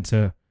I tend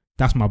to.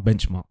 That's my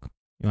benchmark.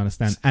 You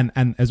understand?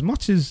 And as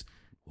much as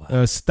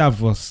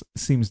Stavros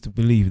seems to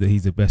believe that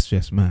he's the best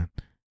dressed man,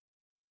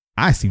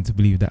 I seem to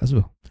believe that as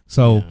well.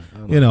 So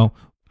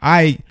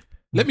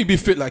Let me be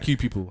fit like you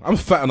people. I'm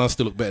fat and I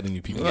still look better than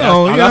you people. Yeah,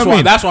 Oh, you know that's what I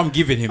mean? That's what I'm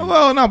giving him.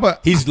 Well, no, but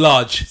He's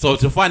large, so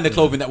to find the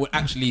clothing that would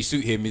actually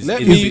suit him is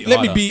Let is me a bit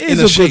harder. be it in is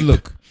a a shape. good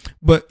look.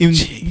 But you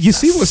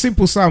see what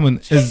Simple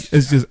Simon is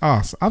just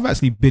asked. I've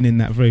actually been in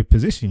that very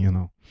position, you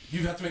know.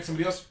 You've had to make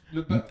somebody else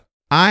look better.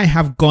 I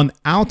have gone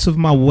out of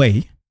my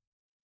way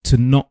to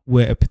not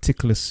wear a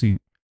particular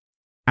suit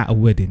at a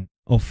wedding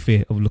of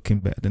fear of looking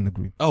better than the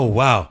groom. Oh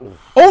wow!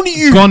 Only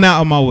you, Gone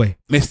out of my way.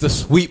 Mr.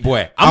 Sweet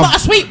Boy. I'm not a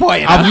sweet boy.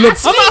 You know? I've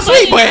looked. I'm not a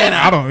sweet boy. You know?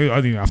 I don't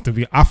even have to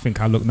be. I think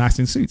I look nice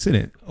in suits,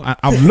 innit?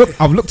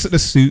 I've looked at the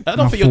suit. I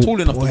don't think you're tall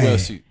enough to wear a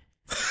suit.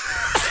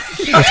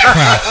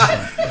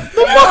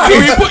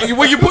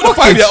 When you put the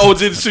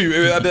 5-year-olds in suit,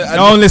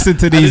 Don't listen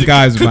to these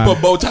guys, man. clip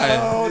on bow tie.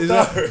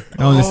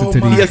 Don't listen to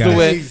He these has to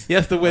wear. guys. He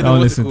has to wear. Don't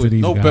what's it listen to called?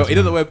 these No guys, belt. He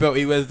doesn't man. wear belt.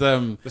 He wears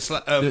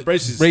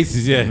braces.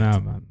 braces. Yeah. Nah,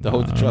 man. To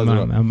hold the Nah, trousers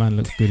up. that man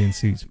looks good in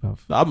suits, bruv.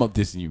 I'm not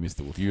dissing you,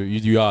 Mr. Wolf.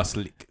 You are a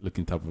slick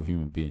looking type of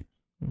human being.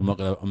 I'm not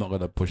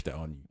gonna push that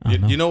on you. I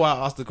know. You know why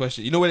I asked the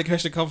question? You know where the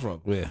question come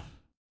from? Where?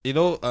 You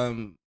know,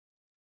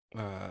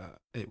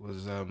 it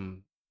was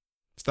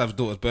Stav's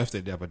daughter's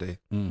birthday the other day.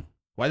 Mm.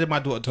 Why did my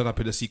daughter turn up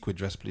in a sequin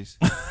dress, please?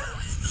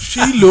 She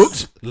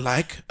looked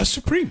like a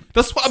Supreme.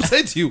 That's what I'm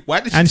saying to you.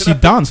 Why did she? And turn she up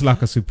in- danced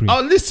like a supreme.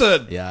 Oh,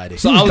 listen. Yeah, I did.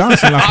 She was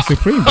dancing like a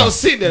supreme. I was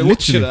sitting there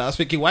watching Literally. her. I was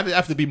thinking, why did it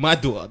have to be my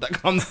daughter that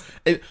comes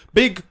in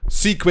big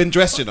sequin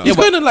dress? You know, It's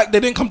kind of like they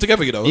didn't come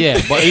together, you know.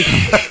 Yeah, but he,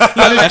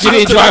 Like she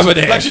didn't drive her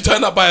there. Like she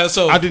turned up by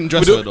herself. I didn't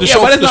dress With her, though. The yeah,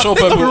 chauffeur, but the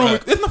chauffeur brought her.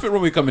 there's nothing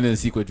wrong with coming in a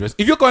sequin dress.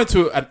 If you're going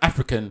to an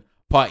African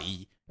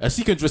party, a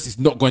sequin dress is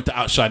not going to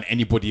outshine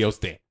anybody else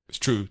there. it's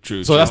true.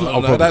 So that's not a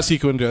problem. That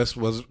sequin dress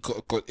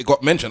it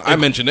got mentioned. I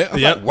mentioned it. I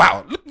was like,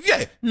 wow, look,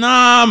 yeah.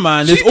 Nah,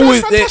 man. There's She dressed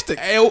always fantastic.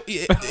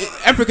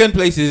 African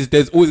places.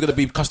 There's always gonna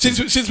be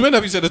costumes. Since when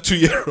have you said a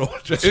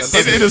 2-year-old dress?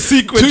 in a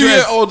sequin dress.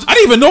 2-year-old. I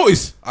didn't even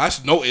notice. I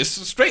just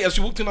noticed straight as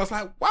she walked in. I was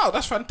like, wow,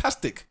 that's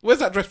fantastic. Where's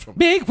that dress from?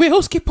 Big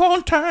wheels keep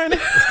on turning.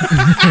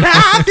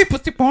 The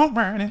pussy keep on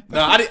burning.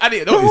 No, I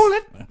didn't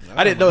notice.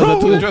 I didn't notice at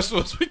The all. dress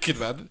was wicked,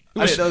 man.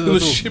 I didn't notice It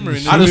was at all.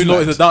 shimmering. I in just the noticed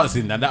moonlight. the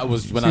dancing, and that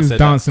was when She I was said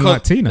dancing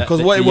like Tina. that- Because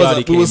the what it was,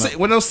 Yardie we was came up.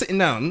 when I was sitting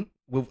down,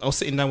 I was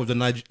sitting down with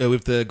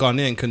with the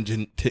Ghanaian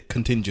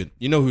contingent.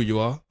 You know who you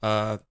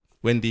are,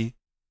 Wendy,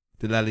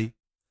 Delali,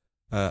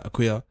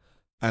 Akuya,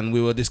 and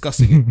we were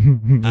discussing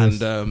it.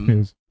 And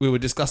Yes. we were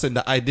discussing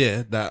the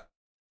idea that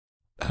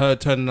her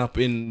turning up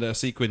in the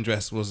sequin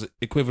dress was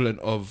equivalent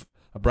of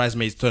a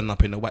bridesmaid turning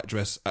up in a white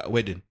dress at a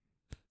wedding.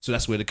 So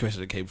that's where the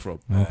question came from.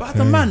 But as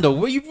a man, though,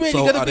 were you really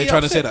So gonna are be they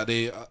trying to say upset? that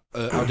they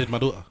outdid my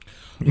daughter?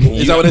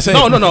 Is that what they're saying?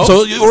 No. So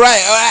all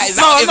right. Is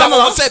that what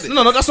I said?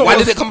 No, that's not Why what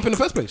did I it come up in the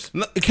first place?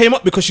 was- No, it came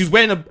up because she's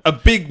wearing a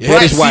big Yeah,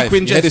 bright his wife.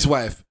 sequin Yeah, dress. his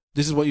wife.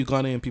 This is what you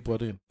Ghanaian people are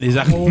doing.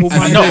 Exactly. And I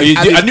he's- know. and I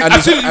he's- knew. and I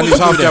he's- knew and you he's would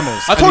half do them.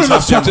 jammers. I And told he's him not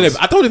half to talk to them. jammers.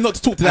 I told him not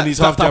to talk to And that he's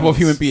half type of jammers.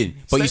 human being.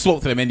 But you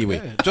spoke to them anyway.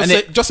 Yeah,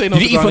 And just say no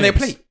Did to he eat from their Ghanaians.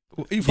 plate?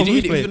 You Did he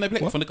eat plate? from their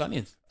plate? What? From the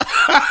Ghanaians?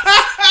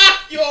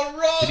 You're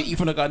wrong. Did he eat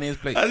from the Ghanaians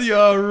plate? And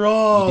you're He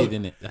wrong.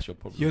 did, innit? That's your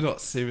problem. You're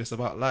not serious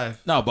about life.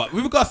 No, but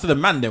with regards to the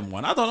man them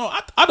one, I don't know.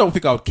 I don't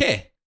think I would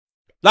care.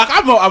 Like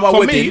I'm not at my For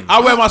wedding. me, I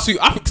wear my suit.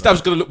 I think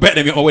Stav's gonna look better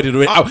than me at my wedding.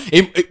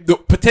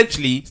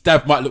 Potentially,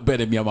 Stav might look better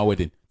than me at my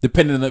wedding,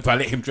 depending on if I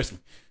let him dress me.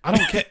 I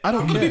don't care. I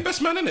don't I'm gonna be care.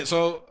 best man in it,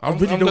 so I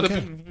really don't gonna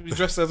care. be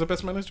dressed as a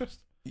best man is dressed.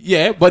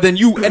 Yeah, but then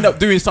you end up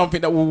doing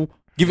something that will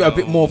give it a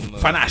bit more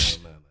panache.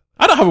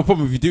 I don't have a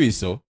problem with you doing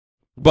so,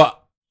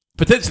 but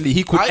potentially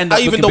he could end up.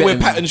 I even looking don't wear better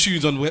than patterned me.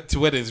 shoes to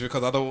weddings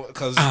because I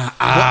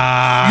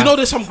don't you know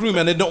there's some groom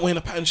and they're not wearing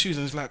the patterned shoes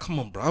and it's like, come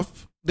on, bruv.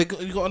 You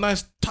got a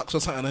nice tux or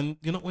something and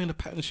you're not wearing the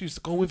patterned shoes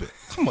to go with it.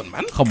 Come on,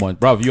 man. Come on,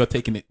 bro, you are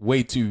taking it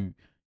way too.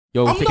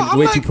 You're I'm taking not- it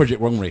way I'm too like-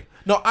 Project Wrong Way.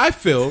 No, I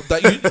feel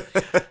that you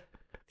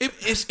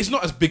it's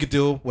not as big a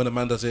deal when a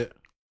man does it,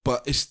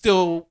 but it's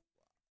still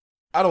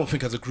I don't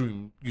think as a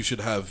groom you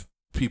should have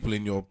people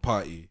in your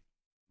party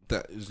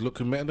that is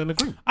looking better than a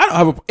groom. I don't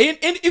have a.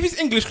 If it's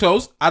English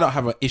clothes, I don't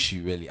have an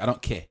issue really. I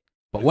don't care.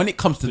 But when it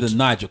comes to the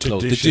Niger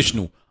clothes, the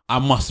traditional, I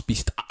must be.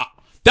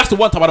 That's the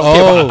one time I don't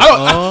care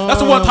about. That's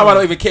the one time I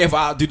don't even care if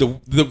I do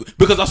the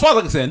because as far as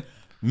I'm concerned,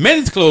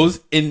 men's clothes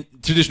in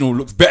traditional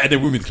looks better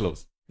than women's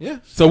clothes. Yeah.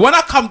 So when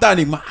I come down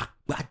in my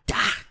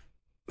agbada,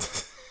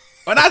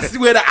 when I see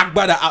where the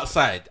agbada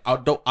outside, I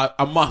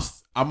must.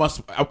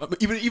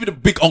 Even the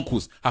big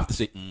uncles have to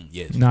say,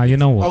 yes. Nah, you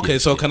know what? Okay,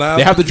 so can I?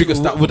 They have to drink a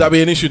stout. Would that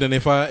be an issue then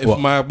if What?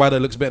 my brother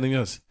looks better than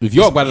yours? If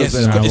your agbada Yes,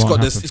 looks it's better, got,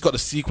 won't this. happen. It's got the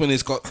sequin.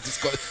 It's got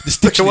the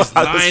stitching is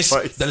Wow, nice.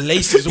 that's The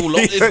laces all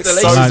up. The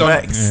laces so on.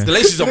 vexed. The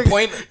laces on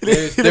point.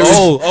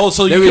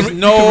 So there you is can,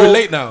 no you can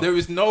relate now. There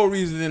is no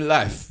reason in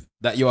life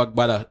that your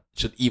agbada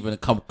should even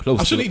come close.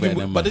 I to shouldn't look better even.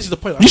 than But mine. this is the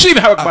point. You shouldn't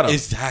even have agbada.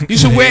 Exactly. You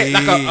should wear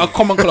like a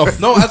common cloth.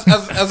 No,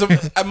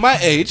 at my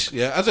age,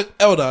 yeah, as an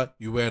elder,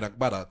 you wear an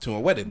agbada to a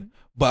wedding.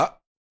 But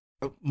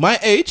my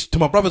age to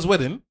my brother's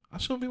wedding, I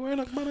shouldn't be wearing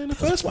agbada in the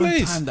first one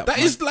place. time That that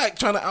is like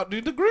trying to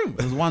outdo the groom.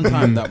 There was one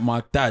time that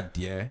my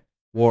dad,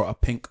 wore a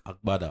pink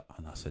agbada,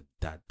 and I said,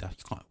 Dad, you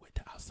can't wear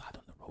that outside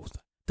on the road.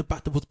 The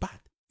agbada was bad.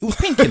 It was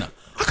pink, innit?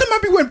 How can man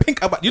be wearing pink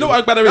agbada? You know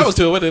what agbada is? That was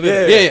to a wedding. yeah.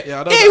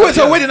 I know He that. went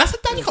to a wedding. I said,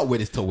 Dad, you can't wear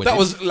this to a wedding. That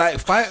was like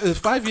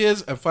 5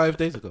 years and 5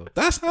 days ago.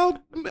 That's how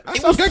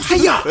It was gangster-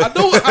 fire. I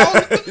know how.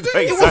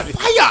 It was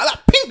fire,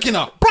 like pink,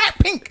 bright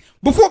pink.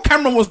 Before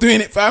Cameron was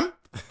doing it, fam,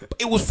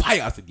 it was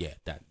fire. I said, yeah,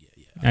 Dad,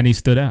 yeah. And he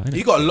stood out.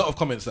 He innit? got a lot of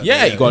comments.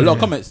 Yeah, you got a lot of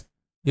comments.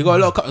 You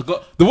got a lot of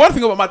the one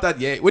thing about my dad,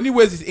 yeah, when he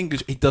wears his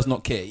English, he does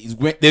not care.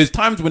 There's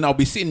times when I'll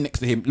be sitting next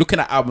to him looking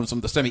at albums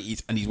from the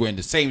 70s and he's wearing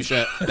the same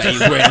shirt that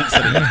he's wearing next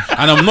to him.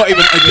 And I'm not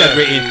even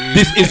exaggerating.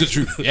 This is the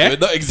truth. Yeah,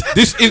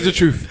 this is the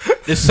truth.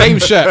 The same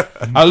shirt.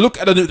 I look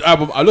at the new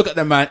album, I look at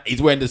the man,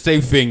 he's wearing the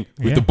same thing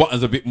with the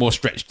buttons a bit more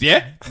stretched.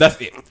 Yeah, that's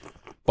it.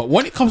 But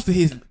when it comes to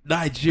his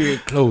Nigerian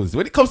clothes,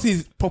 when it comes to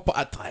his proper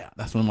attire,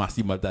 that's when I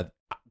see my dad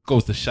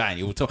goes to shine.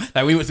 He will tell, like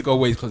when he wants to go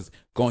away, because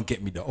go and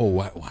get me the old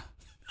white one.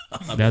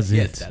 That's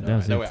yes, it. Dad, That's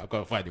right, it. no way, I've got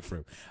to find it for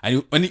him.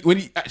 And when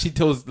he actually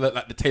tells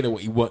like the tailor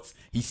what he wants,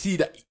 he see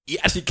that he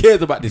actually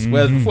cares about this.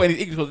 Whereas before in his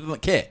English, he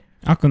doesn't care.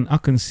 I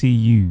can see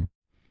you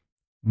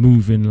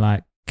moving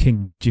like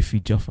King Jiffy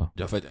Joffa.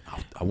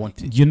 I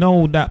want it. You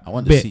know that I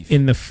want the bit seat.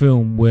 in the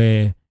film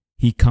where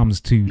he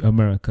comes to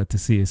America to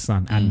see his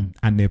son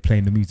and they're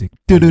playing the music.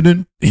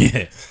 Dun-dun-dun.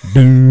 Yeah,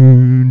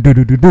 Dun, dun,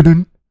 dun, dun,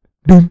 dun,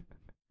 dun.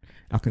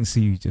 I can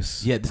see you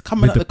just just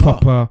coming with out the the car.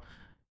 proper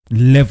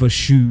leather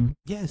shoe,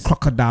 Yes,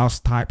 crocodiles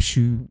type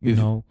shoe, you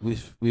know.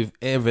 with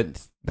air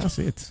vents. That's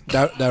it.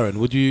 Darren,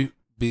 would you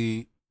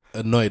be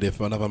annoyed if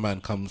another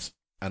man comes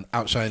and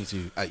outshines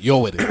you at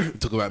your wedding?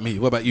 Talk about me.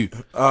 What about you?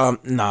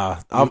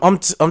 Nah,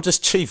 I'm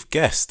just chief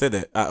guest,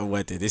 innit, at a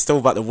wedding. It's all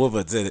about the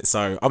woman, innit?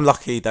 So I'm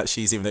lucky that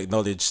she's even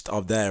acknowledged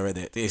I'm there,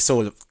 innit? It's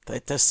all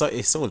about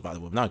the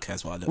woman. No one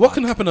cares what I look What like.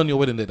 can happen on your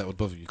wedding day that would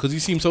bother you? Because you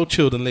seem so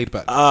chilled and laid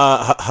back.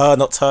 Her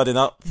not turning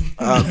up.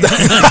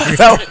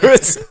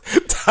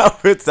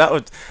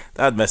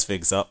 That'd mess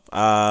things up.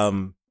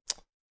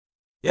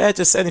 Yeah,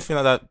 just anything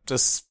like that.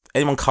 Just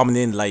anyone coming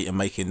in late and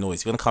making noise.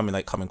 If you're gonna come in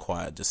late, come in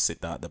quiet. Just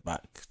sit down at the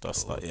back.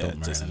 Just I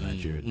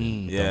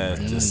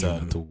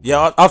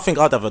think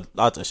I'd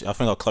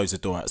close the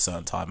door at a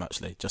certain time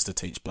actually, just to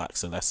teach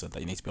blacks a lesson that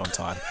you need to be on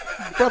time.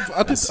 Bruv,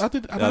 I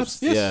did the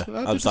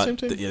same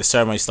thing. The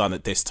ceremony's starting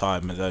at this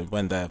time, and then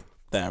when they're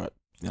there at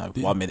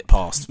 1 minute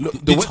past.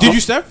 Did you,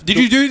 Steph? Did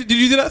you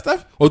do that,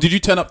 Steph? Or did you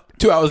turn up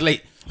 2 hours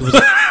late?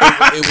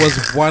 It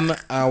was 1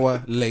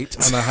 hour late,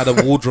 and I had a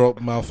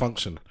wardrobe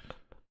malfunction.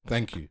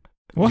 Thank you.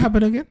 What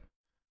happened again?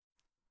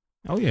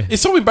 Oh yeah,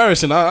 It's so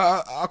embarrassing.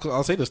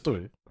 I'll say the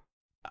story.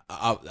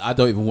 I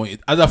don't even want you,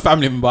 as a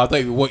family member, I don't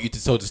even want you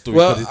to tell the story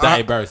because it's that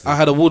embarrassing. I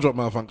had a wardrobe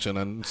malfunction,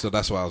 and so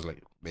that's why I was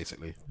late,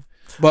 basically.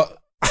 But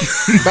back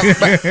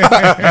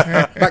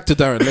to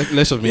Darren.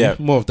 Less of me,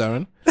 more of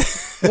Darren.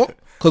 What?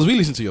 Because we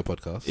listen to your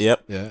podcast.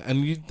 Yep. Yeah,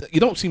 and you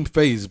don't seem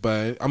phased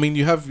by. I mean,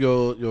 you have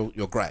your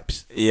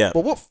gripes. Yeah.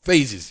 But what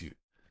phases you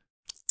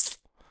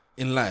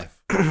in life?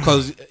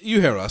 Because you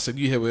hear us, and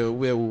you hear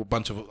we're all a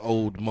bunch of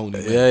old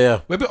moaning men.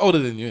 Yeah. We're a bit older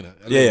than you, innit?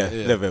 Yeah.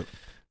 A little bit.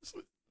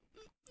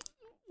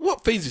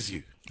 What phases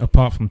you?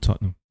 apart from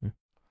Tottenham.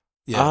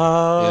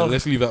 Yeah,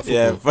 let's leave that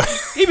football.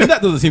 Yeah, Even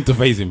that doesn't seem to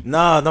phase him.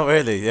 no, not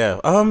really. Yeah,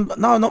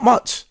 no, not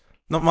much.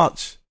 Not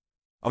much.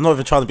 I'm not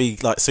even trying to be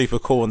like super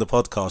cool on the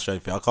podcast or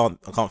anything. I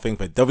can't think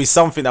of it. There'll be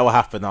something that will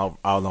happen.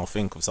 I'll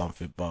think of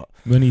something, but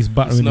When he's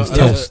buttering his a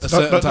toast.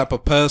 certain type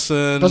of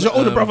person. Does your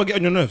older brother get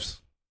on your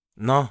nerves?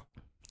 no,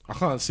 I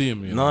can't see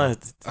him. no,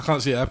 I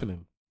can't see it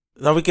happening.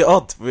 no. We get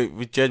odd.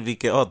 We generally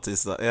get odd.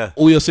 It's like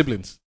All your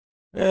siblings,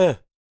 yeah.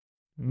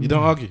 you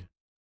don't argue.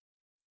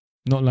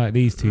 Not like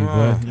these two, No.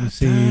 bro. You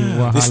see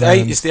what It's Hala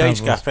and the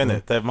age gap,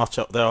 Stavros,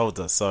 innit? They're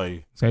older, so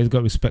So he's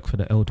got respect for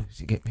the elders.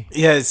 You get me?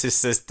 yeah. It's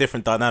just there's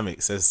different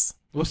dynamics.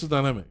 What's the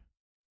dynamic?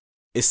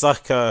 It's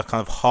like a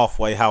kind of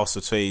halfway house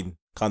between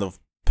kind of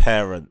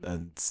parent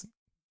and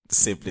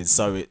siblings.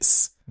 So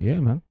it's Yeah,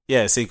 man.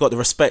 yeah. So you got the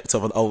respect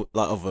of an old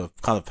of a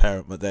kind of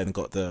parent, but then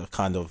got the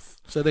kind of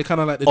So they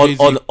kind of like the on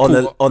Jay-Z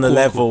a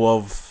level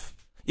of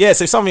yeah.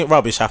 So if something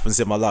rubbish happens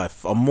in my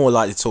life, I'm more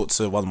likely to talk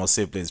to one of my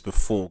siblings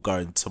before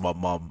going to my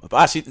mum.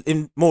 But actually,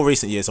 in more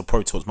recent years, I've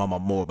probably talked to my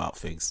mum more about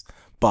things.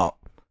 But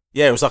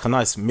yeah, it was like a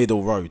nice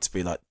middle road to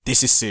be like,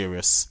 this is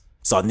serious,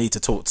 so I need to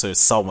talk to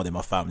someone in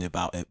my family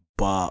about it.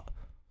 But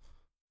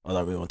I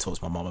don't really want to talk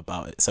to my mum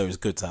about it. So it was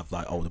good to have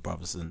like older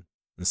brothers and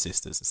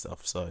sisters and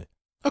stuff. So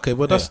Okay,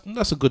 well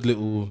that's a good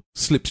little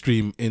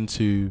slipstream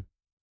into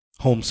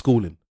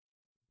homeschooling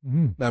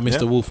that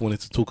Mr. Yeah. Wolf wanted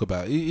to talk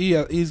about.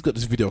 He's got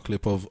this video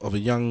clip of a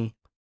young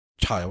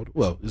child.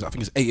 Well, I think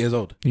he's 8 years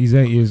old, He's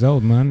 8 years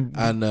old, man.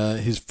 and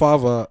his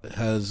father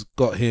has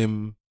got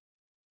him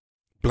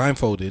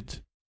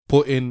blindfolded,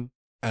 putting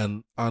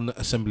and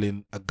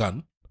unassembling a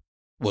gun,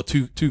 well,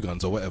 two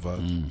guns or whatever,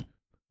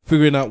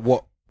 figuring out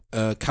what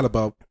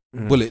caliber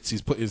bullets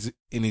he's put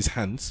in his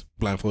hands,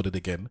 blindfolded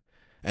again,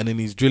 and then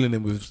he's drilling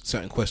him with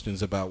certain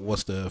questions about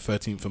what's the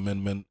 13th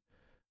Amendment.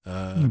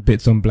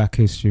 Bits on Black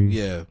history.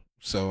 Yeah.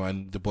 So,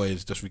 and the boy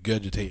is just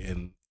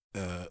regurgitating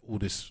all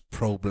this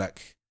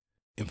pro-black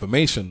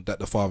information that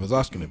the father's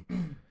asking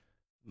him.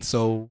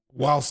 So,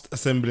 Whilst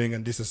assembling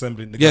and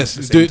disassembling the yes,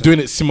 guns at the same time. doing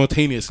it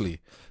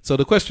simultaneously. So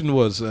the question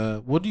was,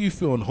 what do you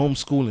feel on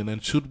homeschooling,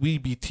 and should we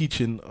be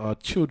teaching our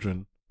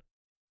children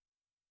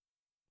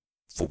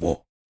for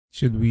war?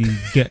 Should we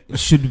get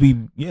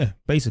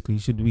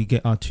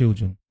our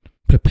children,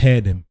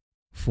 prepare them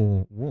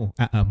for war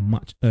at a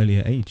much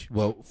earlier age?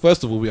 Well,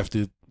 first of all, we have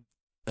to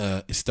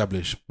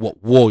establish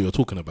what war you're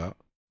talking about,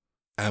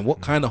 And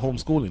what kind of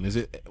homeschooling? Is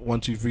it 1,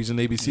 2, 3s and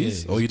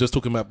ABCs? Or are you just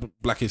talking about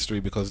black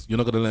history because you're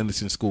not going to learn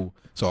this in school,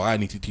 so I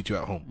need to teach you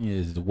at home? Yeah,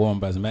 it's the war on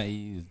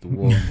basmati. It's the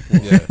war.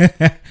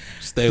 Yeah.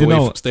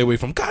 Stay away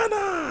from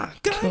Ghana.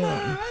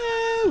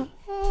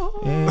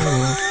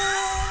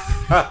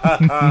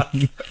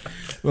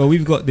 Well,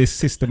 we've got this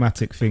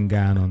systematic thing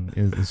going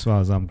on as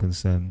far as I'm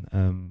concerned.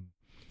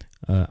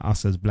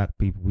 Us as black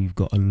people, we've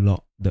got a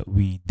lot that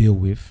we deal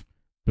with,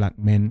 black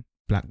men,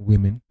 black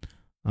women.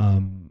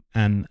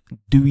 And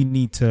do we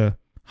need to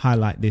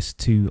highlight this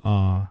to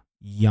our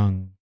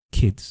young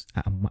kids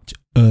at a much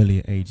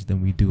earlier age than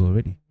we do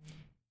already?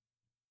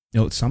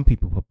 You know, some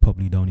people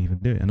probably don't even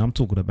do it. And I'm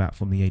talking about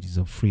from the ages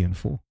of 3 and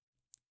 4.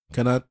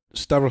 Can I,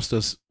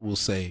 Starostas will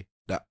say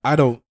that I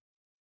don't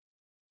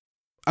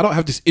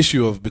have this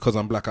issue of because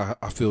I'm black, I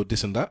feel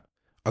this and that.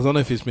 I don't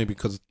know if it's maybe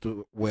because of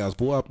the way I was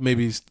brought up.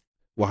 Maybe it's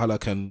Wahala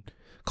can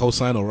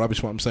co-sign or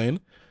rubbish what I'm saying.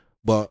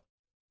 But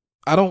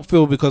I don't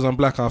feel because I'm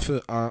black, I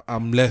feel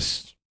I'm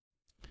less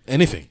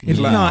anything. It's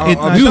It like,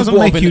 doesn't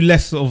make you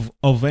less of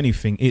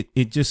anything.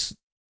 It just,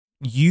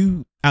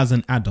 you as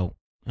an adult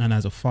and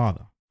as a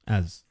father,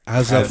 as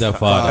a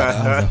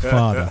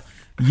father,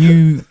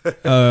 you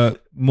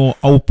more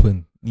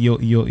open.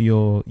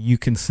 You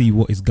can see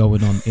what is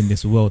going on in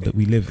this world that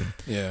we live in.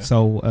 Yeah.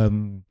 So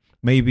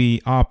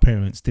maybe our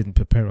parents didn't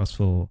prepare us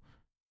for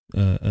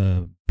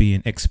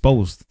being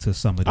exposed to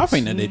some of this. I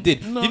think that they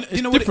did. No,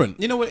 you know different.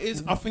 You know what it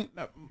is? I think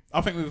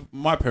with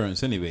my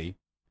parents anyway.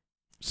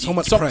 So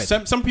much pride.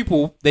 Some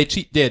people they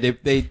cheat. Yeah,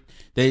 they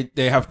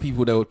have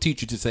people that will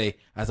teach you to say,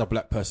 as a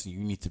black person, you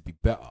need to be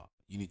better.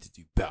 You need to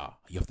do better.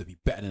 You have to be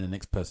better than the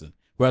next person.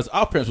 Whereas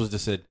our parents was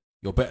just said,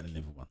 you're better than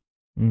everyone.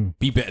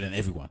 Be better than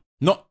everyone.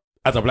 Not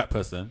as a black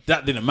person.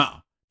 That didn't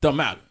matter. Don't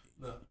matter.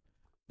 No.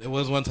 There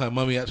was one time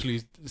Mummy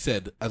actually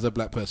said, as a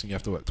black person, you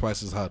have to work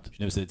twice as hard. She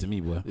never said it to me,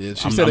 boy. Yeah,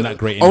 she I'm said not that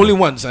great. Only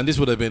once, and this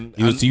would have been.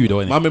 It was to you,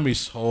 though. My memory's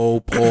so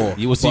poor.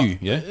 It was to you,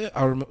 yeah.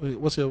 I remember.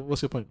 What's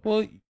your point?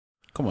 Well,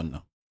 come on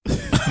now.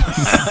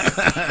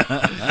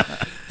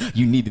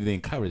 You needed the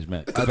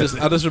encouragement. I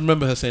just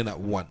remember her saying that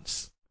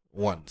once,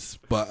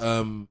 but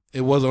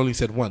it was only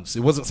said once.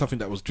 It wasn't something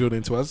that was drilled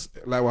into us.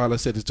 Like what I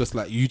said, it's just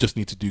like you just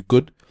need to do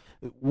good.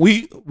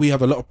 We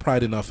have a lot of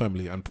pride in our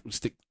family, and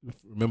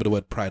remember the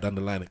word pride,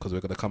 underline it, because we're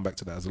going to come back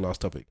to that as the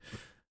last topic.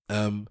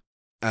 And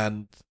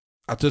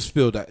I just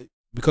feel that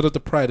because of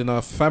the pride in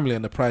our family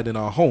and the pride in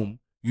our home,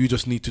 you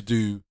just need to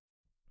do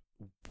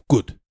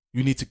good.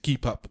 You need to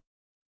keep up.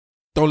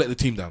 Don't let the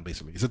team down,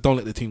 basically. It's a don't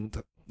let the team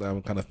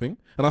down kind of thing.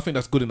 And I think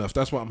that's good enough.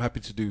 That's what I'm happy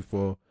to do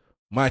for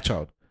my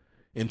child.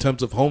 In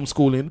terms of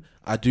homeschooling,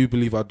 I do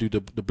believe I'll do the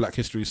black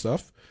history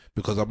stuff,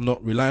 because I'm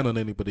not relying on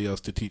anybody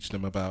else to teach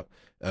them about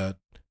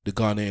the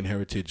Ghanaian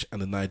heritage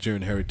and the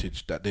Nigerian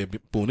heritage that they're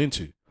born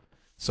into.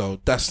 So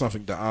that's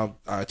something that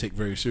I take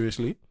very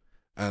seriously.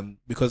 And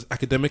because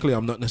academically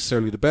I'm not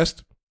necessarily the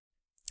best,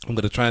 I'm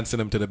going to try and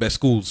send them to the best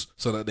schools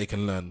so that they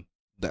can learn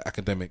the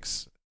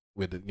academics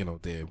with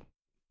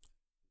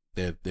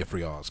their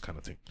 3 R's kind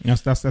of thing.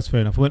 That's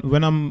fair enough.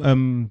 When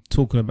I'm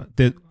talking about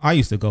I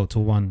used to go to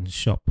one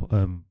shop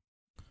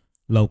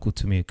local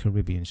to me, a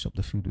Caribbean shop.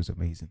 The food was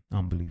amazing,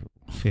 unbelievable.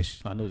 Fish.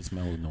 I know the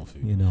smell with no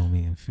food. You know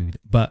me and food.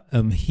 But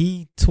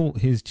he taught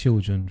his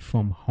children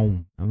from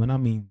home, and when I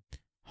mean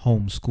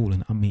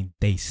homeschooling, I mean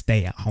they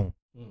stay at home.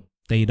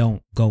 They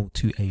don't go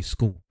to a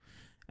school,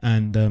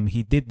 and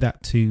he did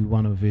that to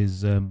one of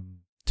his to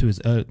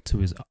his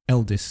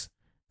eldest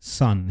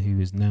son, who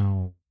is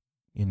now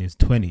in his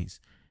 20s.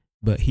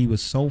 But he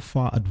was so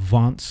far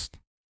advanced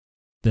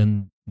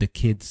than the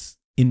kids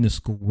in the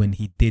school when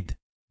he did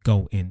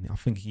go in. I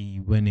think he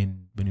went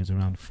in when he was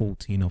around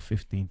 14 or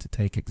 15 to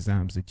take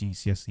exams, the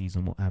GCSEs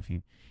and what have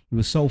you. He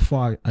was so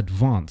far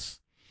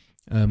advanced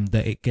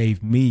that it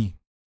gave me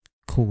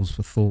cause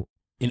for thought.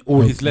 In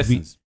all his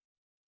lessons?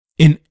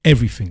 In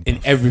everything. In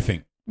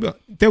everything.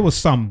 There was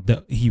some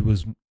that he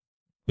was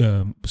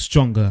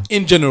stronger.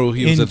 In general,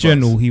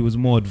 he was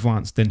more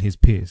advanced than his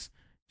peers.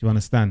 Do you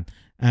understand?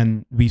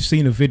 And we've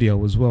seen a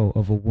video as well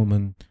of a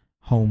woman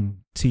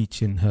home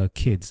teaching her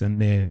kids,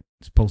 and they're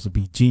supposed to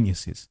be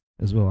geniuses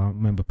as well. I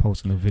remember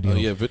posting a video. Oh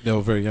yeah, they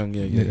were very young.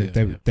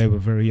 They were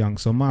very young.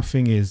 So my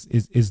thing is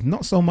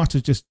not so much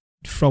as just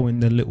throwing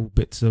the little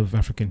bits of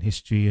African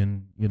history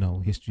and, you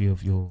know, history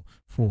of your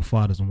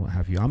forefathers and what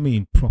have you. I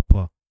mean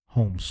proper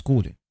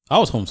homeschooling. I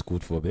was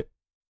homeschooled for a bit.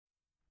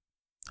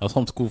 I was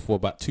homeschooled for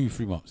about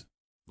 2-3 months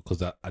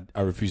because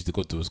I refused to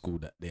go to a school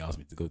that they asked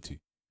me to go to.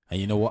 And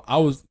you know what? I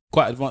was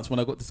quite advanced when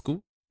I got to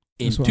school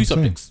in 2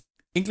 subjects,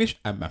 English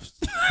and maths.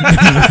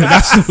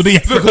 That's all the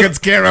Africans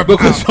care about.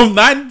 Because from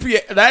 9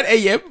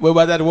 a.m. when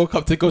my dad woke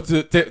up to go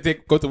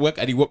to work,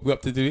 and he woke me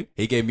up to do it,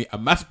 he gave me a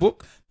maths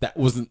book that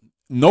wasn't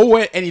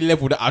nowhere any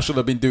level that I should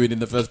have been doing in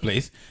the first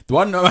place. The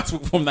one maths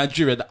book from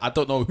Nigeria that I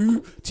don't know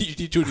who teaches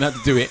these children how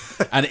to do it,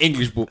 and an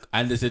English book.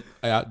 And they said,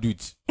 do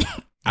it.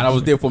 And I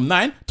was there from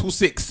 9 till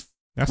 6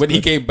 when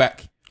he came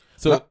back.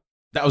 So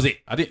that was it.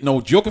 I didn't know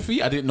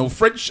geography. I didn't know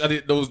French. I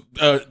didn't know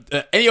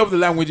any of the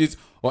languages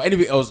or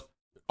anything else.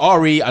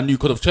 RE, I knew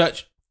because of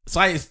church.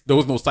 science. There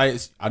was no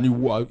science. I knew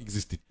water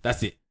existed.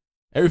 That's it.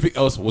 Everything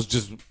else was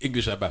just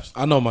English and maths.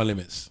 I know my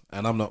limits,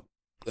 and I'm not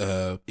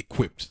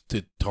equipped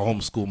to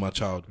homeschool my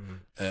child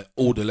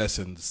all the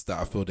lessons that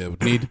I feel they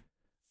would need.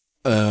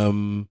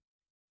 I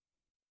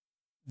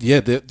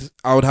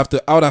would have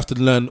to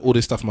learn all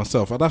this stuff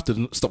myself. I'd have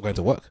to stop going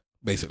to work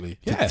basically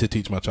to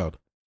teach my child,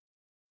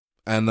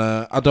 and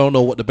I don't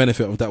know what the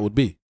benefit of that would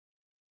be,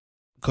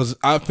 because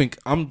I think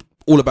I'm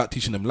all about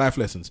teaching them life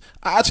lessons.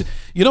 I actually,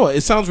 you know what?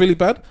 It sounds really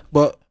bad,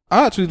 but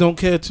I actually don't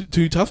care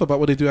too tough about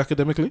what they do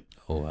academically.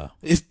 Oh wow!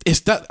 It's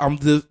that I'm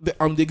the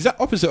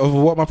exact opposite of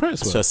what my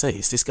parents were. So I say,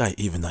 is this guy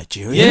even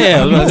Nigerian?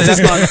 Yeah, the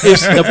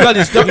blood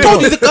is. I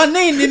told you the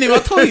Ghanaian in him. I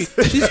told you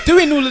she's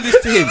doing all of this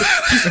to him.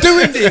 She's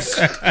doing this.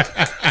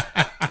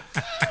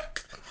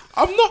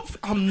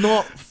 I'm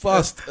not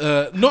fussed.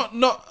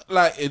 Not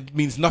like it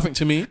means nothing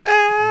to me.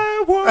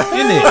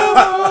 Innit?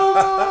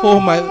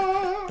 Oh my.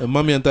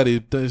 Mummy and daddy,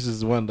 this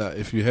is one that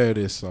if you hear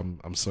this,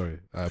 I'm sorry.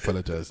 I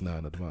apologize now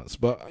in advance.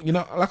 But you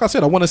know, like I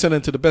said, I want to send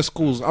them to the best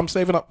schools. I'm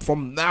saving up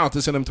from now to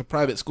send them to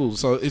private schools.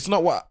 So it's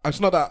not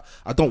that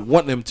I don't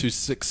want them to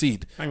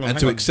succeed and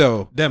to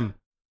excel. Them.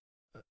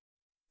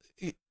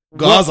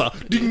 Gaza.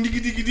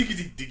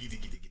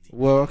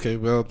 Well, okay.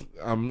 Well,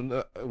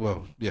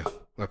 yeah.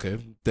 Okay.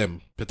 Them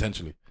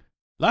potentially.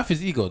 Life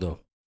is ego, though.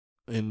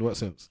 In what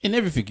sense? In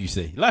everything you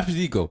say, life is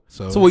ego.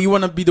 So what, you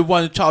want to be the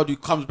one child who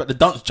comes back, the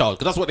dance child,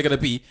 because that's what they're gonna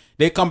be.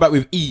 They come back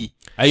with E,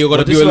 and you're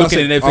gonna be looking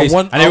in their face,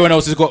 and everyone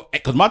else has got.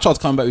 Because my child's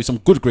coming back with some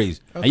good grades,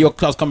 and your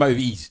child's come back with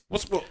E's.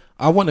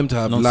 I want them to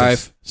have nonsense.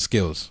 life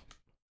skills,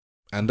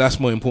 and that's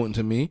more important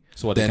to me.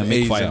 So what, they can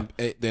make fire,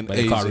 but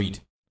they can't read.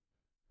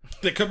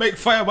 They can make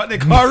fire, but they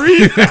can't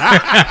read.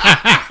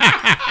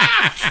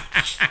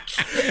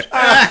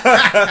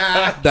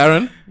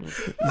 Darren,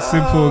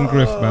 Simple and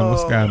Griff, man.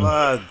 What's going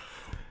on? Man.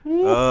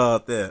 Oh,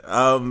 there.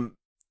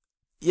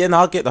 Yeah, no,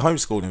 I get the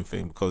homeschooling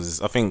thing, because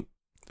I think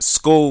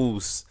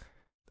schools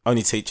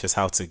only teach us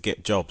how to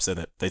get jobs,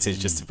 and they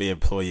teach us to be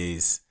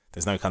employees.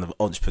 There's no kind of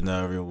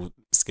entrepreneurial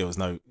skills.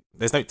 You're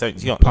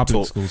not Public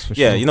taught, schools for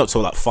yeah, sure. you're not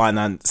taught like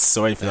finance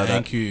or anything like that.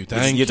 Thank you.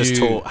 You're just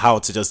taught how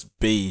to just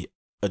be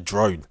a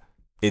drone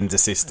in the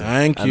system.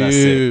 Thank and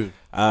you.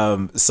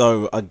 That's it.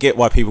 So I get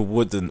why people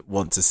wouldn't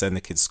want to send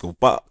the kids to school,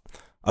 but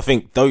I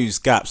think those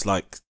gaps,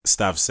 like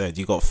Stav said,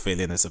 you got to fill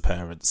in as a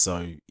parent.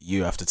 So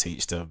you have to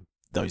teach them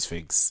those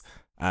things.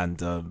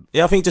 And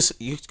I think just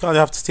you kind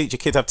of have to teach your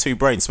kid to have two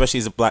brains, especially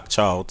as a black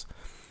child.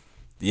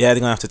 Yeah,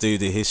 they're going to have to do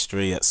the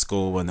history at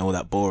school and all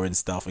that boring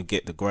stuff and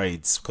get the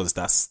grades, because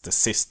that's the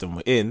system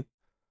we're in.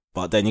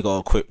 But then you got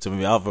to equip them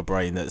with the other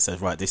brain that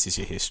says, right, this is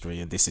your history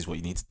and this is what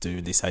you need to do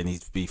and this is how you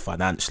need to be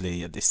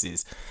financially and this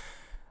is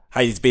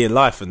how you need to be in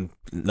life and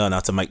learn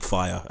how to make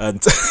fire and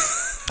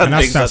and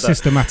that's that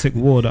systematic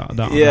war that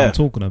I'm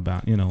talking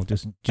about, you know,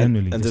 just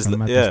generally. And just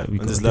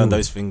learn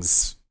those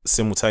things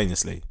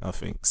simultaneously, I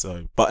think.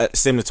 So, but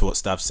similar to what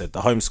Stav said,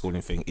 the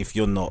homeschooling thing, if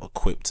you're not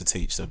equipped to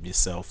teach them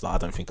yourself, like I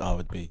don't think I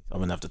would be. I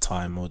wouldn't have the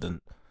time I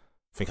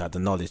think I had the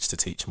knowledge to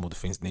teach them all the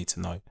things they need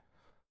to know.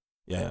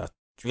 Yeah,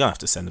 you're going to have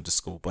to send them to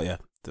school, but yeah,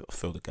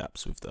 fill the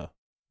gaps with the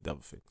other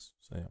things.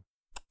 So yeah.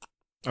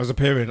 As a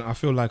parent, I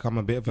feel like I'm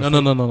a bit of a...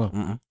 No.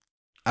 Mm-mm.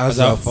 As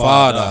a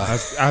father.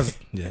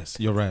 Yes,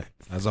 you're right.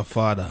 As a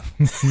father.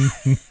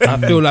 I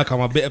feel like I'm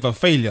a bit of a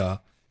failure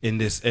in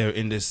this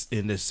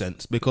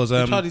sense, because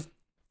Your child is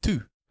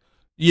 2.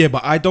 yeah,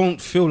 but I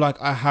don't feel like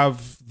I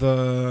have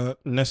the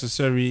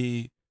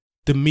necessary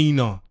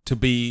demeanor to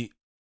be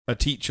a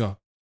teacher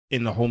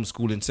in the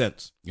homeschooling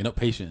sense. You're not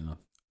patient enough.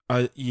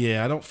 I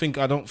don't think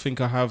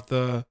I have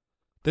the...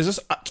 There's just,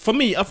 for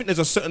me, I think there's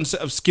a certain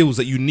set of skills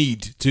that you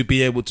need to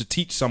be able to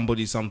teach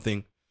somebody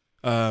something,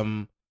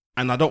 and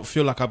I don't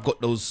feel like I've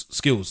got those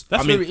skills.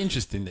 That's very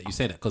interesting that you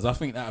say that, because I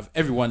think that of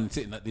everyone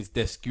sitting at this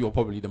desk, you're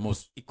probably the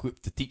most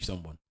equipped to teach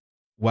someone.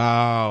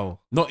 Wow.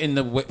 Not in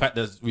the fact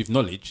that with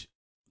knowledge.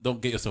 Don't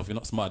get yourself, you're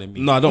not smarter than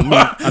me. No, I don't mean.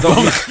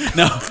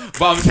 No,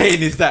 what I'm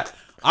saying is that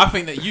I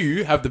think that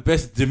you have the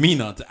best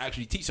demeanor to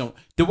actually teach someone.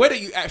 The way that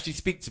you actually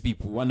speak to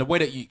people and the way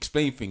that you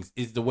explain things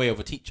is the way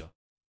of a teacher.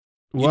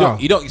 Wow.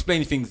 You don't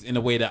explain things in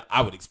a way that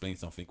I would explain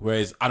something.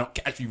 Whereas I don't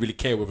actually really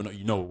care whether or not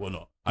you know or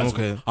not.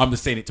 I'm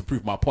just saying it to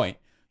prove my point.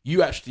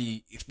 You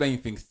actually explain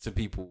things to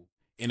people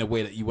in a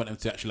way that you want them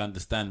to actually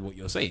understand what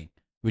you're saying,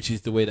 which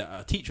is the way that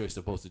a teacher is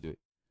supposed to do it.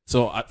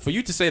 So for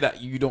you to say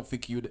that you don't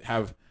think you would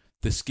have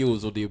the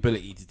skills or the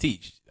ability to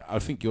teach, I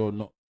think you're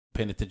not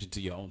paying attention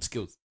to your own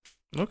skills.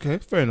 Okay,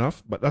 fair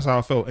enough. But that's how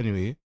I felt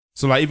anyway.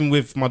 So like even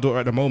with my daughter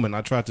at the moment,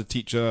 I try to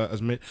teach her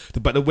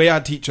but the way I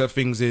teach her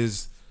things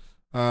is,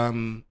 the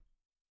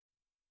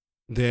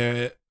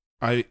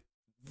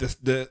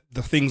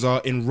things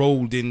are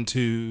enrolled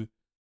into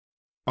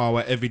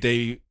our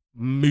everyday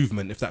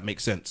movement, if that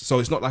makes sense. So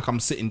it's not like I'm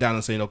sitting down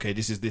and saying, okay,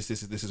 this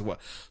is what.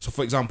 So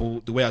for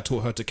example, the way I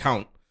taught her to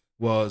count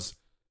was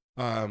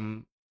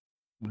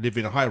live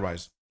in a high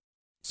rise.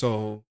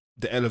 So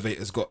the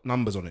elevator's got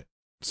numbers on it.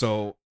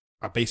 So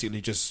I basically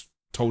just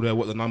told her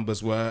what the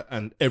numbers were,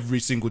 and every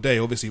single day,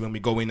 obviously when we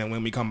go in and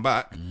when we come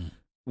back,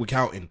 we're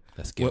counting.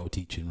 That's ghetto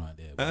teaching right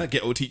there.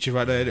 Ghetto teacher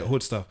right there, the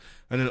hood stuff.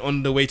 And then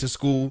on the way to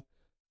school,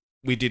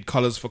 we did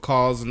colours for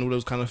cars and all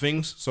those kind of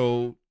things.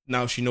 So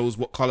now she knows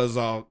what colours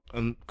are,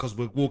 and because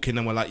we're walking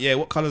and we're like, yeah,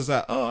 what colour's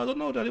that? Oh, I don't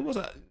know, Daddy, what's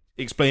that?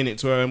 Explain it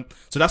to her.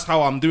 So that's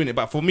how I'm doing it.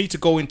 But for me to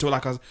go into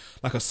like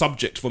a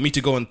subject, for me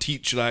to go and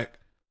teach like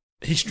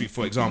history,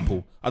 for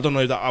example, I don't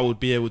know that I would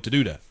be able to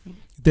do that.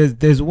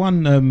 There's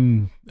one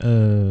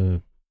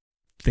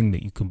thing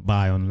that you can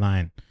buy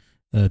online,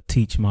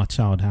 teach my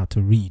child how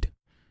to read,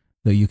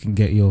 that you can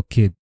get your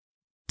kid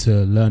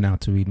to learn how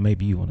to read.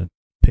 Maybe you want to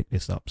pick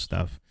this up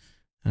stuff,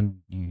 and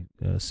you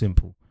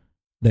simple,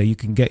 that you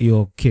can get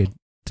your kid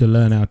to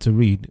learn how to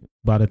read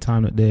by the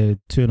time that they're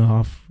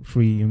 2.5,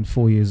 3 and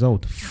 4 years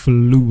old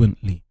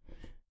fluently.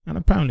 And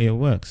apparently it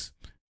works.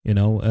 You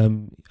know,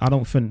 I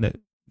don't think that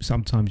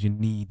sometimes you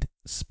need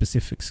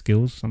specific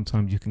skills.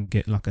 Sometimes you can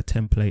get like a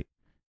template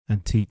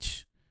and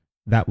teach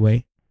that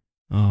way.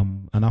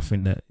 And I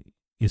think that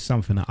is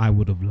something that I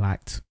would have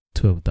liked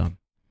to have done.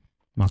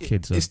 My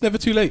kids It's never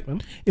too late,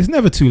 man. It's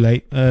never too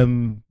late.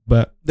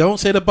 But Don't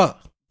say the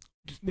but.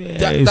 yeah,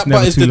 That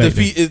but is the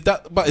defeat. Is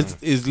that but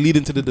is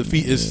leading to the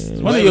defeat? Is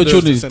One of your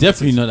children is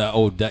definitely not that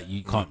old that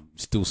you can't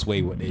still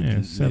sway what they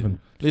do. 7.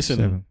 Listen,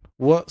 7.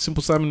 what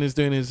Simple Simon is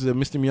doing is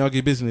Mr.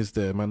 Miyagi business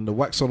there, man. The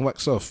wax on,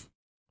 wax off,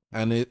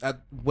 and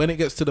when it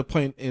gets to the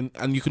point and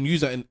you can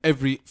use that in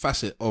every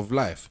facet of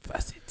life.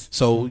 Facet.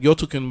 So you're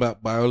talking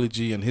about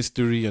biology and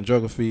history and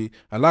geography,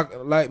 and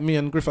like me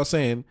and Griff are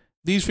saying,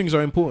 these things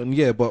are important,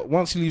 yeah. But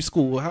once you leave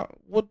school,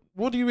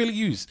 what do you really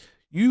use?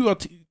 You are.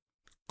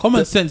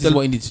 Common sense is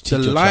what you need to teach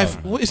your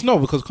child. Well, it's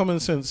not, because common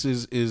sense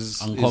is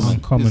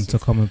Uncommon to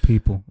common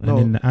people, and No.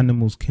 in the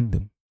animal's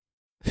kingdom.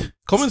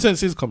 Common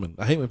sense is common.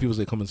 I hate when people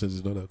say common sense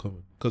is not that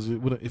common, because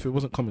if it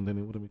wasn't common, then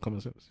it wouldn't be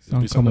common sense. It's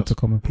It'd be something uncommon else. to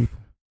common people,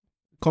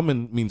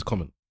 Common means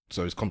common,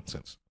 so it's common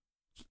sense.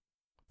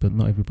 but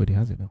not everybody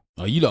has it though.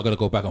 Oh, you lot gotta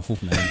go back and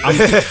forth now.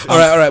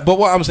 All right. But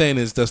what I'm saying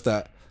is just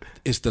that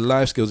it's the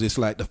life skills. It's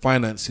like the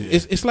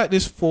finances. It's like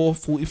this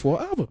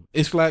 444 album.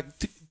 It's like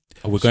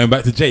We're going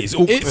back to Jay. It's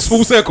It's-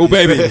 full circle,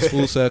 baby. it's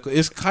full circle.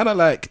 It's kind of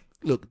like,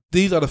 look,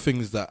 these are the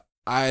things that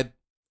I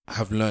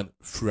have learned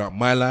throughout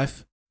my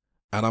life,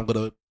 and I'm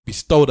gonna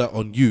bestow that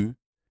on you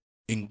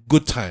in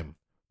good time.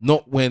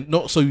 Not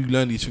so you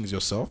learn these things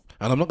yourself.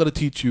 And I'm not gonna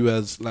teach you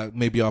as like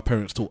maybe our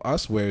parents taught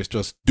us, where it's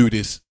just do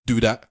this, do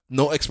that,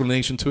 no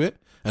explanation to it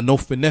and no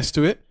finesse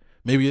to it.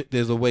 Maybe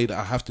there's a way that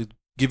I have to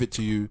give it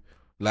to you,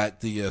 like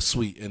the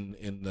sweet in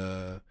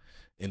the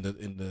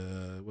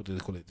what do they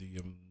call it?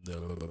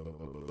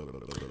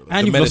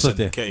 And you've lost us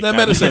there. Okay, The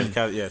medicine.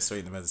 Yeah,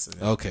 sweet, the medicine.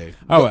 Yeah. Okay.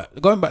 All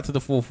right, going back to the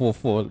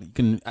 444, you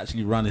can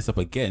actually round this up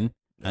again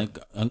and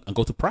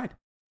go to Pride,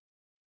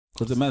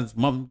 because the man's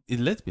mum is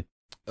lesbian.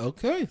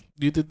 Okay.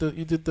 You did the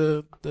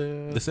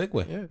The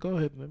segue. Yeah, go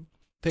ahead, man.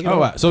 Take it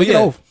All off. right, so Take it yeah,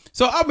 off.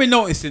 so I've been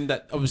noticing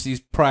that obviously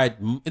it's Pride.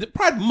 Is it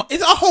Pride?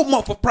 It's a whole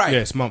month for Pride. Yeah,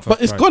 it's month. But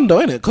it's gone though,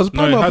 isn't it? Because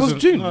Pride Month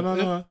was June.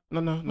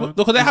 No.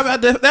 Because they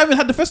haven't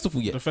had the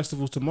festival yet. The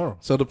festival's tomorrow.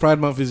 So the Pride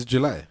Month is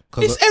July.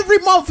 It's every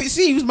month it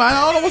seems, man.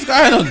 I don't know what's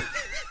going on.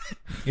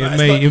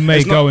 It may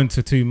it's go not-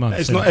 into 2 months.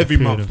 It's in not a every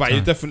period month, of but time.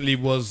 it definitely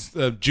was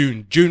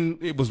June. June,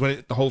 it was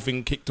when the whole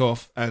thing kicked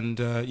off, and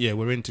yeah,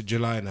 we're into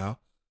July now.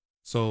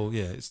 So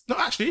yeah, it's not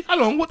actually. How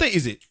long? What date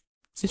is it?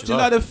 It's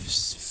July the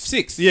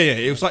 6th. Yeah,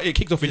 it was like it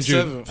kicked off in It's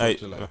June. 7th Hey, of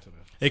July.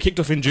 It kicked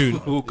off in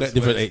June. We'll get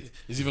different dates.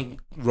 It's even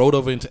rolled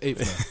over into 8th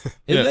now.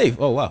 It's late.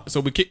 Oh wow.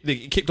 So it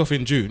kicked off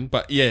in June,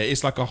 but yeah,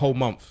 it's like a whole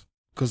month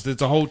because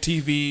there's a whole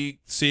TV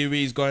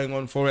series going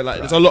on for it. Like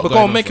there's a lot. But go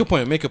going on, make for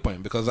a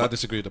point, because I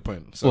disagree with the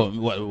point. So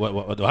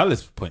What the hell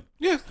is the point?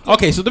 yeah.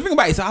 Okay, so the thing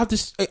about it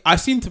is I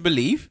seem to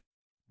believe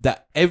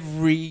that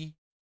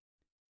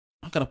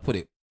how can I put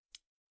it?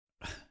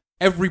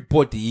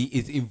 Everybody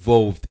is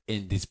involved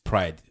in this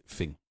Pride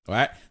thing,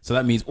 right? So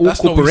that means all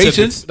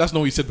corporations. That's not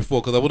what you said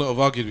before, because I wouldn't have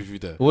argued with you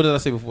there. What did I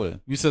say before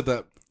then? You said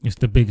that It's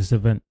the biggest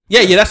event.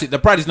 Yeah, that's it. The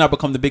Pride has now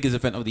become the biggest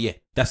event of the year.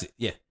 That's it.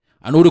 Yeah,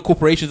 and all the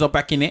corporations are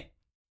backing it.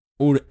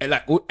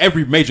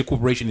 Every major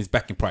corporation is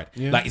backing Pride.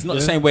 Yeah, Like it's not the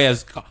yeah. same way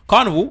as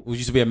Carnival, which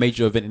used to be a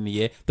major event in the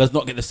year, does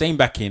not get the same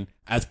backing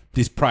as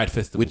this Pride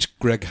festival. which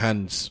Greg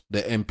Hands,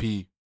 the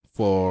MP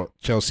for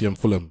Chelsea and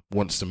Fulham,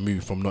 wants to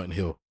move from Notting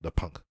Hill, the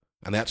punk.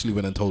 And they actually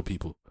went and told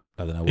people.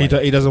 I don't know He,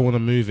 why. he doesn't want to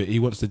move it. He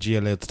wants the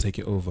GLA to take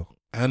it over.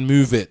 And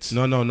move it.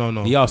 No.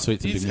 He asked for it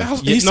to be He's-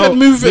 moved. He said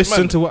move it, Listen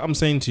man. to what I'm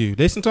saying to you.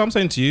 Listen to what I'm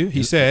saying to you.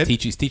 He said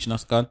He's teaching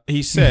us, gun.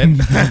 he said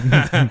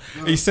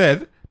he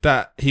said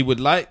that he would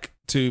like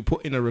to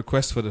put in a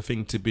request for the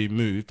thing to be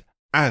moved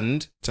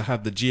and to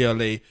have the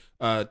GLA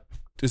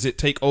does it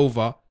take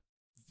over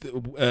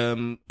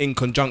in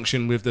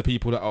conjunction with the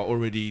people that are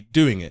already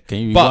doing it. Can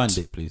you But- rewind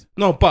it, please?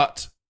 No,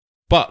 but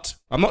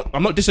I'm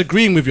not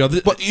disagreeing with you.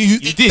 But you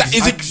did. That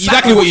is I-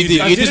 exactly what you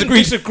did. I You didn't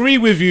disagreed. disagree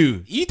with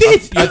you. You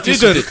did. I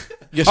didn't.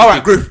 Yes, All you right,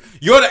 did. Griff.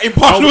 You're the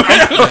impartial.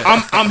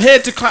 I'm here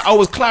to. I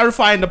was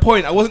clarifying the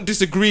point. I wasn't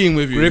disagreeing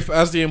with you. Griff,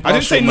 as the I impartial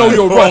didn't say man, no,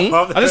 you're wrong.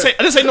 I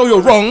didn't say no,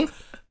 you're wrong.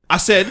 I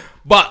said,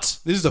 but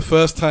This is the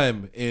first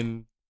time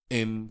in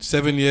in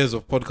 7 years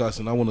of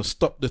podcasting, I want to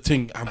stop the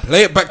thing and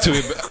play it back to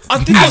him.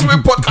 I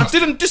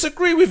didn't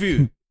disagree with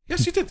you.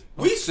 Yes, you did.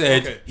 We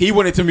said he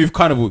wanted to move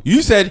Carnival.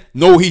 You said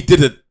no, he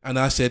didn't. And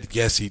I said,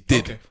 yes, he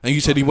did. And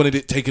you said he wanted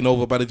it taken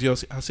over by the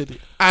GLC. I said,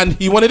 and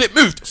he wanted it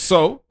moved.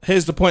 So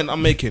here's the point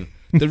I'm making.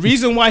 The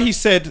reason why he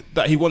said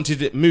that he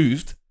wanted it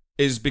moved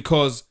is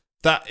because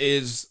that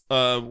is,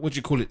 what do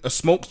you call it? A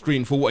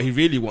smokescreen for what he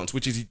really wants,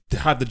 which is to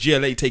have the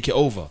GLA take it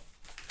over.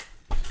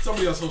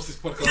 Somebody else hosts this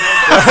podcast.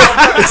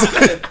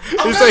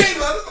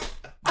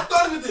 I'm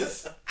done with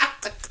this.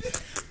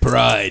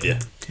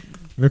 Pride.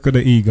 Look at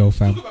the ego,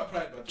 fam.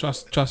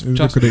 Trust. Look at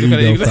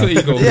the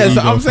ego. Yeah,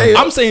 so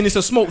I'm saying it's a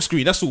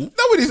smokescreen. That's all.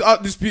 Nobody's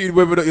disputing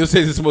whether or not you're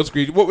saying it's a small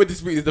screen. What we're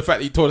disputing is the fact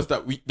that you told us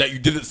that you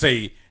didn't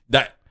say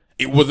that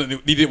it wasn't.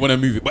 You didn't want to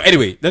move it. But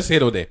anyway, let's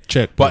head on there.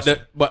 Check. But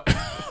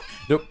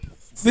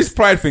this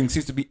pride thing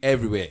seems to be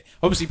everywhere.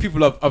 Obviously,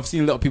 I've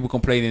seen a lot of people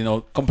complaining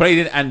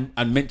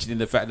and mentioning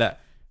the fact that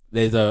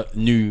there's a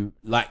new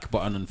like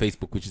button on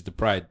Facebook, which is the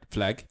pride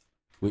flag,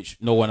 which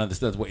no one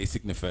understands what it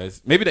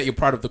signifies. Maybe that you're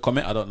proud of the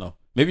comment. I don't know.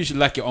 Maybe you should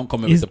like your own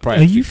comment with the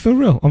pride. Are you for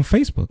real on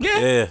Facebook?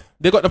 Yeah.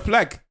 They got the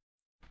flag.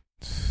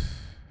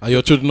 Are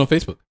your children on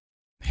Facebook?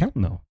 Hell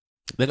no.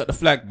 They got the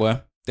flag, boy.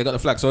 They got the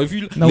flag. So if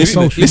you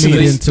listeners,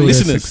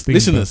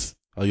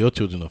 are your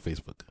children on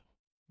Facebook?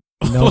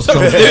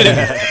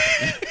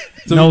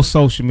 No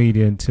social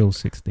media until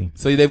 16.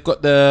 So they've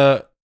got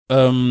the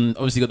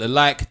obviously got the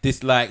like,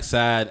 dislike,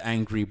 sad,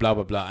 angry, blah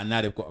blah blah, and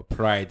now they've got a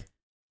pride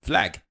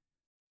flag.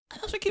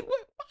 And I was thinking,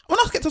 when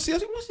I get to see, I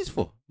was like, what's this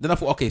for? Then I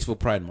thought, okay, it's for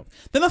Pride Month.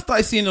 Then I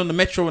started seeing on the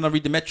Metro, when I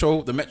read the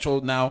Metro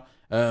now,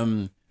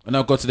 when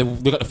I go to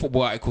look at the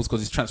football articles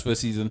because it's transfer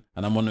season,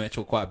 and I'm on the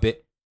Metro quite a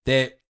bit.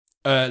 Their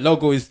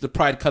logo is the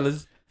Pride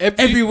colours.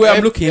 Everywhere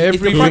I'm looking,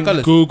 it's the Pride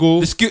colours.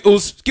 Google. The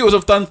Skittles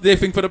have done their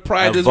thing for the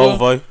Pride as Volvo.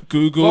 well.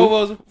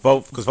 Google.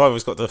 Because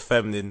Volvo's got the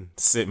feminine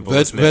symbol.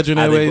 Virgin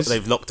Airways.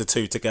 They've locked the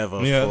two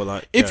together. Yeah. For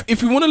like,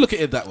 If you want to look at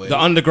it that way, The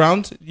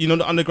underground,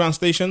 the underground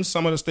stations.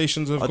 Some of the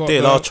stations have got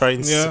DLR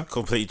trains. Yeah.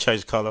 Completely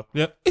changed colour.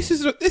 Yep. This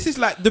is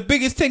like the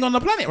biggest thing on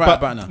the planet right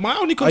about now. My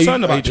only are you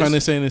concern about trying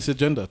this, to say in this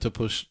agenda to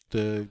push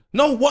the?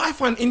 No, what I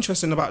find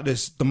interesting about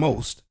this the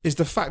most is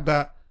the fact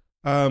that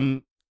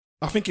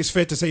I think it's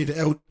fair to say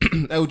the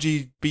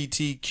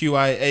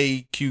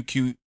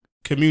LGBTQIAQQ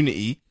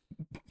community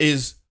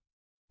is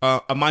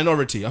a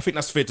minority. I think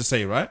that's fair to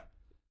say, right?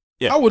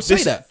 Yeah. I would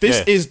say that.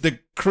 This is the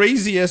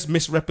craziest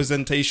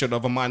misrepresentation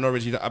of a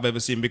minority that I've ever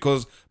seen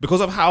because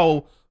of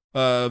how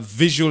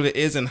visual it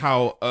is and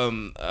how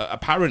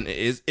apparent it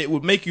is. It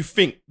would make you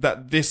think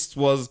that this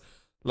was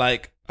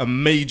like a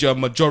major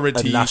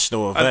majority, a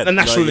national event, a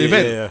national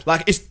event. Yeah.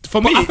 Like it's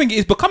for me. I think it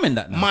is becoming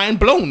that now. Mind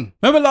blown.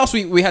 Remember last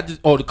week we had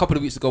a couple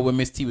of weeks ago when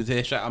Miss T was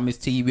here. Shout out Miss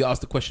T. We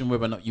asked the question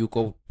whether or not you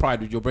go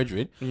Pride with your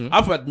brethren. Mm-hmm.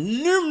 I've had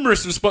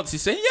numerous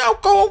responses saying, "Yeah, I'm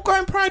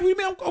going Pride with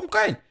me. I'm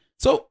going."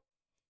 So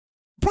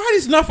Pride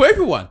is enough for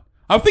everyone.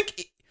 I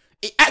think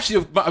it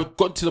actually might have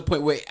gotten to the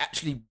point where it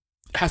actually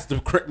has the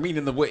correct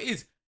meaning of what it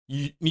is.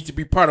 You need to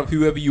be proud of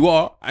whoever you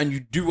are, and you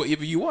do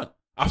whatever you want.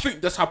 I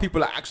think that's how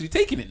people are actually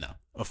taking it now.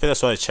 I think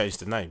that's why they changed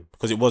the name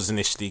because it was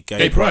initially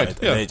Gay Pride, Pride,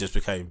 yeah. and then it just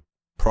became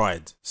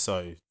Pride. So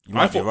you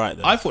might be right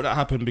there. I thought that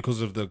happened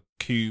because of the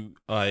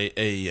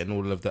QIA and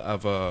all of the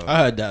other. I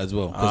heard that as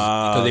well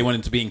because they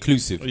wanted to be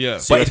inclusive. Yeah,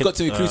 but it's got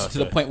to be inclusive to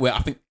the point where I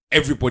think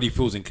everybody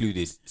feels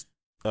included.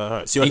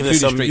 So you reckon there's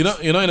some,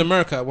 in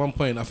America at one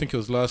point, I think it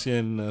was last year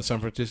in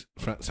San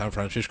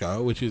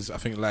Francisco, which is I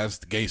think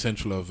last gay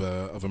central of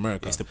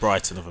America. It's the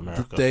Brighton of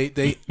America.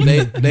 They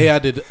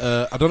added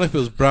I don't know if it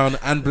was brown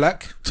and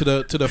black to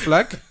the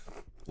flag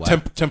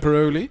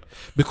temporarily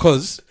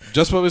because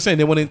just what we're saying,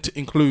 they wanted to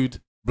include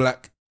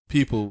black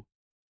people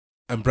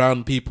and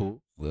brown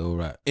people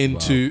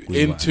into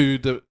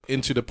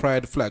the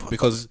pride flag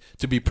because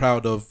to be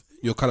proud of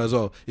your colour as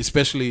well,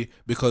 especially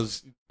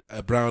because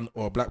a brown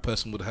or a black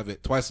person would have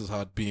it twice as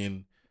hard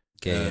being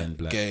gay and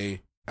black,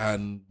 gay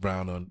and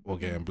brown or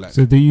gay and black.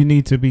 So do you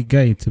need to be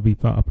gay to be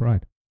part of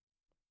Pride?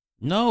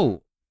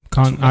 No.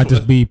 Can't I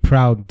just be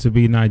proud to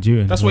be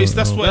Nigerian? That's what I'm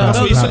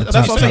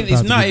saying.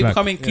 It's not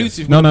becoming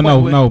inclusive.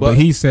 No. But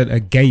he said a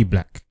gay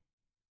black.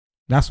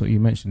 That's what you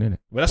mentioned, innit?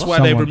 Well, that's why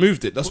they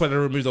removed it. That's why they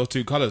removed those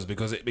two colours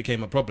because it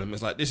became a problem.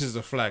 It's like this is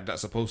a flag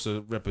that's supposed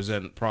to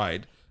represent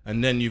pride,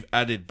 and then you've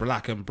added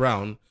black and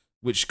brown,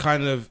 which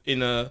kind of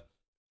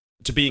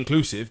to be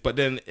inclusive, but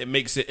then it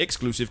makes it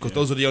exclusive because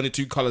those are the only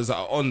two colours that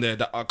are on there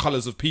that are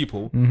colours of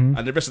people,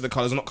 and the rest of the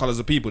colours are not colours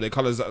of people. They're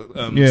colours that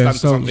stand for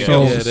something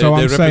else. So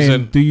I'm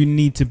saying, do you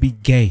need to be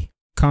gay?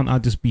 Can't I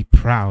just be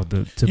proud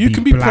to you be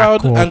can be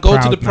black proud and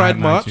go to the Pride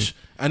March, March,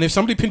 and if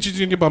somebody pinches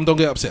you in your bum, don't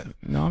get upset.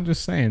 No, I'm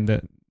just saying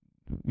that,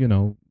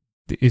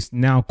 it's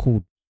now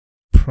called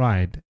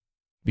Pride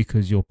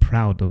because you're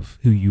proud of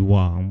who you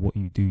are and what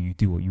you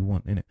do what you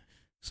want, innit?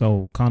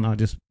 So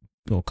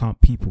can't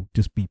people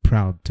just be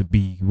proud to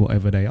be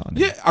whatever they are?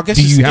 Yeah, I guess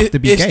you have to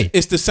be gay?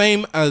 It's the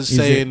same as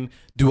saying,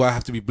 do I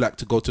have to be black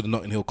to go to the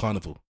Notting Hill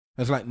Carnival?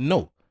 It's like,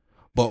 no.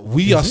 But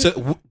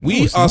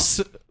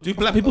do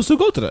black people still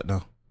go to that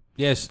now?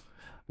 Yes.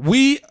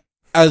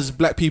 as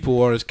black people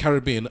or as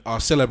Caribbean are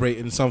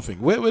celebrating something.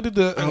 Where did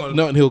the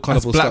Notting Hill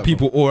Carnival as black start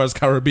people or as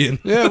Caribbean?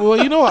 Yeah,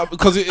 well, you know what?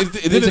 Because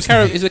it's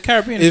a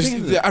Caribbean thing,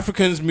 isn't the it?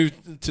 Africans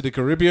moved to the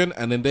Caribbean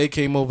and then they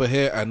came over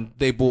here and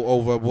they brought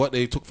over what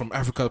they took from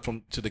Africa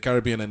to the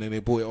Caribbean and then they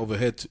brought it over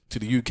here to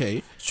the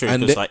UK. True,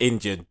 and because like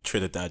Indian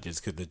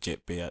Trinidadians could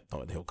legit be at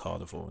Notting Hill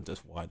Carnival and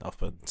just wind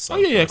up and oh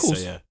yeah, of course.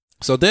 So, yeah.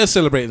 So they're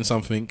celebrating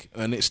something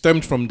and it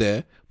stemmed from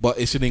there, but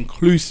it's an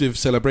inclusive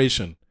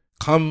celebration.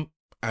 Come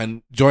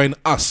and join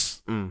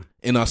us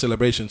in our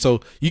celebration. So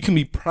you can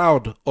be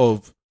proud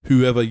of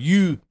whoever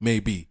you may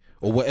be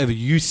or whatever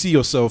you see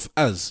yourself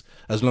as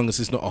long as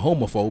it's not a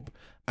homophobe,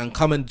 and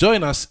come and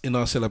join us in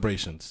our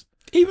celebrations.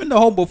 Even the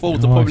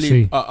homophobes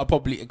are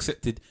probably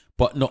accepted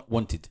but not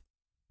wanted.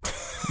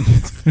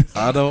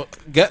 I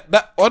don't get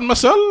that on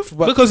myself,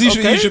 but because you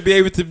should be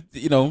able to,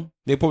 you know,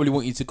 they probably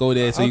want you to go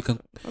there so you can,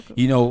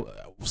 you know,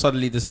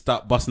 suddenly just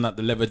start busting out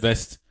the leather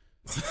vest.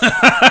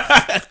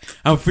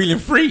 I'm feeling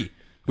free.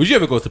 Would you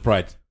ever go to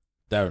Pride,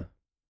 Darren?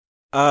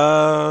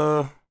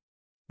 I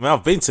mean,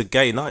 I've been to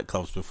gay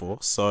nightclubs before,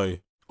 so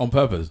on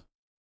purpose.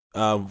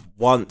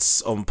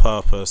 Once on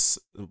purpose,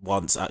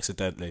 once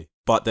accidentally.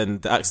 But then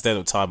the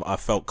accidental time, I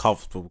felt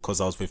comfortable because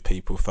I was with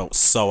people who felt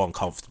so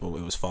uncomfortable.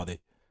 It was funny.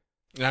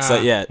 So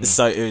yeah,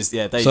 so it was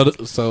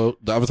So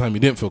the other time you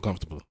didn't feel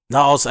comfortable.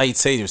 No, I was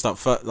 18. It was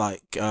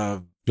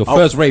your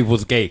first rave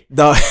was gay.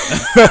 No,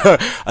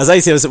 I was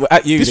 18. I was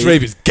at uni. This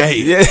rave is gay.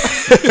 Yeah.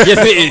 Yes,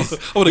 it is.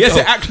 Yes,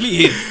 it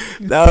actually is.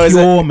 No, it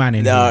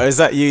was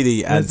at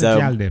uni, Where's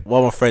and one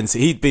of my friends,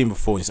 he'd been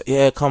before. He's like,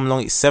 "Yeah, come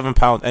along. It's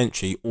 £7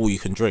 entry, all you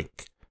can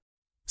drink."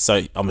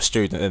 So I'm a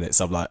student in it,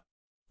 so I'm like,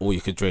 "All you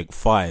can drink,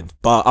 fine."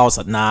 But I was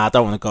like, "Nah, I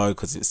don't want to go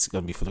because it's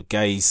gonna be full of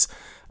gays."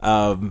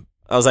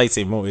 I was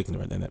 18, more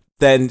ignorant in it.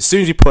 Then as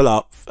soon as you pull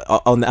up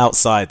on the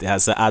outside, it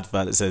has an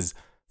advert that says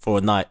 "for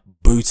a night,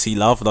 booty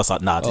love," and I was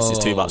like, "Nah, this is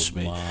too much for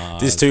me.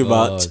 This is too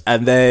much."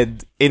 And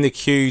then in the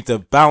queue, the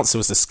bouncer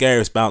was the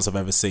scariest bouncer I've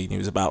ever seen. He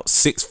was about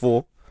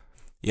 6'4".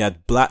 He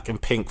had black and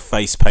pink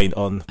face paint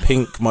on,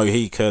 pink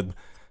Mohican,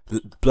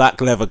 black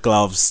leather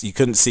gloves. You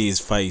couldn't see his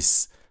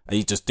face, and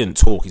he just didn't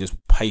talk. He just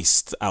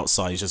paced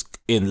outside. He's just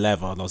in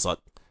leather, and I was like,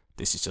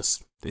 "This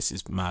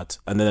is mad."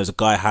 And then there's a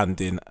guy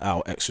handing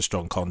out extra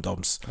strong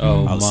condoms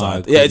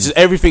outside. Yeah,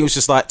 everything was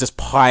just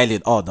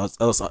piling on.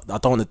 I was like, I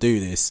don't want to do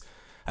this.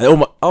 And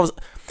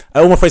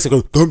all my friends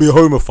go, "Don't be a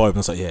homophobe." And I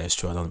was like, "Yeah, it's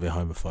true. I don't want to be a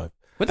homophobe."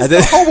 But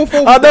it's not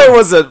homophobe. I know it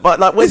wasn't, but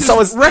like when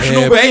someone's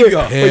rational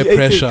behavior, peer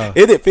pressure,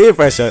 peer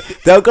pressure.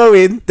 They'll go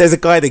in. There's a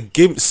guy in a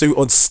gimp suit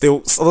on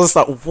stilts. I was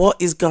like,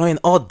 "What is going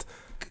on?"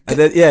 And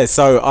then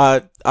so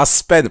I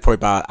spent probably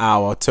about an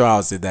hour, 2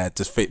 hours in there.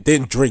 Just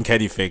didn't drink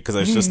anything because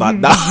I was just like,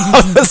 "Nah,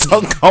 I'm just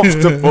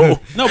uncomfortable."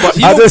 No, but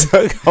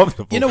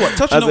uncomfortable. You know what?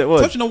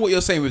 Touching on what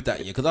you're saying with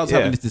that, because I was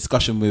having this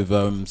discussion with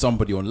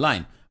somebody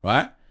online,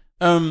 right?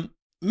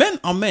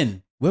 Men are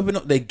men, whether or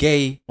not they're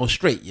gay or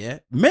straight. Yeah,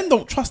 men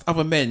don't trust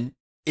other men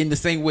in the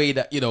same way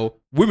that, you know,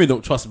 women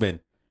don't trust men.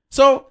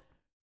 So,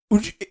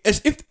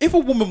 if a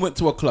woman went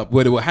to a club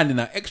where they were handing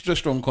out extra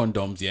strong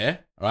condoms, yeah,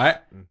 right,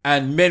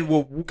 and men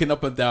were walking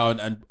up and down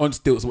and on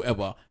stilts or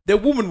whatever, the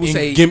woman would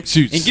say, gimp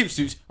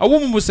suits, a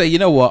woman would say, "You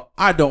know what?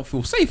 I don't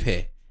feel safe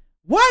here."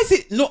 Why is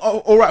it not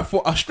all right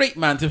for a straight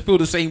man to feel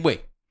the same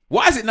way?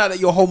 Why is it now that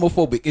you're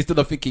homophobic instead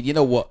of thinking, you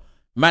know what?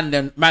 Man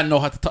know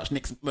how to touch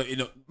next. You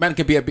know, man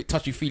can be a bit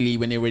touchy feely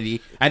when they're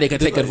ready, and they can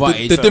take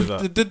advantage.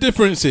 The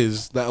difference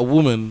is that a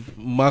woman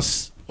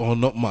must, or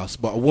not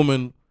must, but a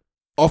woman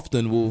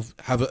often will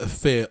have a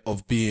fear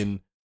of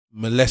being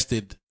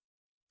molested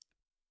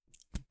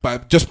by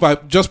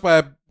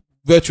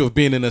virtue of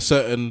being in a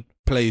certain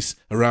place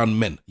around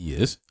men.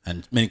 Yes,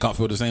 and men can't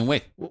feel the same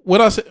way.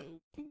 When I say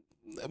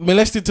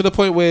molested to the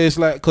point where it's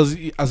like, because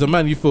as a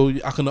man you feel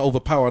I can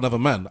overpower another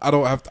man. I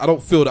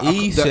don't feel that.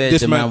 He said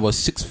this man was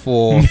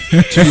 6'4",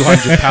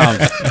 200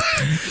 pounds.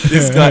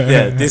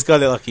 This guy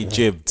looked like he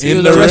gymed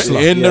in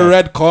the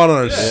red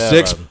corner.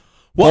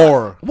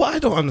 6'4". What I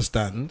don't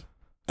understand,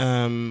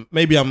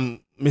 maybe I'm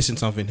missing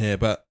something here,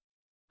 but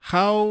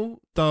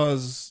how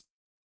does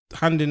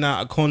handing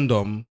out a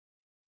condom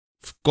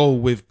go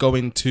with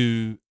going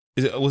to?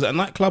 Was it a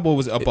nightclub or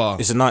was it a bar?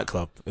 It's a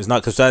nightclub. It's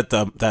not because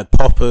they had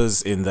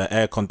poppers in the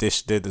air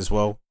conditioning as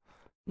well.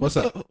 What's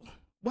that?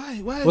 Why?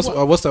 What's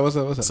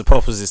that? So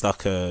poppers is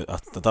like I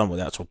don't know what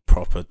the actual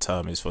proper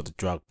term is for the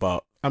drug,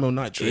 but amyl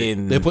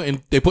nitrate.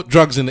 They put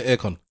drugs in the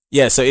aircon.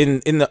 Yeah. So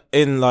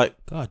in like,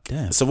 God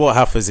damn. So what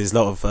happens is a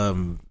lot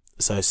of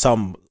so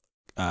some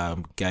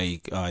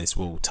gay guys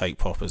will take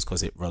poppers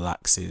because it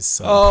relaxes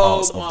some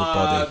parts of the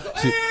body.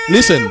 See,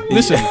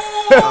 listen.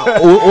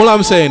 All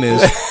I'm saying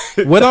is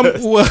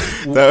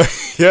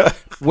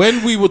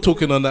when we were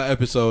talking on that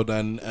episode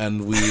and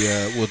we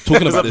were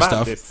talking about this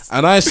stuff,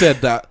 and I said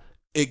that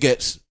it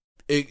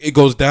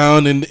goes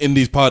down in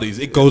these parties.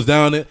 It goes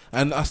down,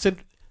 and I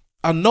said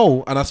I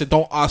know, and I said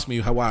don't ask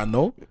me how I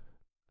know.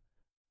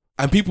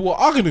 And people were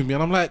arguing with me,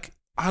 and I'm like,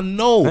 I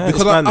know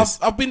because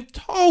I've been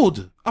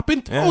told. I've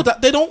been told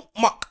that they don't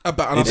muck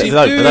about. And They I'm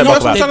don't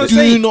muck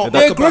about.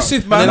 They're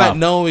aggressive, man. And they're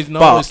No. like, no, it's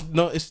But it's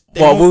not. It's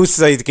What I will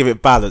say to give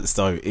it balance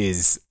though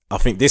is I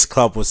think this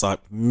club was like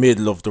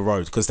middle of the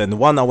road, because then the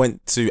one I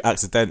went to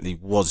accidentally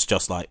was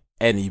just like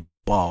any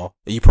bar.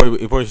 It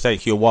probably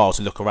take you a while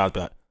to look around,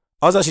 but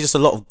I was actually just a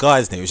lot of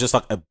guys there. It was just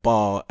like a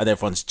bar and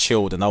everyone's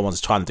chilled and no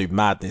one's trying to do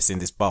madness in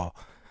this bar.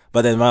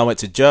 But then when I went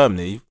to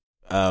Germany,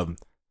 So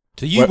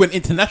you went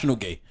international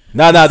gay.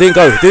 No, I didn't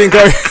go. I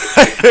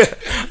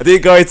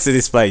didn't go into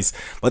this place.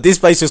 But this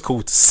place was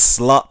called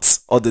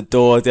Slut on the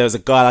door. There was a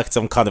guy like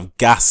some kind of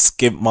gas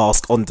skimp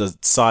mask on the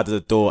side of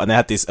the door, and they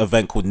had this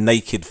event called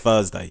Naked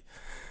Thursday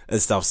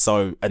and stuff.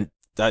 So, and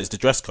that is the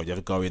dress code. You have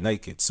to go in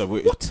naked. So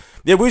we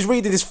was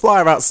reading this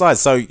flyer outside,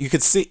 so you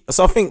could see.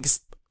 So I think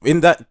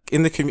in the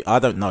community, I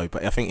don't know,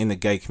 but I think in the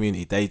gay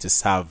community, they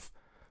just have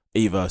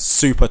either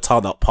super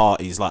turn up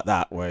parties like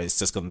that where it's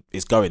just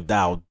it's going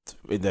down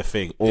in their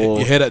thing, or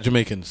you hear that,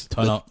 Jamaicans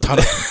Turn up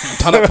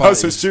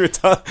parties.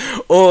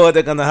 or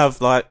they're gonna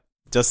have like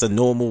just a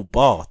normal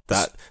bar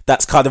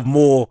that's kind of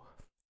more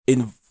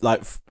in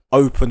like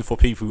open for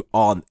people who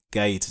aren't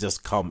gay to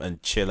just come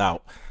and chill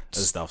out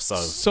and stuff.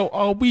 So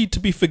are we to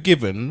be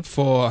forgiven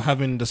for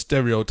having the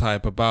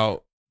stereotype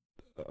about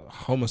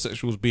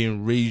homosexuals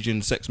being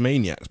raging sex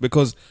maniacs?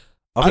 Because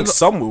I think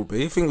some will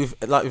be. I think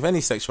with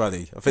any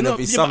sexuality, I think there'll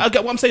be some. I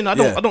get what I'm saying. I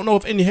don't know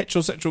of any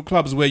heterosexual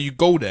clubs where you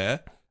go there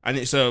and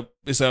it's a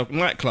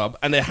nightclub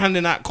and they're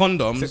handing out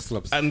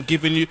condoms and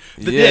giving you.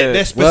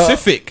 They're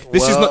specific.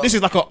 This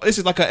is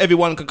like a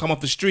everyone can come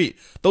off the street.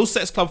 Those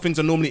sex club things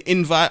are normally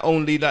invite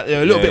only. That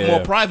they're a little bit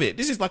more private.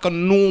 This is like a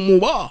normal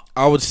bar.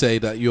 I would say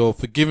that you're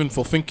forgiven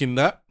for thinking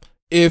that,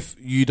 if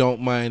you don't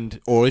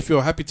mind, or if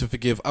you're happy to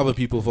forgive other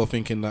people for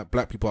thinking that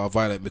black people are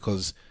violent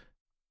because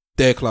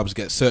their clubs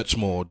get searched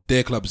more,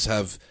 their clubs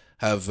have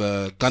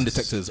gun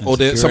detectors, or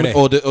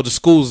the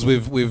schools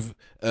with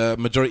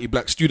majority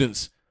black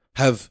students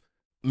have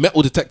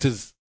metal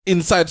detectors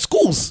inside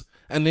schools,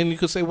 and then you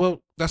could say,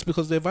 well, that's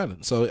because they're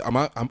violent. So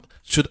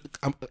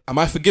am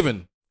I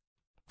forgiven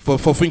for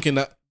thinking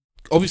that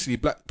obviously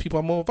black people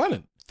are more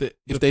violent?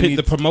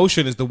 The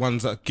promotion is the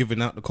ones that are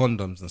giving out the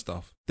condoms and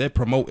stuff. They're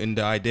promoting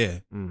the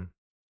idea.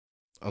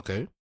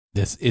 Okay.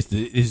 Yes, it's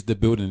the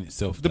building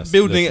itself. The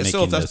building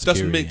itself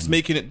that's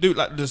making it do,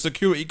 like the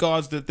security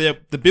guards.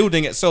 The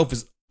building itself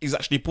is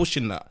actually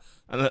pushing that,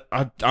 and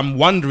I'm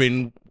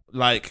wondering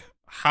like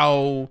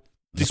how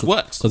this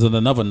works. Because on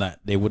another night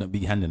they wouldn't be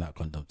handing out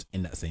condoms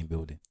in that same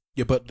building.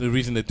 Yeah, but the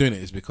reason they're doing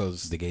it is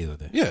because The gays are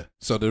there. Yeah,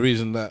 so the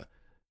reason that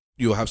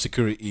you'll have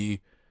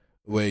security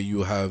where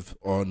you have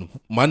on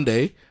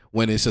Monday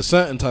when it's a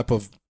certain type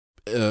of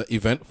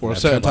event for a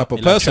certain type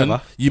of person,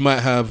 you might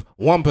have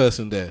one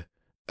person there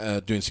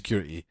doing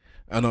security,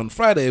 and on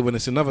Friday when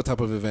it's another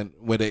type of event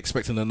where they're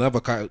expecting another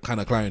kind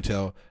of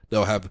clientele,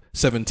 they'll have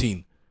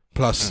 17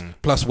 plus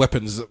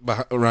weapons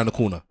around the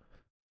corner,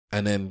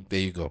 and then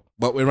there you go.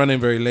 But we're running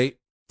very late,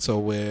 so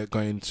we're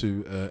going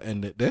to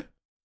end it there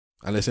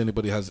unless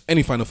anybody has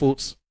any final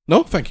thoughts.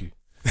 No, thank you.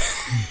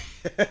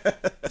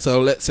 So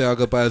let's say our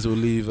goodbyes. We'll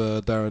leave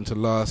Darran to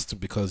last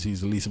because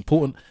he's the least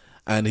important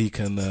and he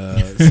can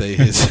say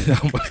his.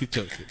 I'm only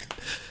joking.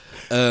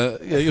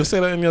 Yeah, you'll say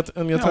that in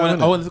your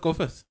time. I wanted to go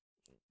first.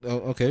 Oh,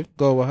 okay,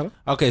 go Wahala.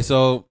 Okay,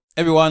 so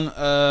everyone,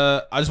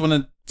 I just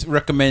want to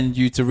recommend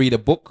you to read a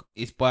book.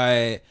 It's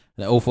by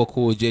the author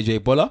called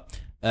JJ Bola.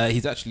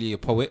 He's actually a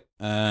poet.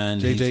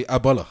 And JJ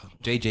Abola.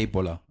 JJ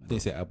Bola. I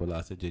didn't say Abola,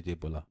 I said JJ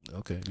Bola.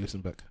 Okay,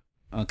 listen back.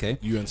 Okay.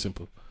 You and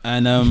Simple.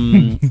 And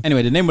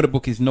anyway, the name of the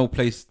book is No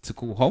Place to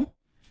Call Home.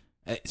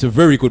 It's a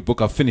very good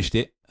book. I've finished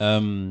it.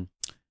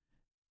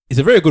 It's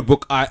a very good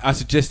book. I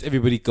suggest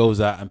everybody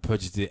goes out and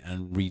purchases it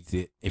and reads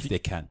it if they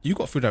can. You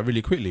got through that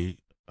really quickly.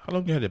 How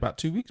long you had it? About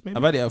 2 weeks, maybe?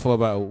 I've had it for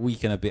about a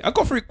week and a bit. I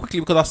got through it quickly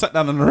because I sat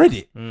down and read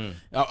it.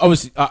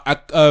 Obviously,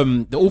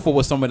 the author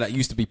was someone that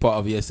used to be part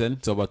of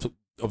ESN, so I took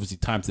obviously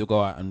time to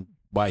go out and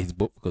buy his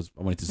book because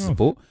I wanted to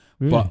support.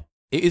 Really? But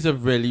it is a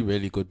really,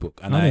 really good book,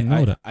 and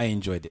I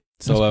enjoyed it.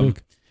 So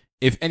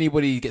if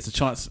anybody gets a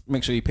chance,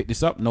 make sure you pick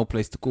this up. No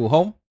Place to Call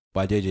Home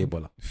by JJ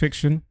Bola.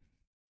 Fiction.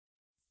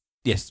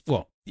 Yes,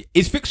 well,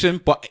 it's fiction,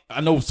 but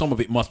I know some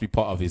of it must be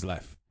part of his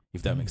life,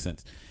 if that makes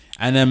sense.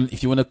 And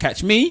if you want to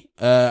catch me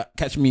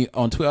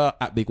on Twitter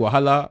at Big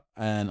Wahala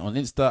and on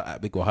Insta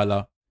at Big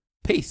Wahala.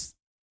 Peace.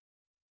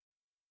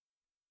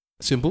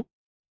 Simple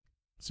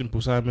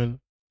Simon.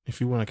 If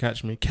you want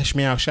to catch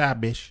me outside,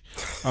 bish.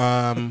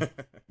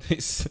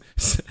 It's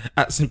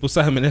at Simple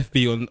Simon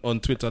FB on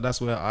Twitter.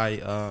 That's where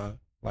I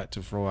like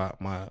to throw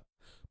out my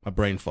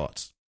brain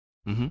farts.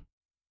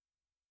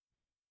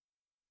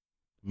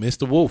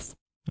 Mr. Wolf.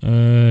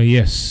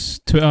 Yes,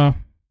 Twitter.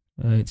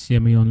 It's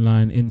Yemi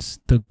Online.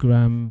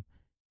 Instagram,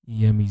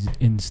 Yemi's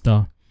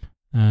Insta,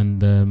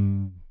 and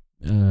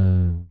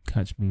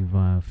catch me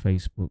via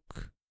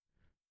Facebook.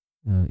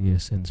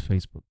 ESN's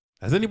Facebook.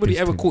 Has anybody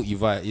ever caught you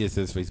via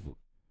ESN's Facebook?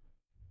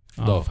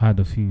 I've had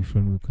a few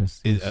friend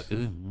requests. Yes.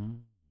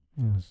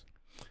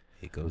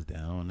 It goes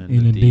down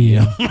in a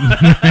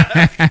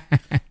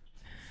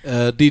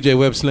DM. DJ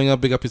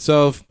Webslinger, big up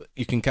yourself.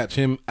 You can catch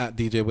him at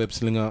DJ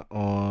Webslinger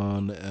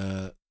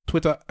on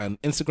Twitter and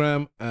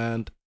Instagram,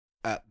 and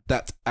at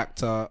That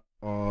Actor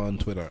on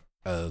Twitter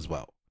as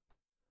well.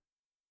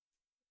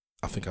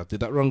 I think I did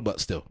that wrong, but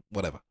still,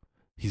 whatever.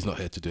 He's not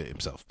here to do it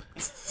himself.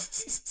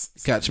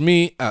 Catch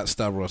me at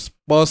Stavros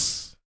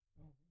Boss,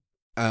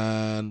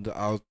 and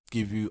I'll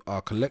give you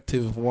our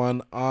collective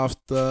one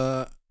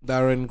after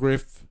Darran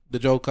Griff, the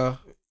Joker.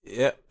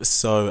 Yep.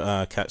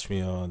 So catch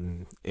me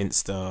on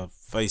Insta,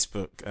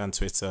 Facebook, and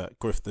Twitter,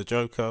 Griff the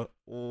Joker,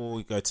 or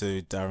you go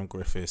to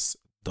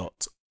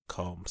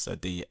darrangriffiths.com. So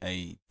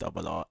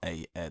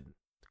DARRAN.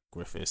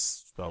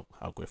 Griffiths, spelled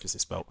how Griffiths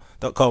is spelled,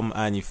 .com,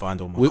 and you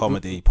find all my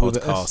comedy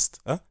podcast.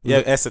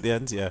 Yeah, S at the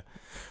end, yeah.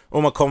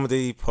 All my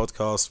comedy,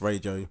 podcast,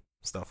 radio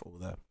stuff, all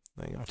there.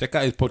 There you go. Check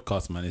out his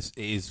podcast, man. It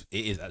is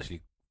actually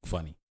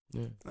funny.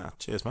 Yeah.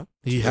 Cheers, man.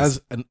 He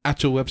has an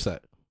actual website.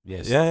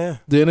 Yes. Yeah.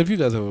 Do any of you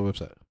guys have a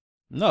website?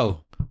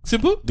 No.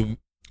 Simple?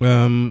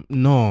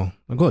 No,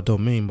 I got a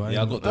domain, but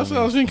Yeah, I got That's what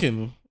I was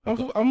thinking. I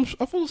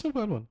thought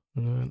Simple had one.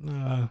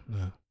 Nah.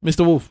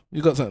 Mr. Wolf,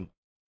 you got something?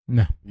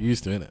 Nah. You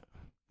used to, innit?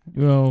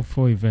 Well,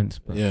 for events,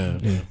 but Yeah.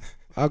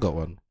 I got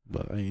one,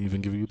 but I ain't even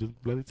give you the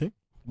bloody thing.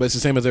 But it's the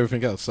same as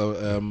everything else.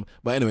 So,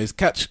 but anyways,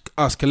 catch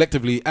us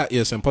collectively at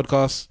ESN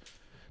Podcasts.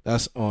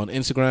 That's on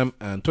Instagram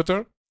and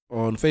Twitter.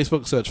 On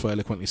Facebook, search for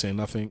Eloquently Saying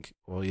Nothing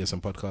or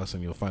ESN Podcasts,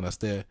 and you'll find us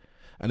there.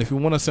 And if you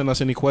want to send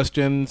us any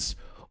questions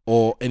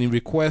or any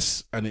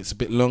requests, and it's a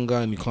bit longer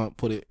and you can't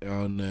put it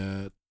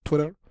on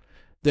Twitter,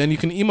 then you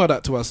can email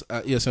that to us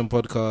at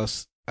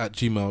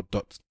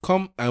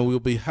esnpodcasts@gmail.com, and we'll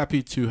be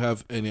happy to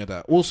have any of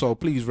that. Also,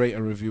 please rate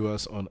and review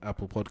us on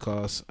Apple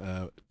Podcasts.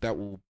 That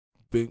will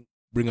bring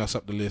us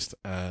up the list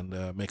and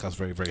make us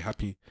very, very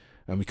happy,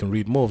 and we can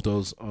read more of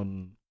those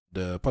on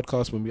the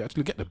podcast when we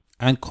actually get them.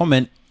 And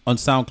comment on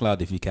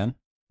SoundCloud if you can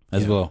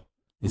as well.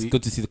 It's We-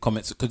 good to see the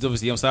comments, because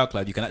obviously on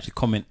SoundCloud you can actually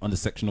comment on the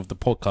section of the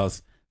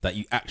podcast that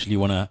you actually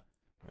want to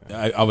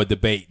either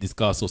debate,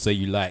 discuss, or say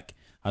you like.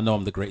 I know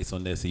I'm the greatest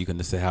on there, so you can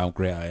just say how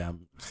great I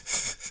am.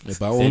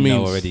 By all They means.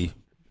 know already.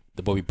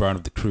 The Bobby Brown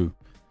of the crew.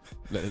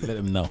 Let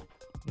them know.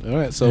 All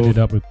right, so ended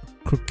up with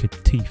crooked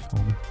teeth.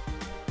 Homie.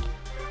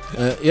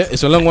 yeah,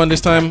 it's a long one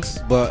this time,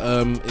 but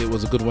it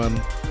was a good one.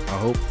 I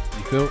hope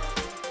you feel.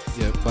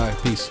 Yeah, bye,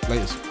 peace,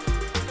 latest.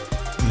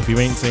 And if you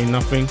ain't saying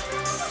nothing,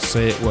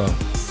 say it well.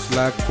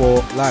 Slag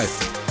for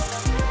life.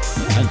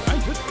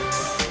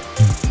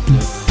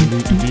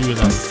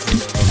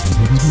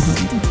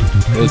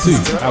 And it was 2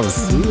 hours.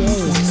 It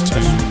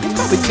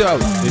can't be 2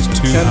 hours. It's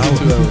 2 Can be hours.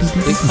 2 hours.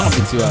 It can't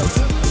be 2 hours.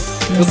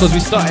 Because we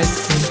started,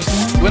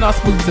 when I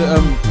spoke to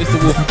Mr.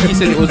 Wolf, he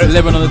said it was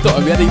 11 on the dot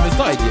and we hadn't even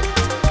started yet.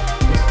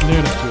 It's near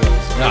enough 2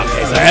 hours.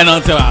 Okay, so end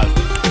on 2 hours.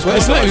 Well,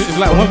 it's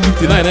like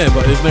 1:59 there,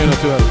 but it's near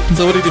enough 2 hours.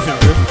 So what do you think,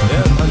 Griff?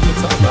 Yeah, man, good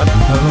time, man.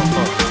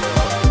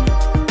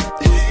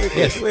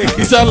 Yes.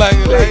 You sound like I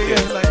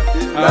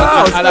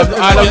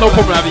have no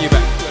problem having you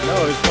back.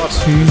 No, it's fun.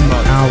 2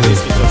 hours.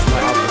 It's just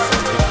like I've been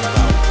thinking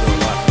about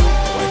real life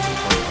away from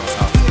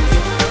podcast.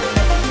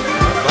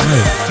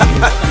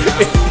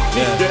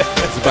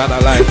 Yeah, it's about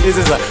that life. This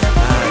is like,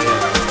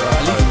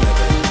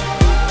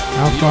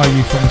 How far are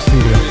you from the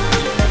studio?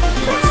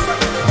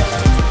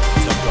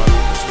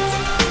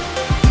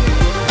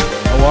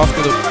 Oh,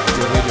 after the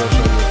radio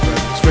show.